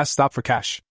 "Last stop for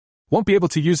cash. Won't be able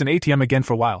to use an ATM again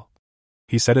for a while,"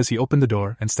 he said as he opened the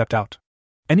door and stepped out.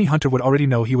 Any hunter would already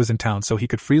know he was in town, so he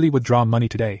could freely withdraw money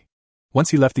today. Once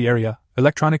he left the area,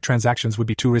 electronic transactions would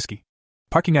be too risky.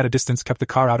 Parking at a distance kept the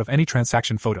car out of any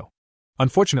transaction photo.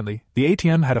 Unfortunately, the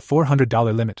ATM had a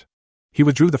 $400 limit. He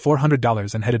withdrew the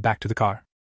 $400 and headed back to the car.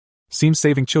 "Seems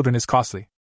saving children is costly.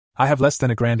 I have less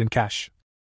than $1,000 in cash,"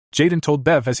 Jaden told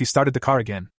Bev as he started the car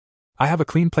again. "I have a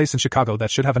clean place in Chicago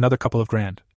that should have another couple of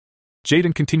grand."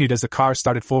 Jaden continued as the car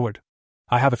started forward.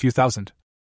 "I have a few thousand,"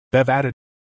 Bev added.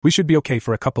 "We should be okay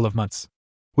for a couple of months.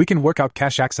 We can work out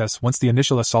cash access once the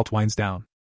initial assault winds down."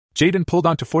 Jaden pulled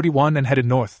onto 41 and headed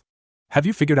north. "Have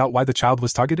you figured out why the child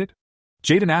was targeted?"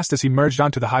 Jaden asked as he merged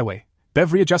onto the highway.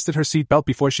 Bev readjusted her seat belt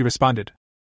before she responded.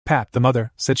 Pat, the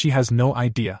mother, said she has no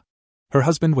idea. Her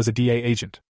husband was a DA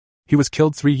agent. He was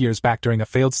killed 3 years back during a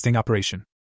failed sting operation.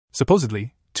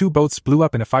 Supposedly, 2 boats blew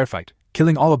up in a firefight,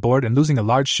 killing all aboard and losing a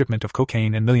large shipment of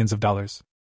cocaine and millions of dollars.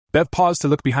 Bev paused to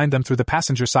look behind them through the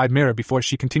passenger side mirror before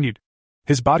she continued.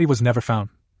 His body was never found,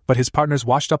 but his partners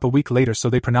washed up a week later, so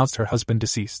they pronounced her husband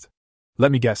deceased.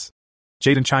 "Let me guess."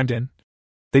 Jaden chimed in.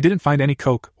 "They didn't find any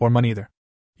coke or money either."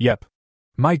 "Yep.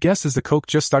 My guess is the coke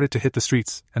just started to hit the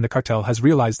streets, and the cartel has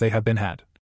realized they have been had,"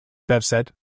 Bev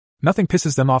said. "Nothing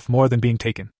pisses them off more than being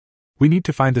taken. We need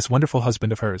to find this wonderful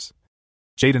husband of hers,"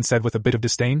 Jaden said with a bit of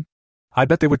disdain. "I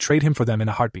bet they would trade him for them in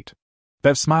a heartbeat."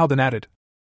 Bev smiled and added,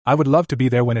 "I would love to be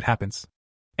there when it happens.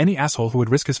 Any asshole who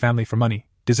would risk his family for money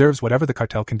deserves whatever the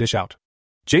cartel can dish out."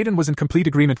 Jaden was in complete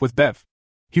agreement with Bev.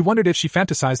 He wondered if she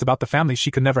fantasized about the family she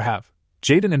could never have.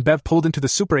 Jaden and Bev pulled into the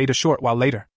Super 8 a short while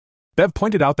later. Bev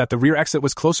pointed out that the rear exit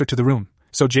was closer to the room,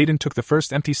 so Jaden took the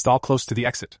first empty stall close to the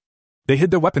exit. They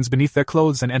hid their weapons beneath their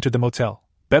clothes and entered the motel.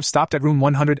 Bev stopped at room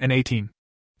 118.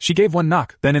 She gave one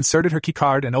knock, then inserted her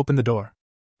keycard and opened the door.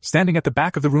 Standing at the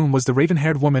back of the room was the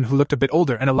raven-haired woman who looked a bit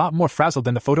older and a lot more frazzled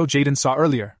than the photo Jaden saw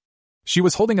earlier. She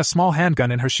was holding a small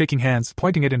handgun in her shaking hands,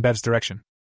 pointing it in Bev's direction.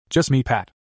 "Just me,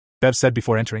 Pat," Bev said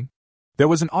before entering. There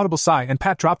was an audible sigh and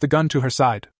Pat dropped the gun to her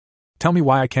side. "Tell me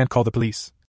why I can't call the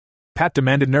police," Pat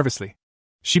demanded nervously.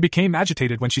 She became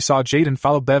agitated when she saw Jaden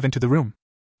follow Bev into the room.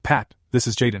 "Pat, this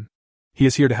is Jaden. He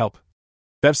is here to help,"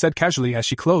 Bev said casually as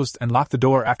she closed and locked the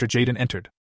door after Jaden entered.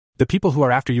 "The people who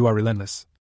are after you are relentless,"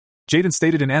 Jaden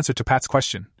stated in answer to Pat's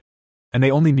question. "And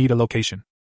they only need a location.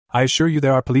 I assure you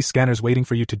there are police scanners waiting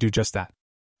for you to do just that.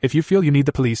 If you feel you need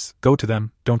the police, go to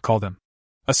them, don't call them."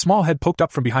 A small head poked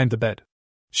up from behind the bed.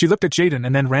 She looked at Jaden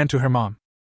and then ran to her mom.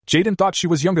 Jaden thought she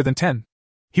was younger than 10.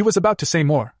 He was about to say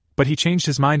more, but he changed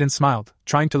his mind and smiled,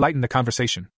 trying to lighten the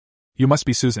conversation. "You must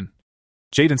be Susan,"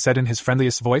 Jaden said in his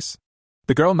friendliest voice.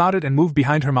 The girl nodded and moved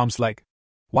behind her mom's leg.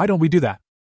 "Why don't we do that?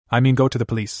 I mean go to the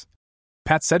police,"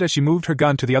 Pat said as she moved her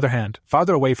gun to the other hand,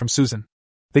 farther away from Susan.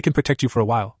 "They can protect you for a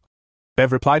while,"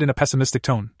 Bev replied in a pessimistic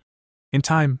tone. "In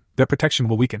time, their protection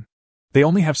will weaken. They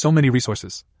only have so many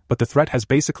resources, but the threat has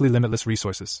basically limitless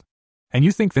resources." "And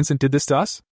you think Vincent did this to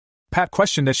us?" Pat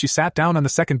questioned as she sat down on the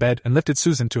second bed and lifted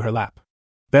Susan to her lap.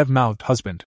 Bev mouthed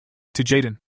husband to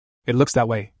Jaden. "It looks that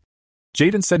way,"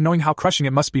 Jaden said, knowing how crushing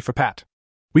it must be for Pat.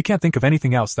 "We can't think of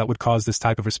anything else that would cause this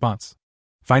type of response.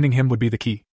 Finding him would be the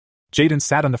key." Jaden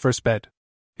sat on the first bed.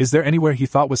 "Is there anywhere he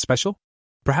thought was special?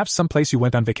 Perhaps some place you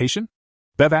went on vacation?"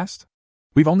 Bev asked.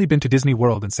 "We've only been to Disney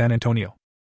World and San Antonio."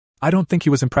 "I don't think he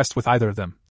was impressed with either of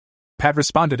them," Pat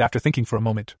responded after thinking for a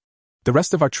moment. "The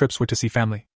rest of our trips were to see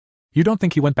family. You don't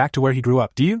think he went back to where he grew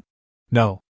up, do you?"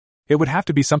 "No. It would have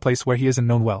to be someplace where he isn't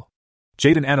known well."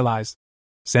 Jaden analyzed.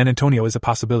 "San Antonio is a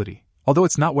possibility, although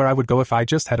it's not where I would go if I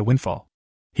just had a windfall.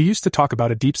 He used to talk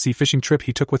about a deep-sea fishing trip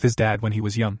he took with his dad when he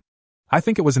was young. I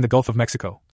think it was in the Gulf of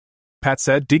Mexico," Pat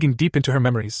said, digging deep into her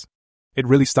memories. It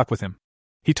really stuck with him.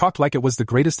 He talked like it was the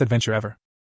greatest adventure ever.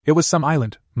 "It was some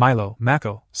island,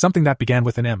 Mako, something that began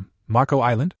with an M. Marco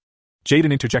Island?"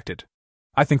 Jaden interjected.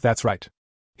 "I think that's right.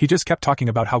 He just kept talking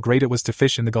about how great it was to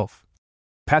fish in the Gulf,"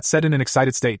 Pat said in an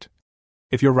excited state.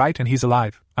 "If you're right and he's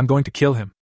alive, I'm going to kill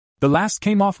him." The last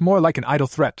came off more like an idle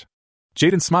threat.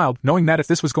 Jaden smiled, knowing that if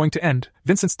this was going to end,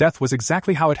 Vincent's death was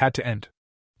exactly how it had to end.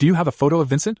 "Do you have a photo of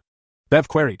Vincent?" Bev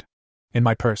queried. "In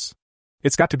my purse.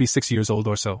 It's got to be 6 years old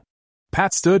or so."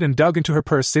 Pat stood and dug into her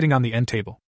purse sitting on the end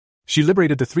table. She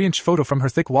liberated the 3-inch photo from her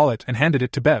thick wallet and handed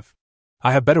it to Bev.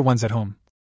 "I have better ones at home,"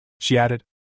 she added.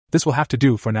 "This will have to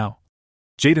do for now,"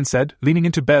 Jaden said, leaning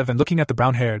into Bev and looking at the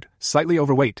brown-haired, slightly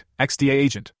overweight, ex-DA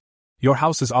agent. "Your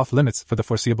house is off limits for the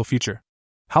foreseeable future.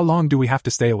 How long do we have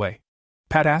to stay away?"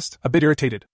 Pat asked, a bit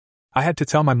irritated. "I had to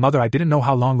tell my mother I didn't know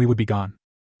how long we would be gone."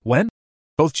 "When?"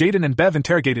 Both Jaden and Bev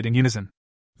interrogated in unison.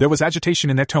 There was agitation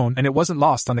in their tone and it wasn't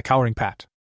lost on the cowering Pat.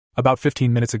 "About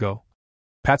 15 minutes ago,"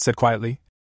 Pat said quietly.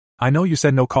 "I know you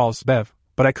said no calls, Bev,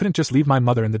 but I couldn't just leave my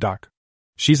mother in the dark.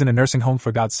 She's in a nursing home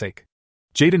for God's sake."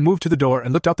 Jaden moved to the door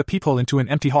and looked out the peephole into an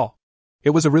empty hall. "It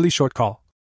was a really short call,"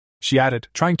 she added,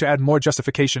 trying to add more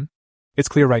justification. "It's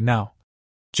clear right now,"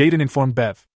 Jaden informed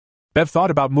Bev. Bev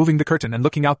thought about moving the curtain and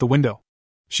looking out the window.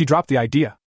 She dropped the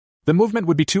idea. The movement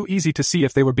would be too easy to see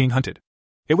if they were being hunted.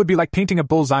 It would be like painting a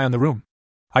bullseye on the room.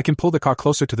 "I can pull the car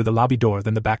closer to the lobby door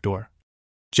than the back door,"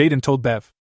 Jaden told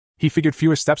Bev. He figured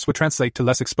fewer steps would translate to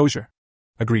less exposure.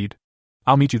 "Agreed.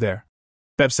 I'll meet you there,"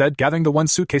 Bev said, gathering the one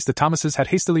suitcase the Thomases had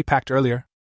hastily packed earlier.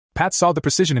 Pat saw the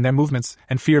precision in their movements,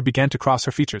 and fear began to cross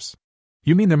her features.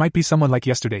 "You mean there might be someone like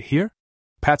yesterday here?"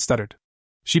 Pat stuttered.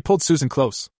 She pulled Susan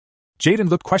close. Jaden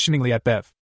looked questioningly at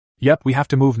Bev. "Yep, we have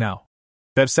to move now,"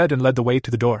 Bev said and led the way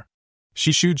to the door.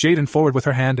 She shooed Jaden forward with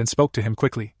her hand and spoke to him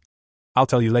quickly. "I'll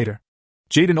tell you later."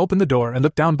 Jaden opened the door and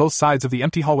looked down both sides of the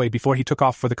empty hallway before he took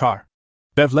off for the car.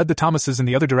 Bev led the Thomases in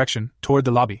the other direction, toward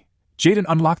the lobby. Jaden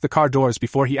unlocked the car doors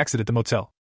before he exited the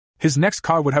motel. His next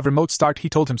car would have remote start, he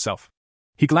told himself.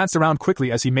 He glanced around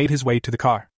quickly as he made his way to the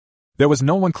car. There was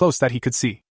no one close that he could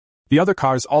see. The other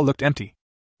cars all looked empty.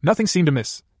 Nothing seemed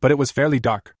amiss, but it was fairly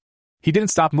dark. He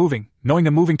didn't stop moving, knowing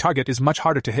a moving target is much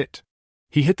harder to hit.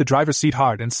 He hit the driver's seat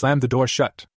hard and slammed the door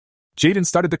shut. Jaden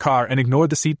started the car and ignored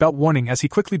the seatbelt warning as he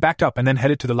quickly backed up and then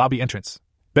headed to the lobby entrance.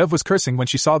 Bev was cursing when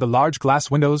she saw the large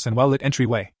glass windows and well-lit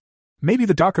entryway. Maybe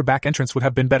the darker back entrance would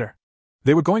have been better.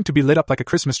 They were going to be lit up like a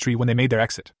Christmas tree when they made their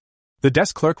exit. The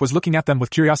desk clerk was looking at them with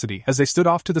curiosity as they stood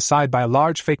off to the side by a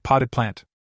large fake potted plant.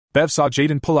 Bev saw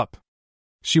Jaden pull up.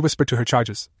 She whispered to her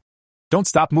charges. "Don't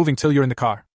stop moving till you're in the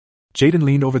car." Jaden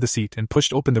leaned over the seat and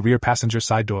pushed open the rear passenger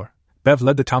side door. Bev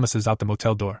led the Thomases out the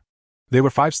motel door. They were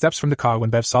 5 steps from the car when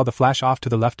Bev saw the flash off to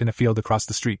the left in a field across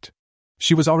the street.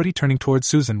 She was already turning towards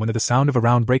Susan when the sound of a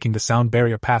round breaking the sound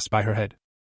barrier passed by her head.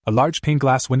 A large pane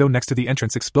glass window next to the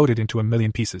entrance exploded into a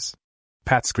million pieces.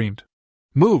 Pat screamed.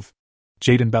 "Move!"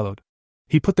 Jaden bellowed.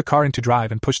 He put the car into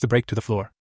drive and pushed the brake to the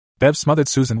floor. Bev smothered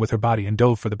Susan with her body and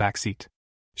dove for the back seat.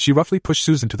 She roughly pushed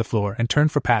Susan to the floor and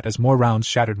turned for Pat as more rounds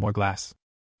shattered more glass.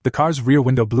 The car's rear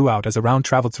window blew out as a round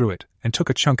traveled through it and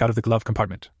took a chunk out of the glove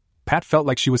compartment. Pat felt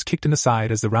like she was kicked in the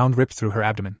side as the round ripped through her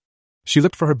abdomen. She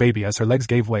looked for her baby as her legs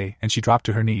gave way and she dropped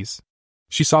to her knees.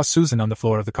 She saw Susan on the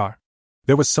floor of the car.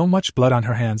 There was so much blood on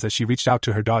her hands as she reached out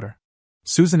to her daughter.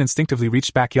 Susan instinctively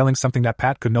reached back, yelling something that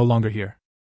Pat could no longer hear.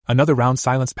 Another round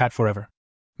silenced Pat forever.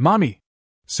 "Mommy!"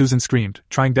 Susan screamed,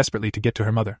 trying desperately to get to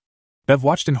her mother. Bev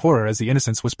watched in horror as the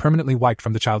innocence was permanently wiped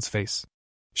from the child's face.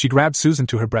 She grabbed Susan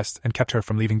to her breast and kept her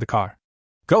from leaving the car.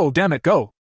 "Go, damn it,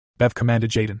 go!" Bev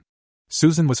commanded Jaden.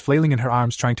 Susan was flailing in her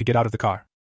arms trying to get out of the car.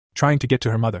 Trying to get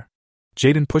to her mother.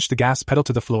 Jaden pushed the gas pedal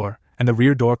to the floor, and the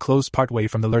rear door closed partway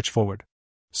from the lurch forward.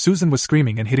 Susan was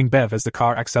screaming and hitting Bev as the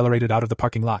car accelerated out of the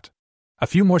parking lot. A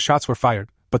few more shots were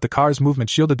fired, but the car's movement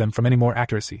shielded them from any more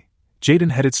accuracy.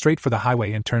 Jaden headed straight for the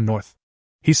highway and turned north.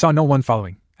 He saw no one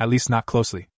following, at least not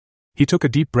closely. He took a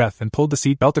deep breath and pulled the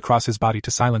seat belt across his body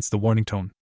to silence the warning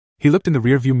tone. He looked in the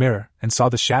rearview mirror and saw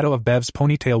the shadow of Bev's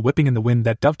ponytail whipping in the wind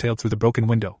that dovetailed through the broken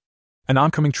window. An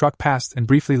oncoming truck passed and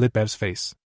briefly lit Bev's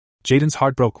face. Jaden's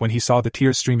heart broke when he saw the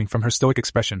tears streaming from her stoic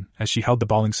expression as she held the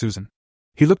bawling Susan.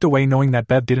 He looked away knowing that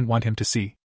Bev didn't want him to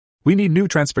see. "We need new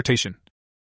transportation,"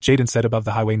 Jaden said above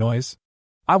the highway noise.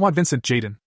 "I want Vincent,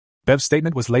 Jaden." Bev's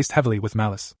statement was laced heavily with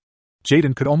malice.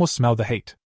 Jaden could almost smell the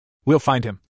hate. "We'll find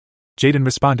him," Jaden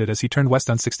responded as he turned west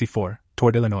on 64,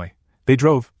 toward Illinois. They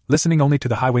drove, listening only to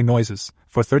the highway noises,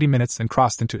 for 30 minutes and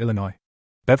crossed into Illinois.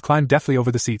 Bev climbed deftly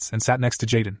over the seats and sat next to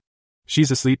Jaden.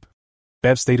 "She's asleep,"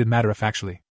 Bev stated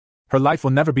matter-of-factually. "Her life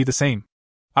will never be the same.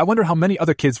 I wonder how many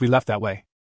other kids we left that way."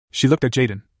 She looked at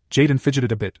Jaden. Jaden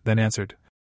fidgeted a bit, then answered.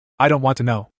 "I don't want to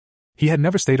know." He had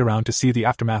never stayed around to see the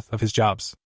aftermath of his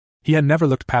jobs. He had never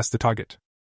looked past the target.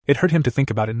 It hurt him to think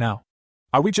about it now.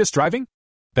 "Are we just driving?"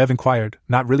 Bev inquired,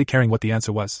 not really caring what the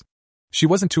answer was. She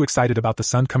wasn't too excited about the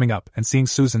sun coming up and seeing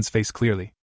Susan's face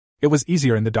clearly. It was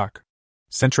easier in the dark.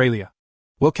 "Centralia.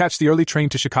 We'll catch the early train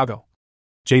to Chicago,"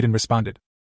 Jaden responded.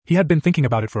 He had been thinking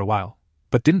about it for a while,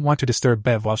 but didn't want to disturb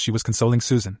Bev while she was consoling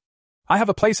Susan. "I have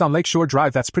a place on Lakeshore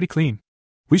Drive that's pretty clean.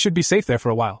 We should be safe there for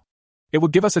a while. It will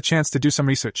give us a chance to do some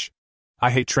research."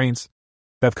 "I hate trains,"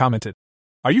 Bev commented.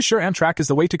 "Are you sure Amtrak is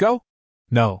the way to go?"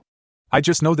 "No. I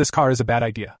just know this car is a bad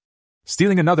idea.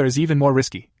 Stealing another is even more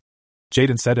risky,"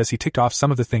 Jaden said as he ticked off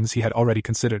some of the things he had already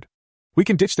considered. "We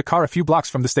can ditch the car a few blocks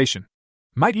from the station.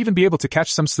 Might even be able to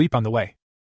catch some sleep on the way."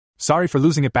 "Sorry for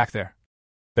losing it back there,"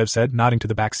 Bev said, nodding to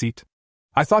the back seat.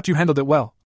 "I thought you handled it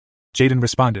well," Jaden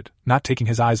responded, not taking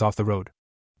his eyes off the road.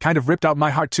 "Kind of ripped out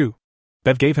my heart too."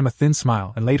 Bev gave him a thin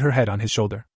smile and laid her head on his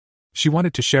shoulder. She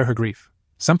wanted to share her grief,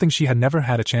 something she had never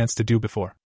had a chance to do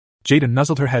before. Jaden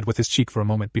nuzzled her head with his cheek for a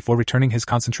moment before returning his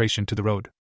concentration to the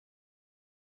road.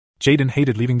 Jaden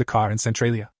hated leaving the car in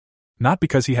Centralia. Not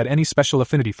because he had any special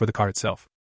affinity for the car itself.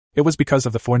 It was because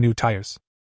of the 4 new tires.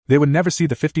 They would never see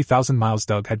the 50,000 miles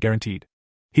Doug had guaranteed.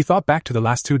 He thought back to the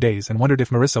last 2 days and wondered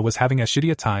if Marissa was having as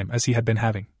shitty a time as he had been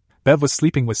having. Bev was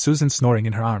sleeping with Susan snoring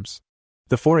in her arms.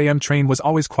 The 4 a.m. train was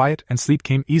always quiet and sleep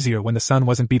came easier when the sun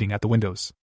wasn't beating at the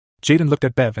windows. Jaden looked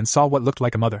at Bev and saw what looked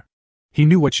like a mother. He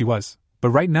knew what she was, but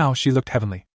right now she looked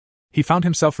heavenly. He found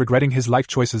himself regretting his life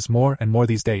choices more and more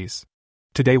these days.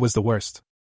 Today was the worst.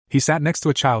 He sat next to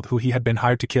a child who he had been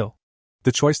hired to kill.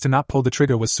 The choice to not pull the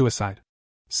trigger was suicide.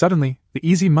 Suddenly, the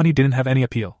easy money didn't have any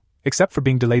appeal, except for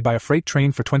being delayed by a freight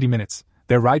train for 20 minutes.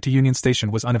 Their ride to Union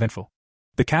Station was uneventful.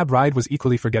 The cab ride was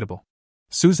equally forgettable.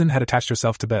 Susan had attached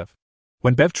herself to Bev.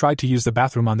 When Bev tried to use the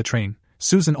bathroom on the train,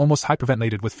 Susan almost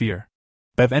hyperventilated with fear.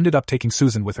 Bev ended up taking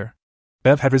Susan with her.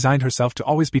 Bev had resigned herself to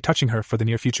always be touching her for the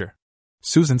near future.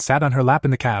 Susan sat on her lap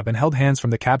in the cab and held hands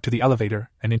from the cab to the elevator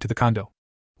and into the condo.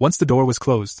 Once the door was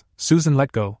closed, Susan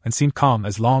let go and seemed calm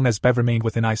as long as Bev remained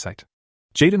within eyesight.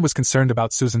 Jaden was concerned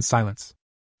about Susan's silence.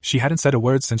 She hadn't said a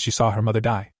word since she saw her mother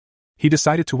die. He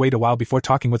decided to wait a while before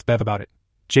talking with Bev about it.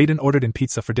 Jaden ordered in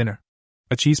pizza for dinner.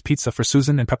 A cheese pizza for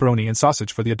Susan and pepperoni and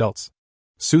sausage for the adults.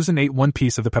 Susan ate 1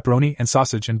 piece of the pepperoni and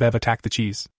sausage and Bev attacked the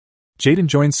cheese. Jaden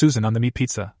joined Susan on the meat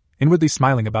pizza, inwardly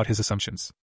smiling about his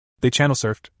assumptions. They channel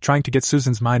surfed, trying to get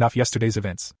Susan's mind off yesterday's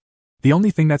events. The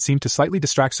only thing that seemed to slightly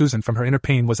distract Susan from her inner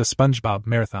pain was a SpongeBob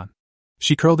marathon.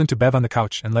 She curled into Bev on the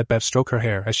couch and let Bev stroke her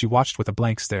hair as she watched with a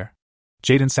blank stare.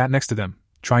 Jaden sat next to them,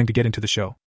 trying to get into the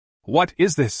show. What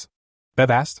is this?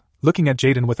 Bev asked, looking at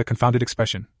Jaden with a confounded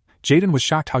expression. Jaden was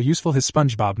shocked how useful his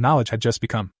SpongeBob knowledge had just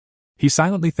become. He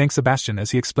silently thanked Sebastian as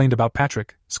he explained about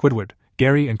Patrick, Squidward,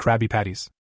 Gary and Krabby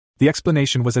Patties. The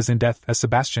explanation was as in-depth as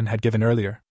Sebastian had given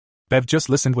earlier. Bev just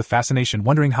listened with fascination,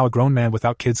 wondering how a grown man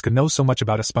without kids could know so much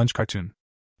about a sponge cartoon.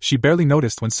 She barely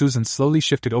noticed when Susan slowly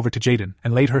shifted over to Jaden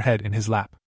and laid her head in his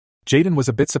lap. Jaden was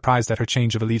a bit surprised at her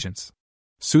change of allegiance.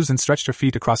 Susan stretched her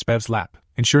feet across Bev's lap,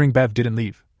 ensuring Bev didn't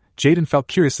leave. Jaden felt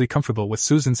curiously comfortable with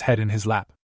Susan's head in his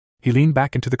lap. He leaned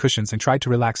back into the cushions and tried to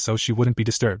relax so she wouldn't be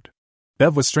disturbed.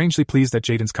 Bev was strangely pleased at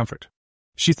Jaden's comfort.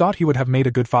 She thought he would have made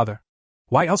a good father.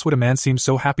 Why else would a man seem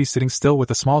so happy sitting still with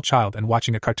a small child and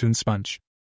watching a cartoon sponge?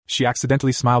 She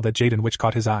accidentally smiled at Jaden, which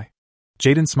caught his eye.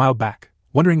 Jaden smiled back,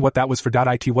 wondering what that was for.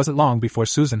 It wasn't long before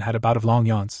Susan had a bout of long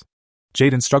yawns.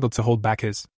 Jaden struggled to hold back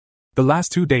his. The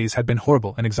last 2 days had been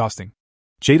horrible and exhausting.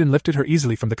 Jaden lifted her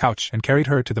easily from the couch and carried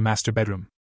her to the master bedroom.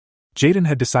 Jaden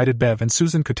had decided Bev and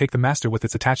Susan could take the master with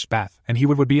its attached bath and he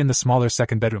would be in the smaller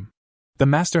second bedroom. The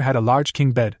master had a large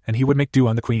king bed and he would make do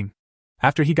on the queen.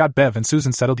 After he got Bev and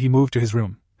Susan settled, he moved to his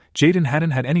room. Jaden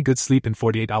hadn't had any good sleep in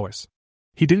 48 hours.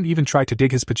 He didn't even try to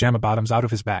dig his pajama bottoms out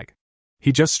of his bag.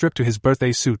 He just stripped to his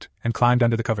birthday suit and climbed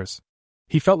under the covers.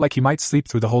 He felt like he might sleep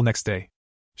through the whole next day.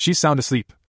 "She's sound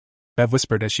asleep," Bev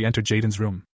whispered as she entered Jaden's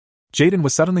room. Jaden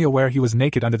was suddenly aware he was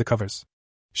naked under the covers.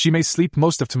 "She may sleep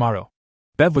most of tomorrow."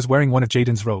 Bev was wearing one of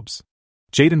Jaden's robes.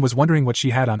 Jaden was wondering what she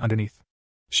had on underneath.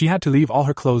 She had to leave all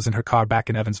her clothes in her car back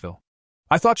in Evansville.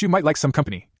 "I thought you might like some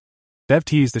company," Bev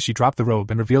teased as she dropped the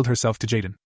robe and revealed herself to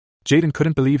Jaden. Jaden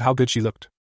couldn't believe how good she looked.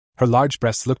 Her large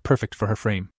breasts looked perfect for her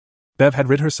frame. Bev had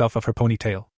rid herself of her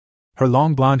ponytail. Her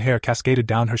long blonde hair cascaded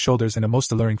down her shoulders in a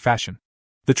most alluring fashion.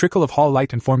 The trickle of hall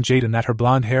light informed Jaden that her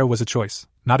blonde hair was a choice,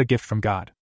 not a gift from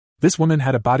God. This woman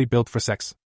had a body built for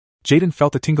sex. Jaden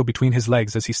felt a tingle between his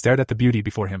legs as he stared at the beauty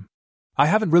before him. "I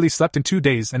haven't really slept in 2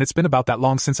 days and it's been about that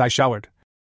long since I showered,"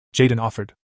 Jaden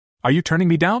offered. "Are you turning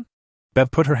me down?"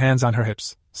 Bev put her hands on her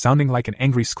hips, sounding like an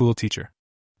angry school teacher.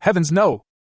 "Heavens no!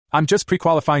 I'm just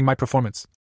pre-qualifying my performance,"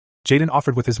 Jaden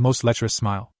offered with his most lecherous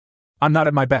smile. "I'm not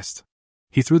at my best."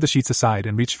 He threw the sheets aside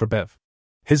and reached for Bev.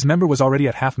 His member was already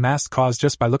at half-mast caused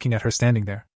just by looking at her standing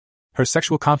there. Her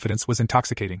sexual confidence was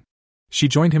intoxicating. She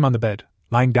joined him on the bed,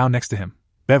 lying down next to him.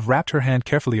 Bev wrapped her hand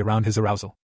carefully around his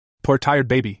arousal. "Poor tired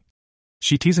baby,"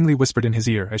 she teasingly whispered in his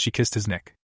ear as she kissed his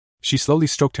neck. She slowly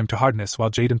stroked him to hardness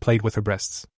while Jaden played with her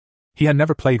breasts. He had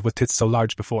never played with tits so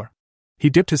large before. He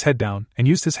dipped his head down and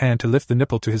used his hand to lift the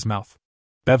nipple to his mouth.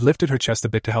 Bev lifted her chest a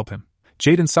bit to help him.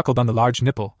 Jaden suckled on the large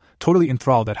nipple, totally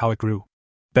enthralled at how it grew.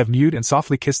 Bev mewed and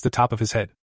softly kissed the top of his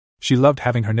head. She loved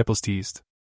having her nipples teased.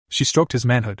 She stroked his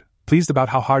manhood, pleased about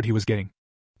how hard he was getting.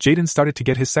 Jaden started to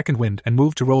get his second wind and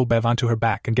moved to roll Bev onto her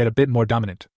back and get a bit more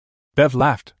dominant. Bev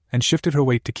laughed and shifted her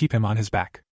weight to keep him on his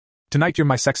back. "Tonight you're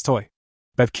my sex toy."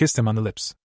 Bev kissed him on the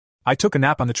lips. "I took a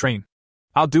nap on the train.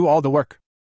 I'll do all the work."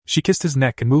 She kissed his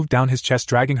neck and moved down his chest,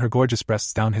 dragging her gorgeous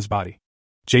breasts down his body.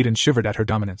 Jaden shivered at her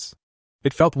dominance.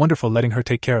 It felt wonderful letting her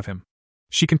take care of him.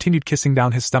 She continued kissing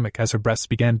down his stomach as her breasts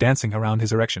began dancing around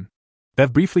his erection.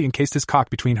 Bev briefly encased his cock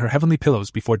between her heavenly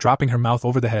pillows before dropping her mouth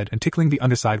over the head and tickling the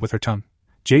underside with her tongue.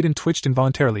 Jaden twitched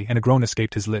involuntarily and a groan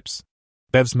escaped his lips.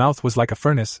 Bev's mouth was like a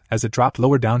furnace as it dropped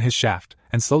lower down his shaft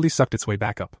and slowly sucked its way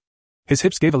back up. His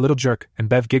hips gave a little jerk and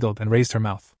Bev giggled and raised her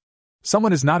mouth.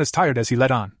 "Someone is not as tired as he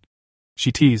let on,"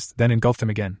 she teased, then engulfed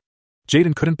him again.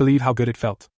 Jaden couldn't believe how good it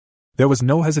felt. There was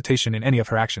no hesitation in any of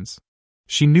her actions.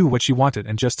 She knew what she wanted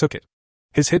and just took it.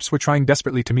 His hips were trying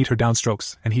desperately to meet her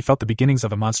downstrokes and he felt the beginnings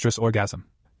of a monstrous orgasm.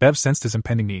 Bev sensed his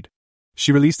impending need.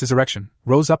 She released his erection,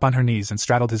 rose up on her knees and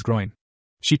straddled his groin.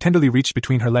 She tenderly reached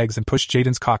between her legs and pushed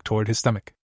Jaden's cock toward his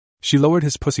stomach. She lowered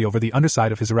his pussy over the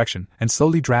underside of his erection and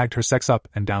slowly dragged her sex up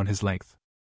and down his length.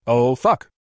 "Oh fuck,"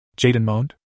 Jaden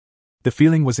moaned. The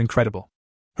feeling was incredible.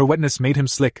 Her wetness made him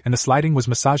slick and the sliding was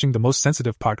massaging the most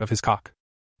sensitive part of his cock.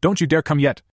 "Don't you dare come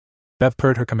yet," Bev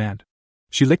purred her command.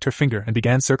 She licked her finger and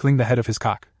began circling the head of his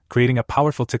cock, creating a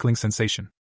powerful tickling sensation.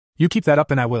 "You keep that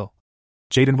up and I will,"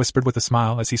 Jaden whispered with a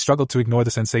smile as he struggled to ignore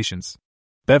the sensations.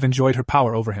 Bev enjoyed her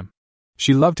power over him.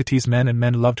 She loved to tease men and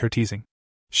men loved her teasing.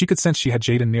 She could sense she had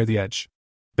Jaden near the edge.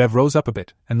 Bev rose up a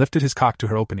bit and lifted his cock to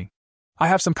her opening. "I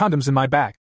have some condoms in my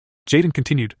bag," Jaden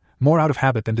continued, more out of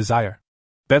habit than desire.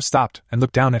 Bev stopped and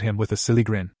looked down at him with a silly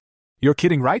grin. "You're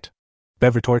kidding, right?"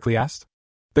 Bev rhetorically asked.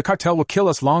 "The cartel will kill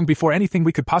us long before anything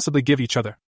we could possibly give each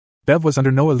other." Bev was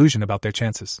under no illusion about their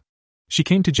chances. She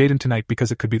came to Jaden tonight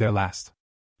because it could be their last.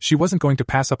 She wasn't going to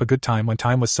pass up a good time when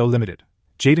time was so limited.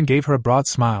 Jaden gave her a broad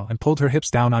smile and pulled her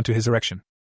hips down onto his erection.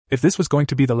 If this was going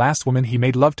to be the last woman he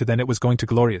made love to, then it was going to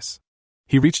glorious.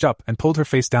 He reached up and pulled her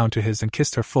face down to his and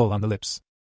kissed her full on the lips.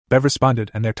 Bev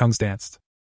responded and their tongues danced.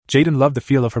 Jaden loved the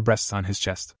feel of her breasts on his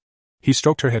chest. He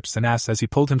stroked her hips and ass as he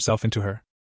pulled himself into her.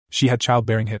 She had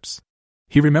childbearing hips.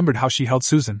 He remembered how she held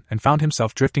Susan and found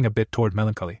himself drifting a bit toward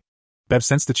melancholy. Bev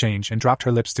sensed the change and dropped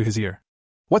her lips to his ear.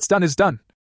 "What's done is done,"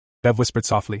 Bev whispered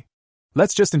softly.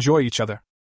 "Let's just enjoy each other."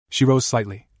 She rose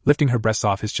slightly, lifting her breasts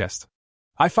off his chest.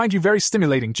 "I find you very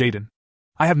stimulating, Jaden.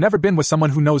 I have never been with someone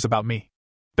who knows about me."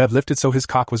 Bev lifted so his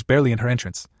cock was barely in her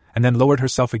entrance, and then lowered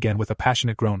herself again with a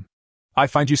passionate groan. "I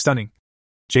find you stunning,"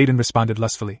 Jaden responded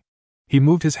lustfully. He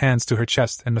moved his hands to her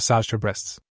chest and massaged her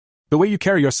breasts. "The way you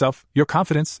carry yourself, your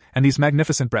confidence, and these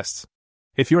magnificent breasts.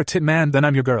 If you're a tit man, then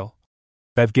I'm your girl."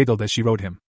 Bev giggled as she rode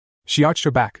him. She arched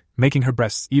her back, making her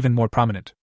breasts even more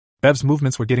prominent. Bev's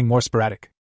movements were getting more sporadic.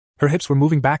 Her hips were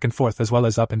moving back and forth as well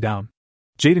as up and down.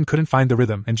 Jaden couldn't find the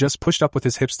rhythm and just pushed up with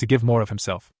his hips to give more of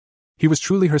himself. He was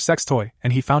truly her sex toy,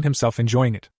 and he found himself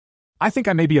enjoying it. "I think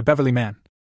I may be a Beverly man,"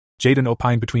 Jaden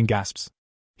opined between gasps.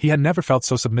 He had never felt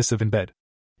so submissive in bed.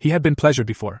 He had been pleasured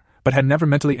before, but had never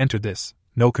mentally entered this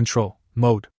no control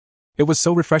mode. It was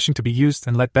so refreshing to be used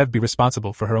and let Bev be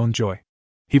responsible for her own joy.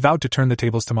 He vowed to turn the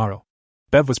tables tomorrow.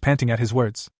 Bev was panting at his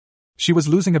words. She was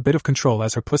losing a bit of control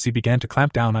as her pussy began to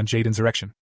clamp down on Jaden's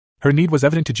erection. Her need was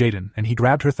evident to Jaden, and he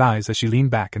grabbed her thighs as she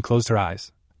leaned back and closed her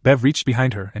eyes. Bev reached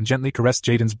behind her and gently caressed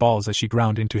Jaden's balls as she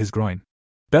ground into his groin.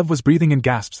 Bev was breathing in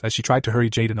gasps as she tried to hurry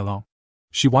Jaden along.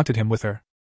 She wanted him with her.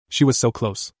 She was so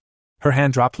close. Her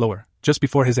hand dropped lower, just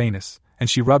before his anus, and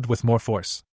she rubbed with more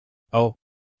force. "Oh.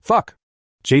 Fuck!"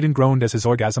 Jaden groaned as his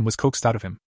orgasm was coaxed out of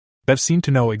him. Bev seemed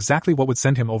to know exactly what would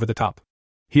send him over the top.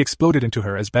 He exploded into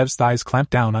her as Bev's thighs clamped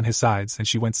down on his sides and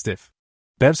she went stiff.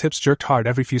 Bev's hips jerked hard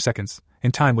every few seconds,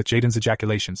 in time with Jaden's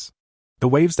ejaculations. The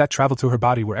waves that traveled to her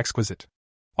body were exquisite.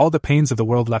 All the pains of the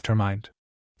world left her mind.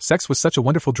 Sex was such a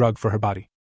wonderful drug for her body.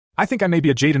 "I think I may be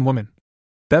a Jaden woman,"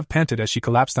 Bev panted as she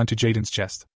collapsed onto Jaden's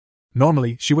chest.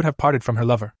 Normally, she would have parted from her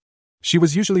lover. She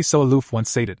was usually so aloof once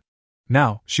sated.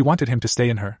 Now, she wanted him to stay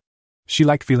in her. She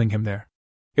liked feeling him there.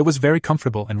 It was very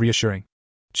comfortable and reassuring.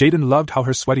 Jaden loved how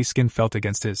her sweaty skin felt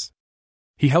against his.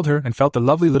 He held her and felt the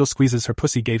lovely little squeezes her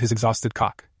pussy gave his exhausted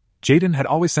cock. Jaden had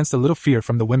always sensed a little fear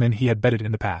from the women he had bedded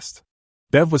in the past.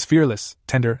 Bev was fearless,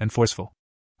 tender, and forceful.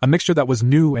 A mixture that was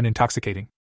new and intoxicating.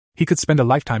 He could spend a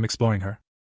lifetime exploring her.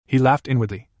 He laughed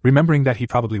inwardly, remembering that he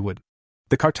probably would.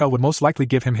 The cartel would most likely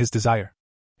give him his desire.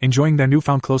 Enjoying their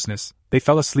newfound closeness, they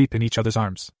fell asleep in each other's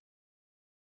arms.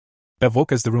 Bev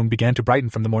woke as the room began to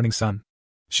brighten from the morning sun.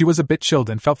 She was a bit chilled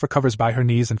and felt for covers by her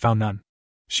knees and found none.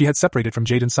 She had separated from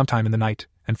Jaden sometime in the night,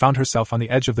 and found herself on the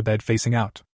edge of the bed facing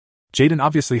out. Jaden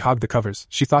obviously hogged the covers,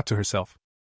 she thought to herself.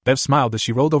 Bev smiled as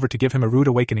she rolled over to give him a rude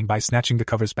awakening by snatching the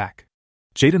covers back.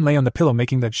 Jaden lay on the pillow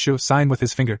making the shoo sign with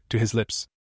his finger to his lips.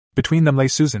 Between them lay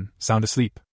Susan, sound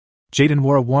asleep. Jaden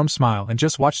wore a warm smile and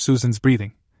just watched Susan's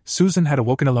breathing. Susan had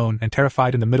awoken alone and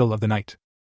terrified in the middle of the night.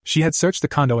 She had searched the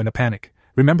condo in a panic,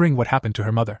 remembering what happened to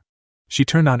her mother. She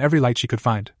turned on every light she could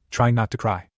find, trying not to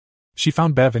cry. She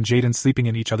found Bev and Jaden sleeping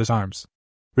in each other's arms.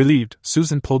 Relieved,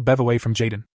 Susan pulled Bev away from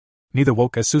Jaden. Neither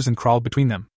woke as Susan crawled between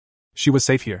them. She was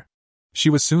safe here. She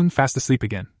was soon fast asleep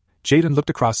again. Jaden looked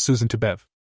across Susan to Bev.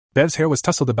 Bev's hair was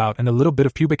tousled about and the little bit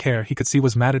of pubic hair he could see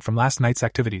was matted from last night's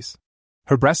activities.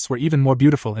 Her breasts were even more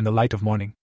beautiful in the light of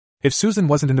morning. If Susan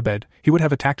wasn't in the bed, he would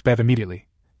have attacked Bev immediately.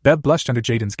 Bev blushed under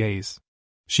Jaden's gaze.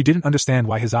 She didn't understand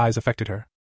why his eyes affected her.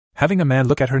 Having a man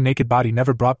look at her naked body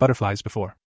never brought butterflies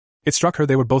before. It struck her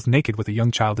they were both naked with a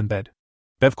young child in bed.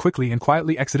 Bev quickly and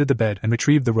quietly exited the bed and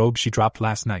retrieved the robe she dropped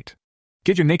last night.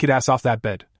 "Get your naked ass off that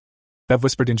bed," Bev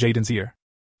whispered in Jaden's ear.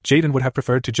 Jaden would have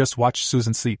preferred to just watch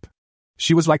Susan sleep.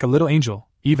 She was like a little angel,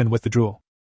 even with the drool.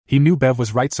 He knew Bev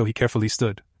was right, so he carefully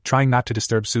stood, trying not to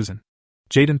disturb Susan.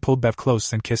 Jaden pulled Bev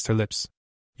close and kissed her lips.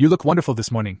 "You look wonderful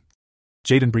this morning,"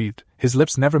 Jaden breathed, his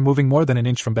lips never moving more than an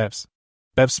inch from Bev's.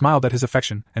 Bev smiled at his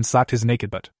affection and slapped his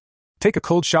naked butt. "Take a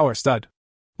cold shower, stud.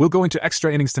 We'll go into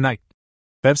extra innings tonight."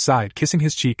 Bev sighed, kissing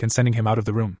his cheek and sending him out of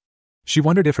the room. She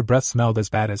wondered if her breath smelled as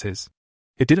bad as his.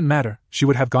 It didn't matter, she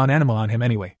would have gone animal on him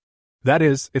anyway. That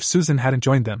is, if Susan hadn't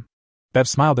joined them. Bev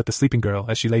smiled at the sleeping girl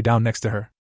as she lay down next to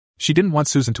her. She didn't want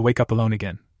Susan to wake up alone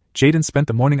again. Jaden spent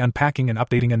the morning unpacking and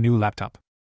updating a new laptop.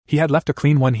 He had left a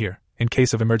clean one here, in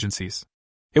case of emergencies.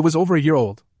 It was over a year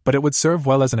old, but it would serve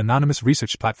well as an anonymous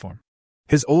research platform.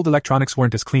 His old electronics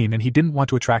weren't as clean and he didn't want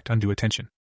to attract undue attention.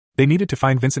 They needed to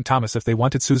find Vincent Thomas if they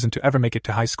wanted Susan to ever make it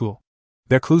to high school.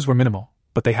 Their clues were minimal,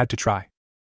 but they had to try.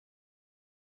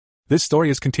 This story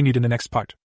is continued in the next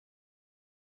part.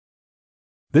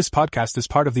 This podcast is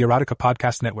part of the Erotica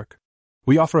Podcast Network.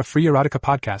 We offer a free Erotica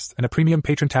podcast and a premium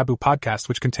patron taboo podcast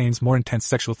which contains more intense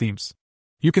sexual themes.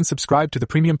 You can subscribe to the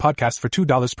premium podcast for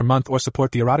 $2 per month or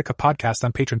support the Erotica podcast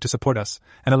on Patreon to support us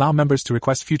and allow members to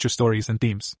request future stories and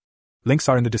themes. Links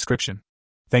are in the description.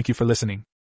 Thank you for listening.